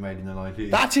definitely made in the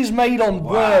 90s. That is made on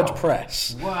Wow.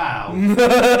 WordPress. Wow.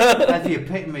 That's the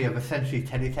epitome of essentially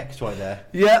teletext right there.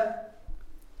 Yep.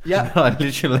 Yep.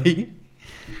 Literally.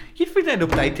 You'd think they'd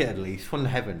update it at least from the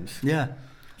heavens. Yeah.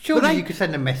 Surely But they- you could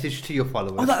send a message to your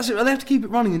followers. Oh, that's it. They have to keep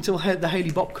it running until the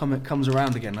Hale-Bopp comet comes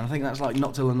around again. And I think that's like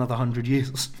not till another 100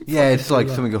 years. Yeah, it's like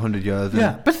something 100 years. isn't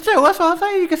Yeah. it? But still, that's what I'm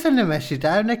saying. You can send a message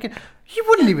down. They can. You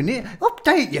wouldn't even need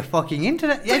update your fucking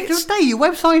internet. Yeah, it's- update your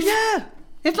website. Yeah.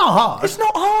 It's not hard. It's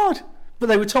not hard. But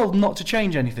they were told not to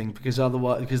change anything because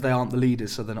they aren't the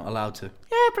leaders, so they're not allowed to.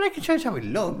 Yeah, but they can change how it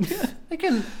looks. They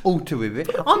can alter with it.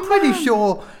 I'm pretty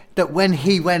sure that when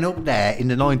he went up there in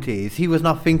the 90s, he was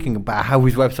not thinking about how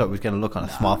his website was going to look on a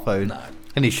smartphone. no.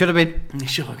 And he should have been. He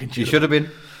He should have been.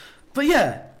 But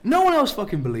yeah, no one else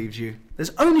fucking believes you.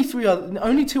 There's only 2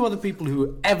 other people who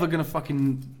are ever gonna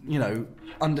fucking,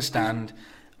 understand.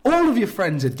 All of your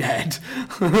friends are dead.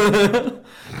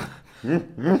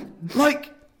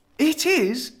 Like, it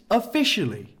is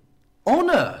officially, on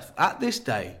Earth, at this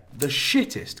day, the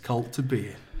shittest cult to be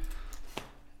in.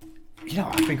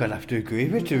 I think I'd have to agree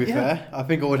with it, to be fair. I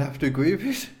think I would have to agree with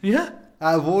it. Yeah?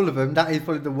 Out of all of them, that is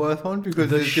probably the worst one because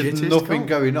The there's just shittest nothing cult.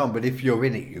 going on. But if you're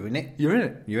in it, you're in it. You're in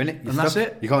it. You're in it. You're And that's stuck.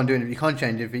 it. You can't do anything. You can't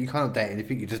change anything. You can't update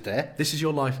anything. You're just there. This is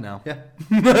your life now. Yeah.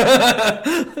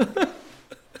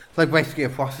 It's like basically a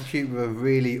prostitute with a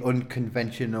really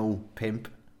unconventional pimp.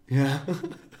 Yeah.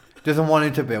 Doesn't want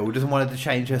him to build. Doesn't want her to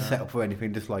change her setup or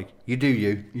anything. Just like you do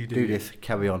you. You do do you. this.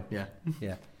 Carry on. Yeah.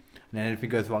 Yeah. And then anything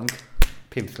goes wrong,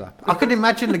 pimp slap. I could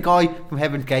imagine the guy from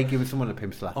Heaven's Gate giving someone a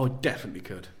pimp slap. Oh, definitely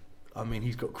could. I mean,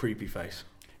 he's got creepy face.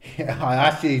 Yeah, I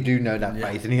actually do know that Yeah.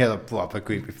 face, and he has a proper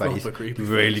creepy face. Proper creepy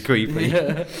really face. creepy.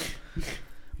 Yeah.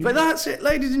 But that's it,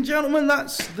 ladies and gentlemen.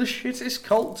 That's the shittest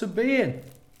cult to be in.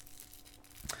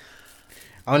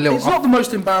 It's not the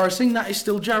most embarrassing. That is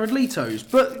still Jared Leto's.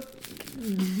 But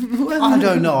I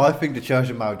don't know. I think the Church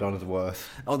of Maradona's worse.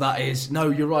 oh, that is no.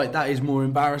 You're right. That is more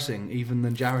embarrassing even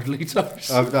than Jared Leto's.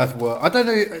 That's worse. I don't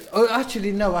know. Oh,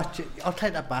 actually, no. Actually, I'll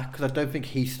take that back because I don't think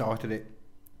he started it.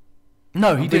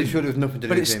 No, he I'm pretty didn't. sure there was nothing to do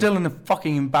But with it's him. still in a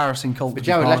fucking embarrassing cult. But to be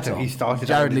Jared part Leto, of. he started it,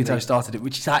 Jared didn't Leto he? started it,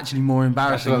 which is actually more That's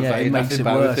embarrassing. what I'm Yeah, saying. it That's makes it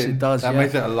worse. embarrassing. It does. That yeah.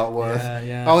 makes it a lot worse.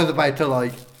 Yeah. I was about to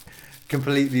like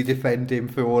completely defend him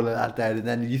for all of that then, and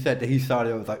then you said that he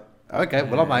started. I was like, okay,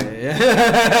 well I'm out.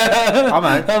 Yeah. I'm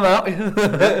out. I'm out.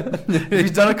 If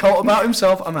he's done a cult about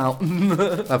himself, I'm out.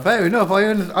 Fair enough. I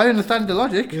understand the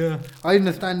logic. Yeah. I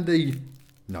understand the.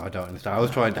 No, I don't understand. I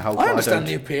was trying to help. I but understand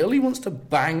the don't. appeal. He wants to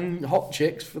bang hot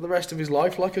chicks for the rest of his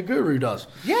life like a guru does.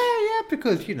 Yeah,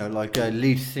 because like a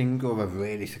lead singer of a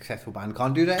really successful band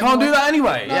can't do that. Can't anymore. do that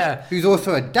anyway, No. yeah. Who's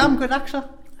also a damn good actor.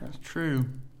 That's true.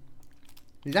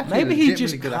 He's actually Maybe a he legitimately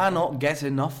just good actor. cannot get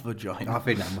enough vagina. I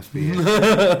think that must be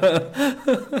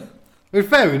it. Well,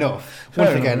 fair enough.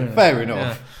 Once again, fair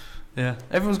enough. Yeah.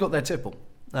 Everyone's got their tipple.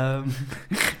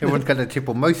 Everyone's got a tip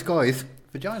on most guys'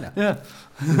 vagina. Yeah.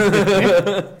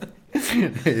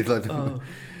 It's like, Oh.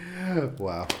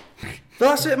 wow.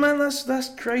 That's it, man. That's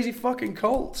crazy fucking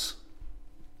cults.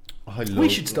 We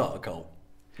should start a cult.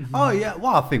 Oh yeah,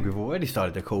 well I think we've already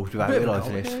started the cult without Bit of a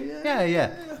realising cult, this. yeah.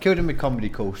 Yeah. Killed him with comedy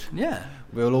cult. Yeah.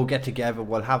 We'll all get together,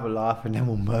 we'll have a laugh, and then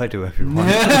we'll murder everyone.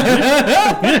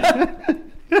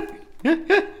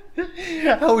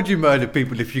 How would you murder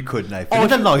people if you could, Nathan? Oh,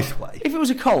 In a nice way. If it was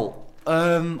a cult,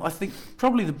 I think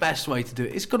probably the best way to do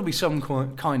it, it's got to be some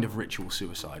kind of ritual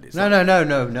suicide. It's No.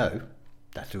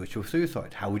 That's a ritual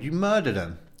suicide. How would you murder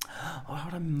them? Oh, how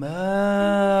would I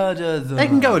murder them? They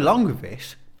can go along with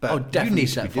this, but Oh, you definitely need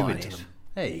to set be doing fire to it. them.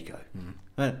 There you go.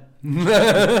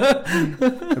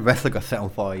 A wrestler got set on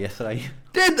fire yesterday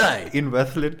Did they? in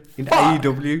wrestling in Fuck.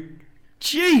 AEW.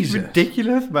 Jesus.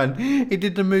 Ridiculous, man. He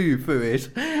did the move through it,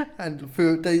 and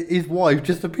his wife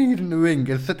just appeared in the ring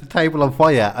and set the table on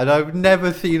fire. And I've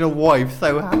never seen a wife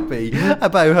so happy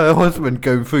about her husband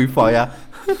going through fire.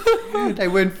 They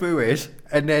went through it,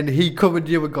 and then he covered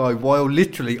the other guy while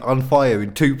literally on fire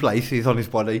in two places on his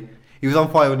body. He was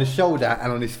on fire on his shoulder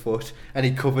and on his foot, and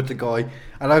he covered the guy.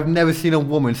 And I've never seen a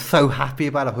woman so happy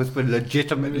about her husband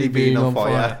legitimately being on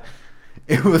fire.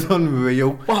 It was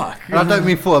unreal. Fuck. And I don't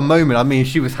mean for a moment, I mean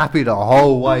she was happy the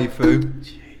whole way through.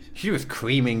 She was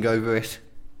creaming over it.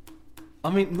 I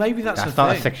mean, maybe that's That's her not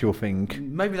a thing. sexual thing.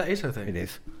 Maybe that is her thing. It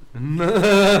is.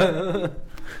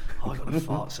 Oh, I got to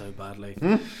fart so badly.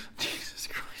 Jesus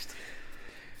Christ.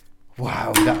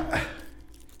 Wow,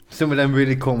 some of them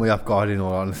really caught me off guard in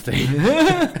all honesty.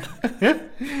 That's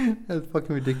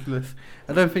fucking ridiculous.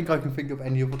 I don't think I can think of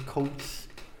any other cults.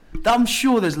 I'm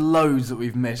sure there's loads that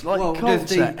we've missed. Like, Well,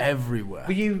 cults there's are everywhere.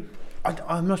 Were you?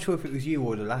 I'm not sure if it was you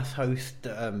or the last host,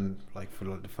 like for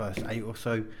like the first 8 or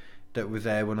so, that was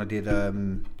there when I did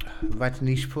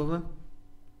Rajneesh Puram,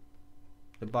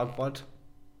 the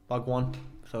Bhagwan,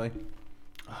 sorry.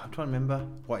 I'm trying to remember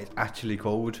what it's actually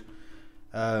called.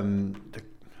 The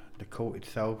cult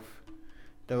itself.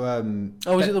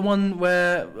 Is it the one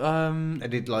where I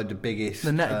did like the biggest.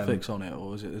 the Netflix on it, or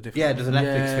was it the different? Yeah, there's a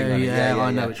Netflix thing on it. Yeah, I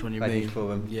know yeah. which one you Rajneesh mean.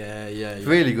 Puram. Yeah. It's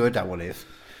really good, that one is.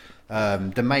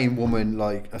 The main woman,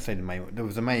 like I say, there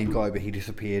was a main guy, but he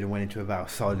disappeared and went into a vow of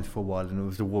silence for a while, and it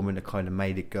was the woman that kind of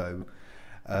made it go.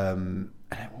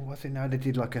 What was it now? They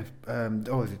did like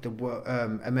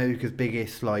America's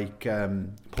biggest like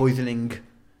poisoning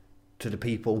to the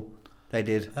people. They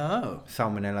did Oh.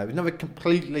 salmonella. It was never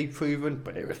completely proven,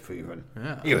 but it was proven.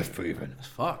 Yeah. It was proven. That's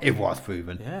fucked. It was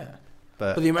proven. Yeah.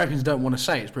 But But the Americans don't want to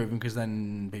say it's proven because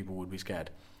then people would be scared.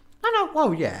 I know.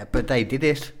 Well, yeah, but they did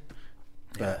it.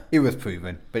 But it was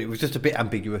proven, but it was just a bit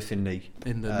ambiguous in the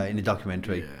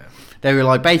documentary. Yeah. They were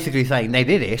like basically saying they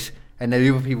did it, and the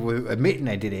other people were admitting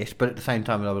they did it, but at the same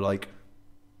time they were like,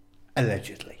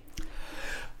 allegedly.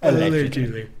 It's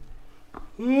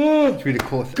really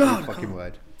coarse fucking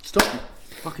word. Stop.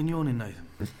 Fucking yawning, Nathan.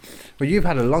 Well, you've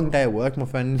had a long day at work, my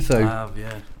friend, I so have,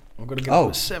 yeah. I've got to get Oh. up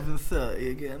at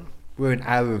 7:30 again. we're an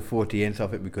hour and 40 in, so I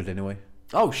think we're good anyway.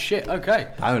 Oh shit! Okay,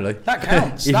 Apparently. that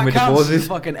counts. Even That with the counts as a pauses.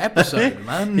 fucking episode,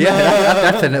 man. Yeah,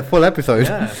 that's a full episode.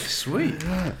 Yeah, sweet.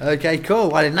 Okay, cool.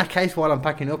 Well, in that case, while I'm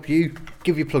packing up, you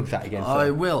give your plugs out again. I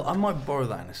So. will. I might borrow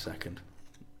that in a second.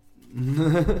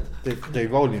 The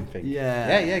rolling thing.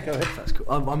 Yeah. Yeah, go ahead. That's cool.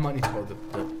 I might need to borrow the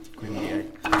Green DA.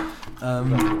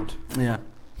 Yeah.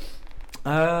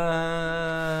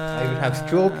 I would have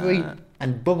strawberry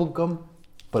and bubblegum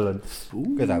bullets.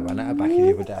 Because I ran out of backy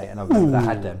the other day and I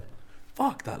had them.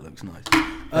 Fuck, that looks nice.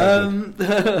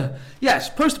 Yes,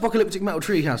 Post-Apocalyptic Metal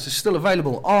Treehouse is still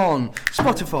available on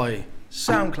Spotify,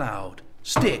 SoundCloud,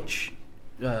 Stitcher,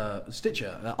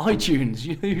 iTunes,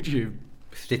 YouTube.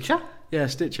 Stitcher? Yeah,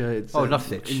 Stitcher. It's, Oh, not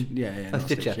Stitch. Yeah, Oh, not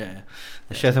Stitcher. Stitch, yeah.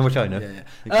 That shows how much I know. Yeah.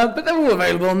 But they're all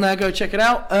available on there. Go check it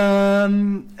out.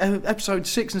 Episode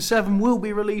 6 and 7 will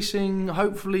be releasing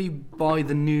hopefully by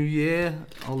the new year.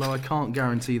 Although I can't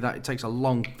guarantee that. It takes a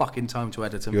long fucking time to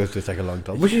edit them. Yours does take a long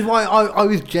time. Which is why I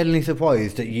was genuinely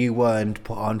surprised that you weren't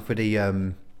put on for the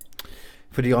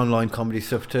online comedy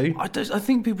stuff too. I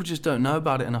think people just don't know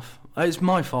about it enough. It's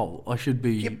my fault. I should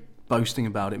be boasting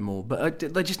about it more, but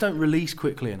they just don't release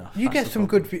quickly enough. You That's get the some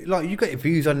problem. good, you get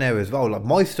views on there as well. Like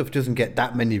my stuff doesn't get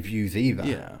that many views either.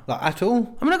 Yeah. Like at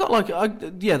all. I mean, I got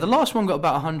the last one got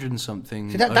about 100 and something.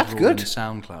 See, that's overall good. in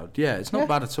SoundCloud. Yeah, it's not Yeah.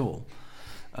 bad at all.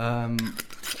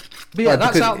 But yeah, Like,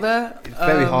 that's because out there. It's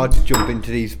very hard to jump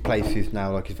into these places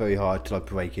now. Like it's very hard to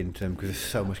break into them because there's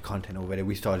so much content already.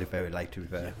 We started very late, to be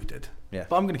fair. Yeah, we did. Yeah.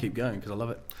 But I'm going to keep going because I love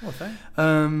it. What's that?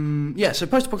 Yeah, so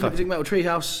Post-Apocalyptic Metal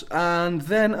Treehouse. And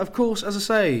then, of course, as I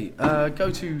say, go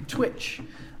to Twitch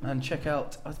and check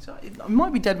out... It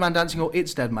might be Dead Man Dancing or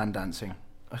It's Dead Man Dancing.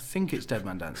 I think it's Dead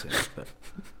Man Dancing, but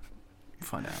we'll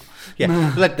find out.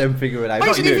 Yeah, let them figure it out. Not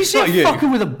Basically, if you see not a fucker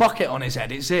with a bucket on his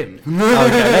head, it's him.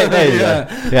 Okay, there you go.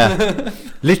 Yeah,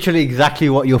 literally exactly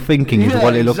what you're thinking is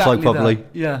what it looks like, exactly probably.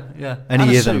 that. Yeah. And a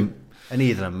he is suit.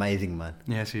 an amazing man.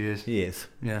 Yes, he is. He is.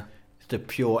 Yeah. It's the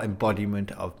pure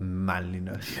embodiment of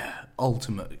manliness. Yeah.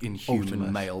 Ultimate in human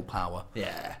Ultimate. male power.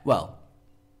 Yeah. Well,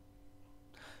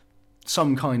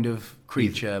 some kind of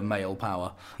creature male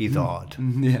power. He's hard.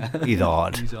 Yeah. He's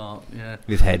hard. He's hard, yeah.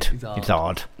 His head. He's hard. It's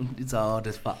hard. It's hard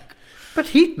as fuck. But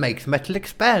heat makes metal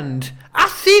expand. I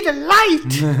see the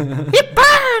light. It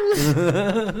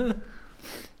burns.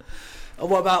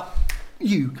 What about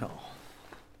you, Carl?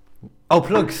 Oh,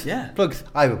 plugs. Yeah. Plugs.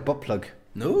 I have a butt plug.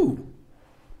 No.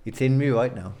 It's in me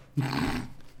right now.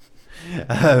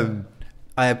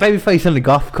 I have Babyface and the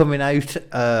Goth coming out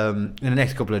in the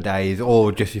next couple of days,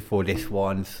 or just before this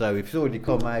one. So if it's already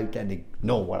come out, then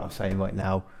ignore what I'm saying right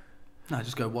now. No,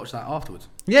 just go watch that afterwards.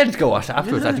 Yeah, just go watch that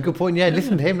afterwards. Yeah. That's a good point. Yeah,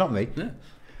 listen to him, not me.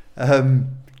 Yeah.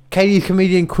 Katie's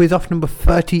Comedian Quiz Off number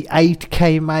 38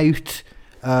 came out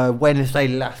Wednesday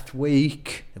last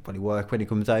week. It'll probably work when it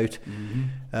comes out.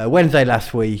 Wednesday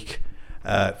last week,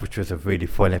 which was a really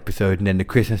fun episode. And then the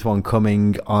Christmas one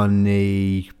coming on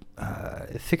the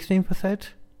 16th, I said?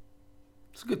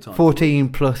 It's a good time. 14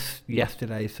 plus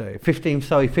yesterday, so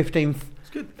 15th. It's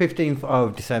good. 15th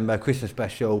of December, Christmas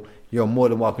special. You're more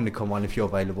than welcome to come on if you're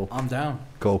available. I'm down.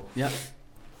 Cool. Yeah.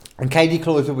 And Katie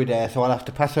Claus will be there, so I'll have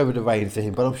to pass over the reins to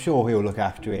him, but I'm sure he'll look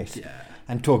after it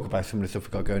and talk about some of the stuff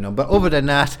we've got going on. But other than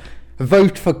that,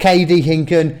 vote for KD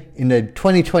Hinken in the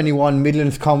 2021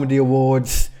 Midlands Comedy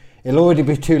Awards. It'll already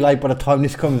be too late by the time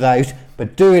this comes out,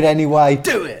 but do it anyway.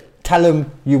 Do it. Tell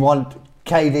him you want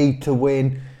KD to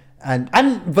win, and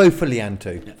vote for Leanne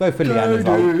too. Vote for Leanne as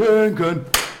well.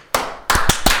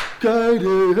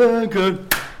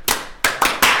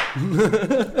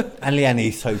 And Leanne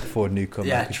is hope for a newcomer.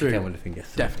 Yeah, because true. She came on the thing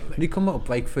yesterday. Definitely. Newcomer or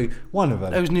breakthrough, one of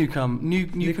them. It was new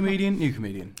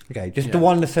comedian. Okay, just Yeah. the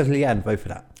one that says Leanne, vote for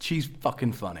that. She's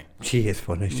fucking funny. She is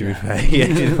funny, to be fair. Yeah,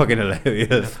 she's fucking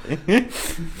hilarious.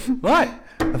 Right.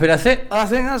 I think that's it. I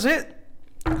think that's it.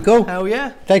 Cool. Hell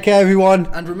yeah. Take care, everyone.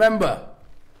 And remember,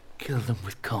 kill them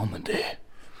with comedy.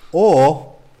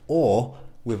 Or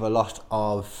with a lot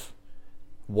of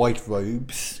white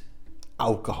robes,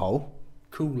 alcohol,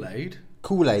 Kool-Aid,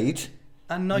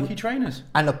 and Nike trainers.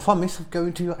 and a promise of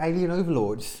going to your alien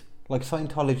overlords, like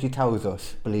Scientology tells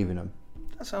us. Believe in them.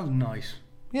 That sounds nice.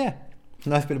 Yeah.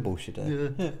 Nice bit of bullshit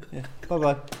there. Yeah.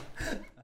 Bye-bye.